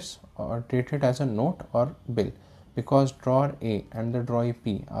notice or treat it as a note or bill, because drawer A and the drawee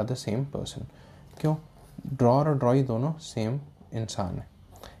P are the same person. क्यों? Drawer और drawee दोनों same इंसान है.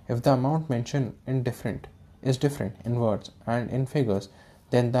 If the amount mentioned is different in words and in figures,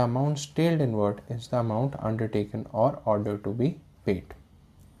 then the amount stated in word is the amount undertaken or ordered to be paid.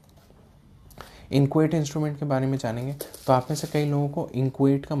 इंक्वेट instrument के बारे में जानेंगे. तो आप में से कई लोगों को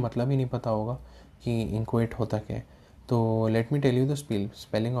इंक्वेट का मतलब ही नहीं पता होगा कि इंक्वेट होता क्या है. तो let me tell you the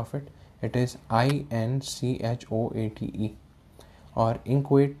spelling of it. It is INCHOATE. और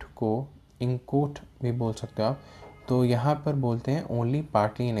इंक्वेट को इंकोट भी बोल सकते हो आप. तो यहाँ पर बोलते हैं ओनली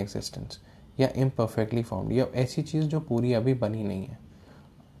पार्टली इन एग्जिस्टेंस या इम्परफेक्टली फॉर्म्ड, या ऐसी चीज़ जो पूरी अभी बनी नहीं है.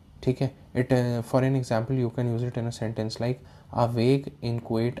 ठीक है. It for an example you can use it in a sentence like अ वेग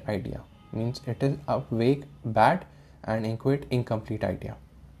इंक्वेट idea means it is a vague, bad and inchoate, incomplete idea.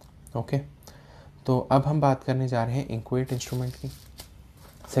 Okay. तो अब हम बात करने जा रहे हैं इंक्वेट इंस्ट्रूमेंट की.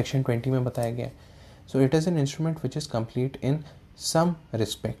 सेक्शन 20 में बताया गया है. सो it is an instrument which is complete in some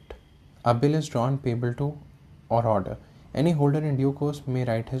respect. A bill is drawn payable to और order. Any holder in due course may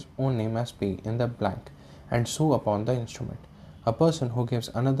write his own name as P in the blank and sue upon the instrument. A person who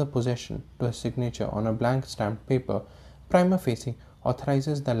gives another possession to a signature on a blank stamped paper prima facie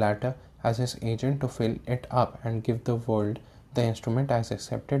authorizes the latter as his agent to fill it up and give the world the instrument as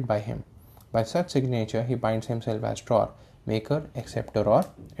accepted by him. By such signature, he binds himself as drawer, maker, acceptor or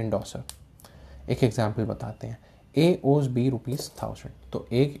endorser. एक example बताते हैं. A owes B ₹1000. तो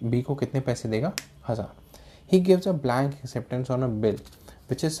A B को कितने पैसे देगा? 1000. He gives a blank acceptance on a bill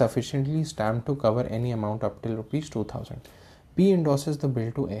which is sufficiently stamped to cover any amount up till ₹2000. B endorses the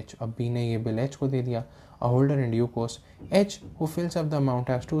bill to H. अब B ने ये bill H को दे दिया. A holder in due course, H, who fills up the amount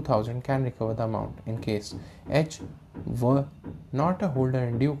as 2000, can recover the amount. In case H were not a holder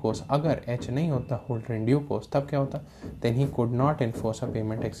in due course, अगर H नहीं होता holder in due course, तब क्या होता? Then he could not enforce a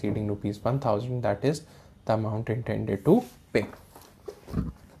payment exceeding ₹1000, that is the amount intended to pay.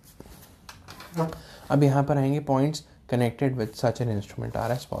 अब यहाँ पर आएंगे points connected with such an instrument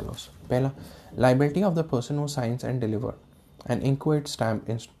are as follows. पहला, liability of the person who signs and deliver an inchoate stamp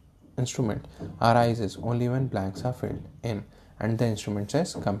instrument arises only when blanks are filled in and the instrument says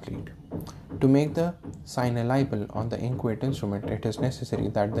complete. To make the signer liable on the inchoate instrument, it is necessary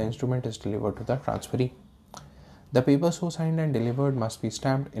that the instrument is delivered to the transferee. The papers so signed and delivered must be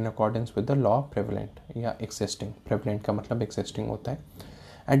stamped in accordance with the law prevalent या existing. Prevalent का मतलब existing होता है.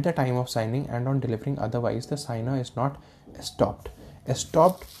 At the time of signing and on delivering, otherwise the signer is not estopped.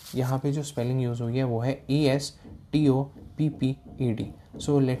 Estopped यहाँ पे जो spelling use हुई है वो है ESTOPPED.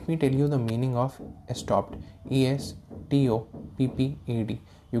 So let me tell you the meaning of estopped. ESTOPPED.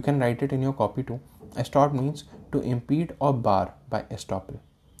 You can write it in your copy too. Estopped means to impede or bar by estoppel.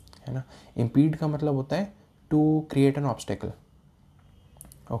 है ना. Impede का मतलब होता है to create an obstacle.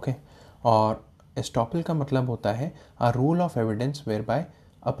 Okay. और estoppel का मतलब होता है a rule of evidence whereby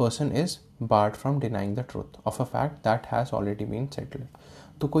a person is barred from denying the truth of a fact that has already been settled.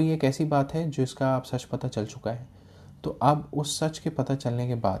 तो कोई एक ऐसी बात है जिसका आप सच पता चल चुका है, तो अब उस सच के पता चलने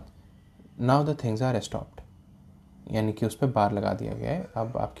के बाद now the things are stopped, यानी कि उस पर बार लगा दिया गया है,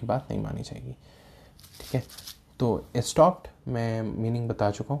 अब आपकी बात नहीं मानी जाएगी। ठीक है, तो स्टॉप्ड मैं मीनिंग बता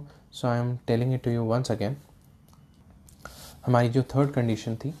चुका हूँ, सो आई am telling it to you once again. हमारी जो थर्ड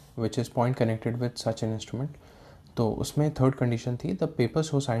कंडीशन थी which is point connected with such an instrument, तो उसमें थर्ड कंडीशन थी द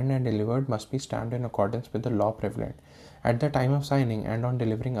पेपर्स हो signed and delivered must be stamped in accordance with the law prevalent at the time of signing and on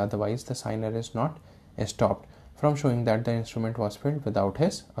delivering, otherwise the signer is not stopped from showing that the instrument was filled without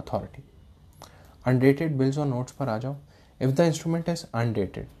his authority. Undated bills और notes पर आ जाओ। If the instrument is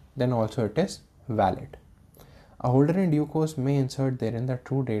undated then also it is valid. A holder in due course may insert therein the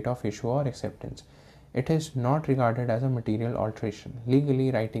true date of issue or acceptance. It is not regarded as a material alteration. Legally,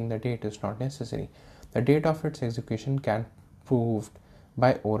 writing the date is not necessary. The date of its execution can be proved by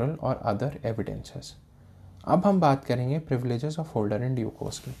oral or other evidences. अब हम बात करेंगे privileges of holder in due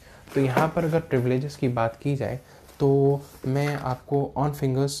course की। तो यहाँ पर अगर privileges की बात की जाए तो मैं आपको on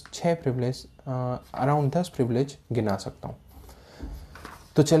fingers 6 privilege around 10 privilege गिना सकता हूँ।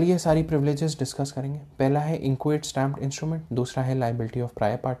 तो चलिए सारी प्रिविलेजेस डिस्कस करेंगे। पहला है इंक्वेट स्टैम्प्ड इंस्ट्रूमेंट, दूसरा है लाइबिलिटी ऑफ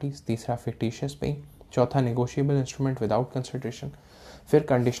प्रायर पार्टीज, तीसरा फिक्टिशियस पेइंग, चौथा नेगोशिएबल इंस्ट्रूमेंट विदाउट कंसिडरेशन, फिर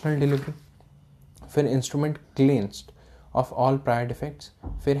कंडीशनल डिलीवरी, फिर instrument cleansed of all prior defects,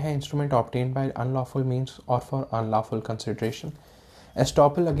 फिर है instrument obtained by unlawful means और for unlawful consideration.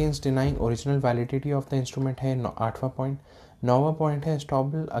 Estoppel against denying original validity of the instrument है 8वां point. 9वां point है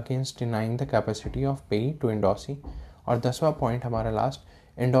estoppel against denying the capacity of पेई to एंडोसी। और 10वां point हमारा last,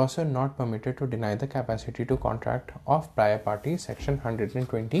 endorser not permitted to deny the capacity to contract of prior party section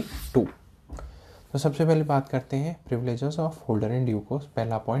 122। तो सबसे पहले बात करते हैं privileges of holder in due course।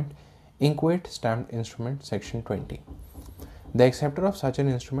 पहला point, inchoate stamped instrument section 20। The acceptor of such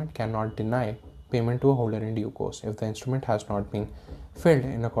an instrument cannot deny payment to a holder in due course if the instrument has not been filled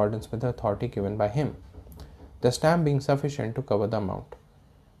in accordance with the authority given by him, the stamp being sufficient to cover the amount।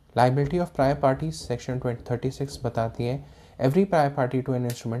 Liability of prior parties section 36 बताती है every prior party to an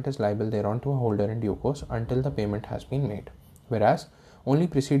instrument is liable thereon to a holder in due course until the payment has been made, whereas only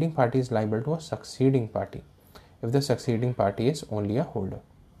preceding party is liable to a succeeding party if the succeeding party is only a holder।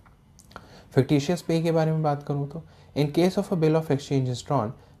 Fictitious pay के बारे में बात करूँ तो in case of a bill of exchange is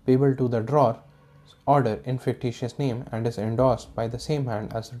drawn payable to the drawer order in fictitious name and is endorsed by the same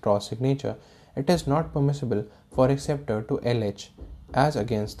hand as the drawer's signature, it is not permissible for acceptor to allege as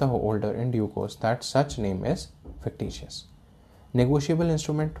against the holder in due course that such name is fictitious। Negotiable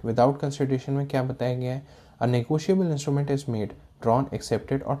instrument without consideration में क्या बताया गया है? अ negotiable instrument is made, drawn,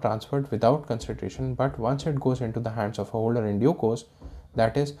 accepted और transferred without consideration, but once it goes into the hands of a holder in due course,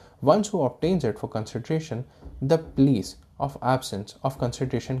 that is once who obtains it for consideration, the pleas of absence of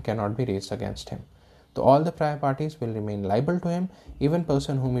consideration can not be raised against him. तो all the prior parties will remain liable to him, even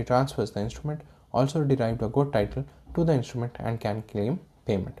person whom he transfers the instrument also derived a good title to the instrument and can claim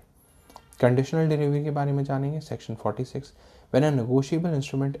payment। Conditional delivery के बारे में जानेंगे section 46। When a negotiable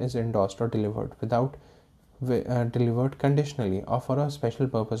instrument is endorsed or delivered without delivered conditionally or for a special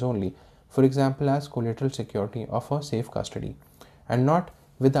purpose only, for example as collateral security or for safe custody, and not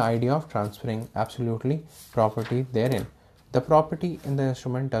with the idea of transferring absolutely property therein, the property in the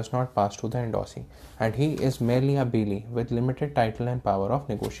instrument does not pass to the endorsee, and he is merely a bailee with limited title and power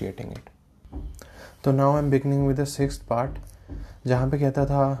of negotiating it। तो now I'm beginning with the sixth part, जहाँ पे कहता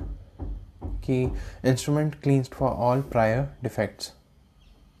था कि instrument cleansed for all prior defects.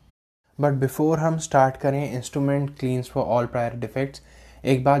 But before हम start करें instrument cleansed for all prior defects,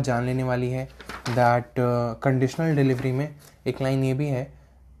 एक बात जान लेने वाली है दैट कंडीशनल डिलीवरी में एक लाइन ये भी है,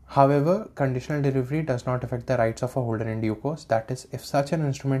 however conditional delivery does not affect the rights of a holder in due course, that is if such an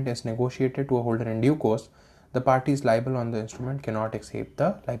instrument is negotiated to a holder in due course, the parties liable on the instrument cannot escape the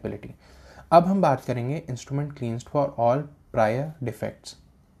liability। अब हम बात करेंगे instrument cleansed for all prior defects.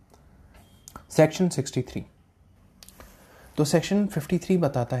 Section 63। तो section 53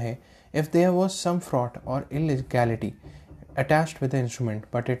 बताता है if there was some fraud और illegality attached with the instrument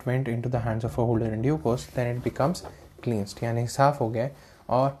but it went into the hands of a holder in due course then it becomes cleansed, यानी साफ हो गया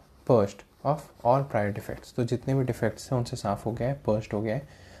और pursued of all prior defects. तो जितने भी defects हैं उनसे साफ हो गया है, पर्स्ड हो गया है।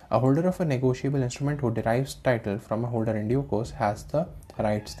 अ holder of a negotiable instrument who derives title from a holder in due course has the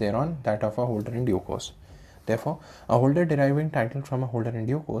rights देयरऑन that of a holder in due course. Therefore, a holder deriving title from a holder in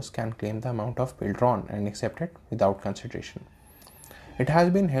due course can claim the amount of bill drawn and accept it without consideration। It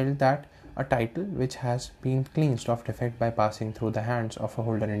has been held that a title which has been cleansed of defect by passing through the hands of a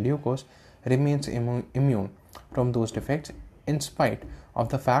holder in due course remains immune from those defects in spite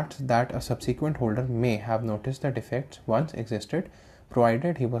of the fact that a subsequent holder may have noticed the defects once existed,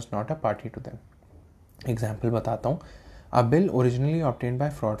 provided he was not a party to them। Example बताता हूँ। A bill originally obtained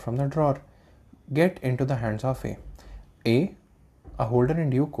by fraud from the drawer get into the hands of A A holder in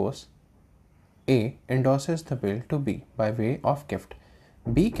due course, A endorses the bill to B by way of gift.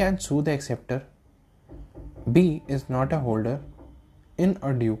 B can sue the acceptor. B is not a holder in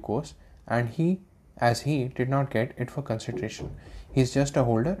a due course, and he did not get it for consideration. He is just a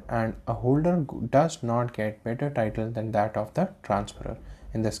holder, and a holder does not get better title than that of the transferor.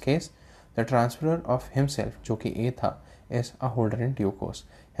 In this case, the transferor of himself, जो कि A था, is a holder in due course.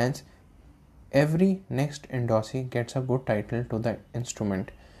 Hence, every next endorsee gets a good title to the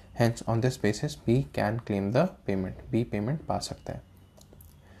instrument. Hence, on this basis, B can claim the payment. B payment पा सकता है.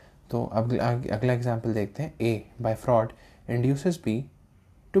 तो अब अगला example देखते हैं. A by fraud induces B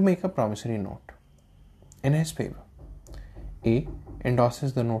to make a promissory note in his favor. A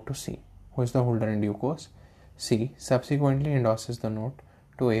endorses the note to C, who is the holder in due course. C subsequently endorses the note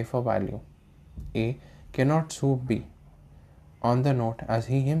to A for value. A cannot sue B on the note as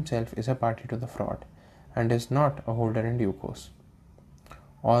he himself is a party to the fraud and is not a holder in due course.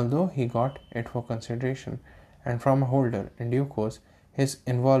 Although he got it for consideration and from a holder in due course, his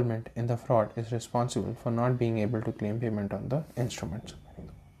involvement in the fraud is responsible for not being able to claim payment on the instruments.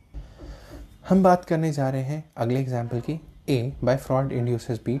 हम बात करने जा रहे हैं अगले example की. A by fraud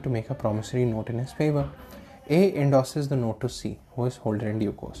induces B to make a promissory note in his favor. A endorses the note to C, who is holder in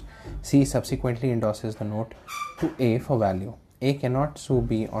due course. C subsequently endorses the note to A for value. A cannot sue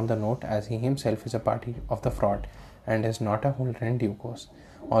B on the note as he himself is a party of the fraud and is not a holder in due course.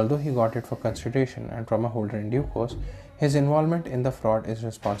 Although he got it for consideration and from a holder in due course, his involvement in the fraud is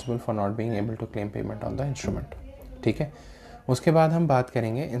responsible for not being able to claim payment on the instrument. ठीक है. उसके बाद हम बात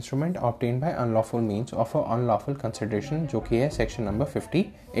करेंगे instrument obtain by unlawful means of a unlawful consideration, जो कि है section number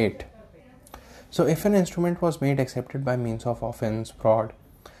 58. So if an instrument was made accepted by means of offense, fraud,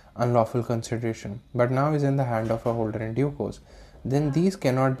 unlawful consideration, but now is in the hand of a holder in due course, then these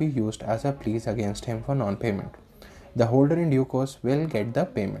cannot be used as a pleas against him for non-payment. The holder in due course will get the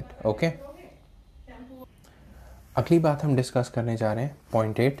payment. Okay. अगली बात हम discuss करने जा रहे हैं.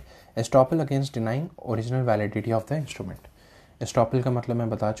 Point 8, estoppel against denying original validity of the instrument. Estoppel का मतलब मैं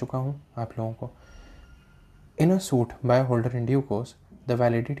बता चुका हूँ आप लोगों को. In a suit by holder in due course, the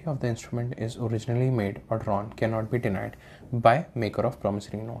validity of the instrument is originally made or drawn cannot be denied by maker of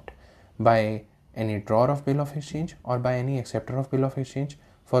promissory note, by any drawer of bill of exchange, or by any acceptor of bill of exchange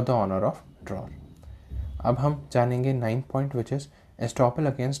for the honor of drawer. अब हम जानेंगे 9th point, which is estoppel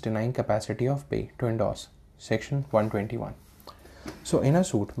against denying capacity of pay to endorse, section 121. So in a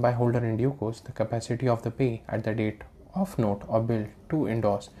suit by holder in due course, the capacity of the pay at the date of note or bill to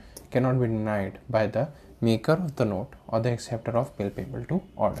endorse cannot be denied by the maker of the note और the acceptor of bill payable to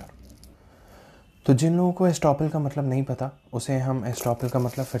order. तो जिन लोगों को estoppel का मतलब नहीं पता, उसे हम एस्टॉपल का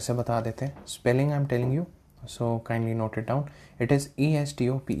मतलब फिर से बता देते हैं. Spelling I am telling you, so kindly note it down. It is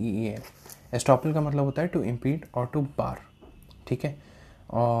ESTOPEEL. Estoppel का मतलब होता है टू इम्पीड और टू बार. ठीक है.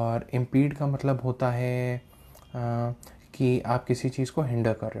 और इम्पीड का मतलब होता है कि आप किसी चीज़ को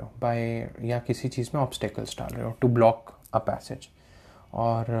हिंडर कर रहे हो बाय, या किसी चीज़ में ऑब्स्टेकल्स डाल रहे हो, टू ब्लॉक अ पैसेज.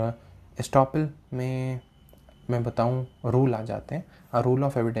 और एस्टॉपल में मैं बताऊं रूल आ जाते हैं. A rule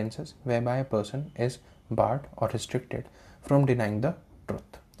of evidences whereby a person is barred और restricted from denying the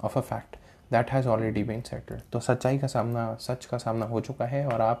truth of a fact that has already been settled. तो सच का सामना हो चुका है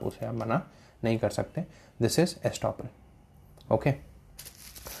और आप उसे अब मना नहीं कर सकते. This is estoppel. Okay.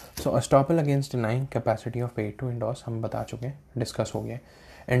 So estoppel against denying capacity of pay to endorse हम बता चुके हैं, डिस्कस हो गए.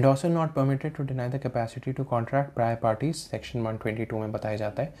 Endorser not permitted to deny the capacity to contract prior parties, section 122 में बताया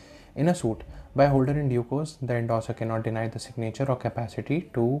जाता है. In a suit by holder in due course, the endorser cannot deny the signature or capacity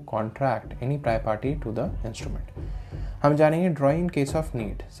to contract any prior party to the instrument. हम जानेंगे draw in case of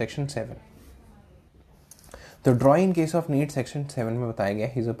need, section 7. तो draw in case of need, section 7 में बताया गया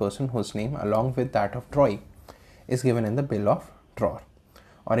he is a person whose name along with that of drawee is given in the bill of drawer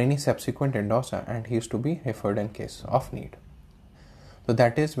or any subsequent endorser, and he is to be referred in case of need. So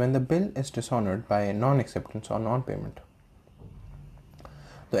that is when the bill is dishonored by non-acceptance or non-payment.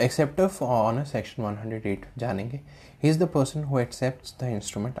 The acceptor for honor, section 108 जानेंगे. He is the person who accepts the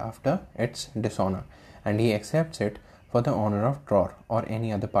instrument after its dishonor, and he accepts it for the honor of drawer or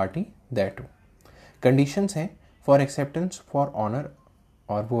any other party thereto. Conditions हैं for acceptance for honor,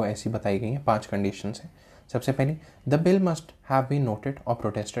 और वो ऐसी बताई गई हैं. 5 conditions हैं. सबसे पहली, the bill must have been noted or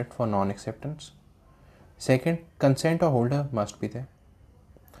protested for non-acceptance. Second, consent of holder must be there.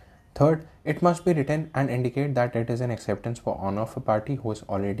 Third, it must be written and indicate that it is an acceptance for honor of a party who is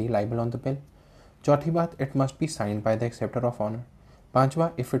already liable on the bill. चौथी बात, it must be signed by the acceptor of honor. पांचवा,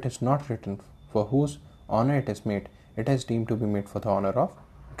 if it is not written for whose honor it is made, it is deemed to be made for the honor of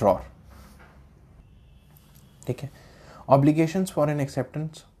drawer. ठीक है. Obligations for an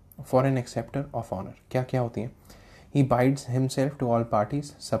acceptor of honor क्या क्या होती हैं? He binds himself to all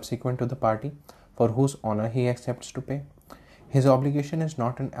parties subsequent to the party for whose honor he accepts to pay. His obligation is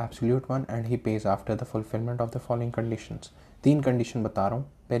not an absolute one and he pays after the fulfillment of the following conditions. 3 condition बता रहा हूँ.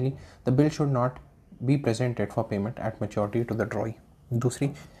 पहली, the bill should not be presented for payment at maturity to the drawee.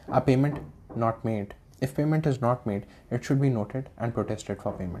 दूसरी, a payment not made. If payment is not made, it should be noted and protested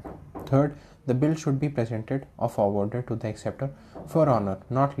for payment. Third, the bill should be presented or forwarded to the acceptor for honor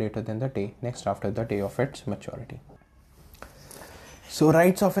not later than the day next after the day of its maturity. So,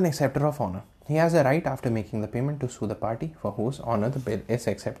 rights of an acceptor of honor. He has a right after making the payment to sue the party for whose honor the bill is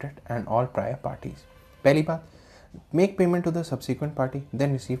accepted and all prior parties. पहली बात, make payment to the subsequent party,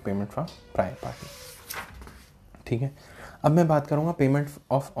 then receive payment from prior party. ठीक है. अब मैं बात करूँगा payment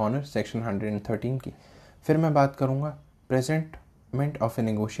of honour section 113 की. फिर मैं बात करूँगा presentment of a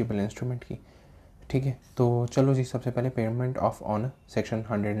negotiable instrument की. ठीक है, तो चलो जी, सबसे पहले पेमेंट ऑफ ऑनर सेक्शन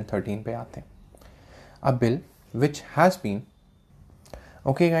 113 पे आते हैं. A bill which has been,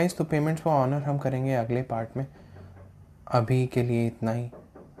 okay guys, तो पेमेंट फॉर ऑनर हम करेंगे अगले पार्ट में. अभी के लिए इतना ही.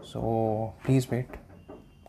 So please wait.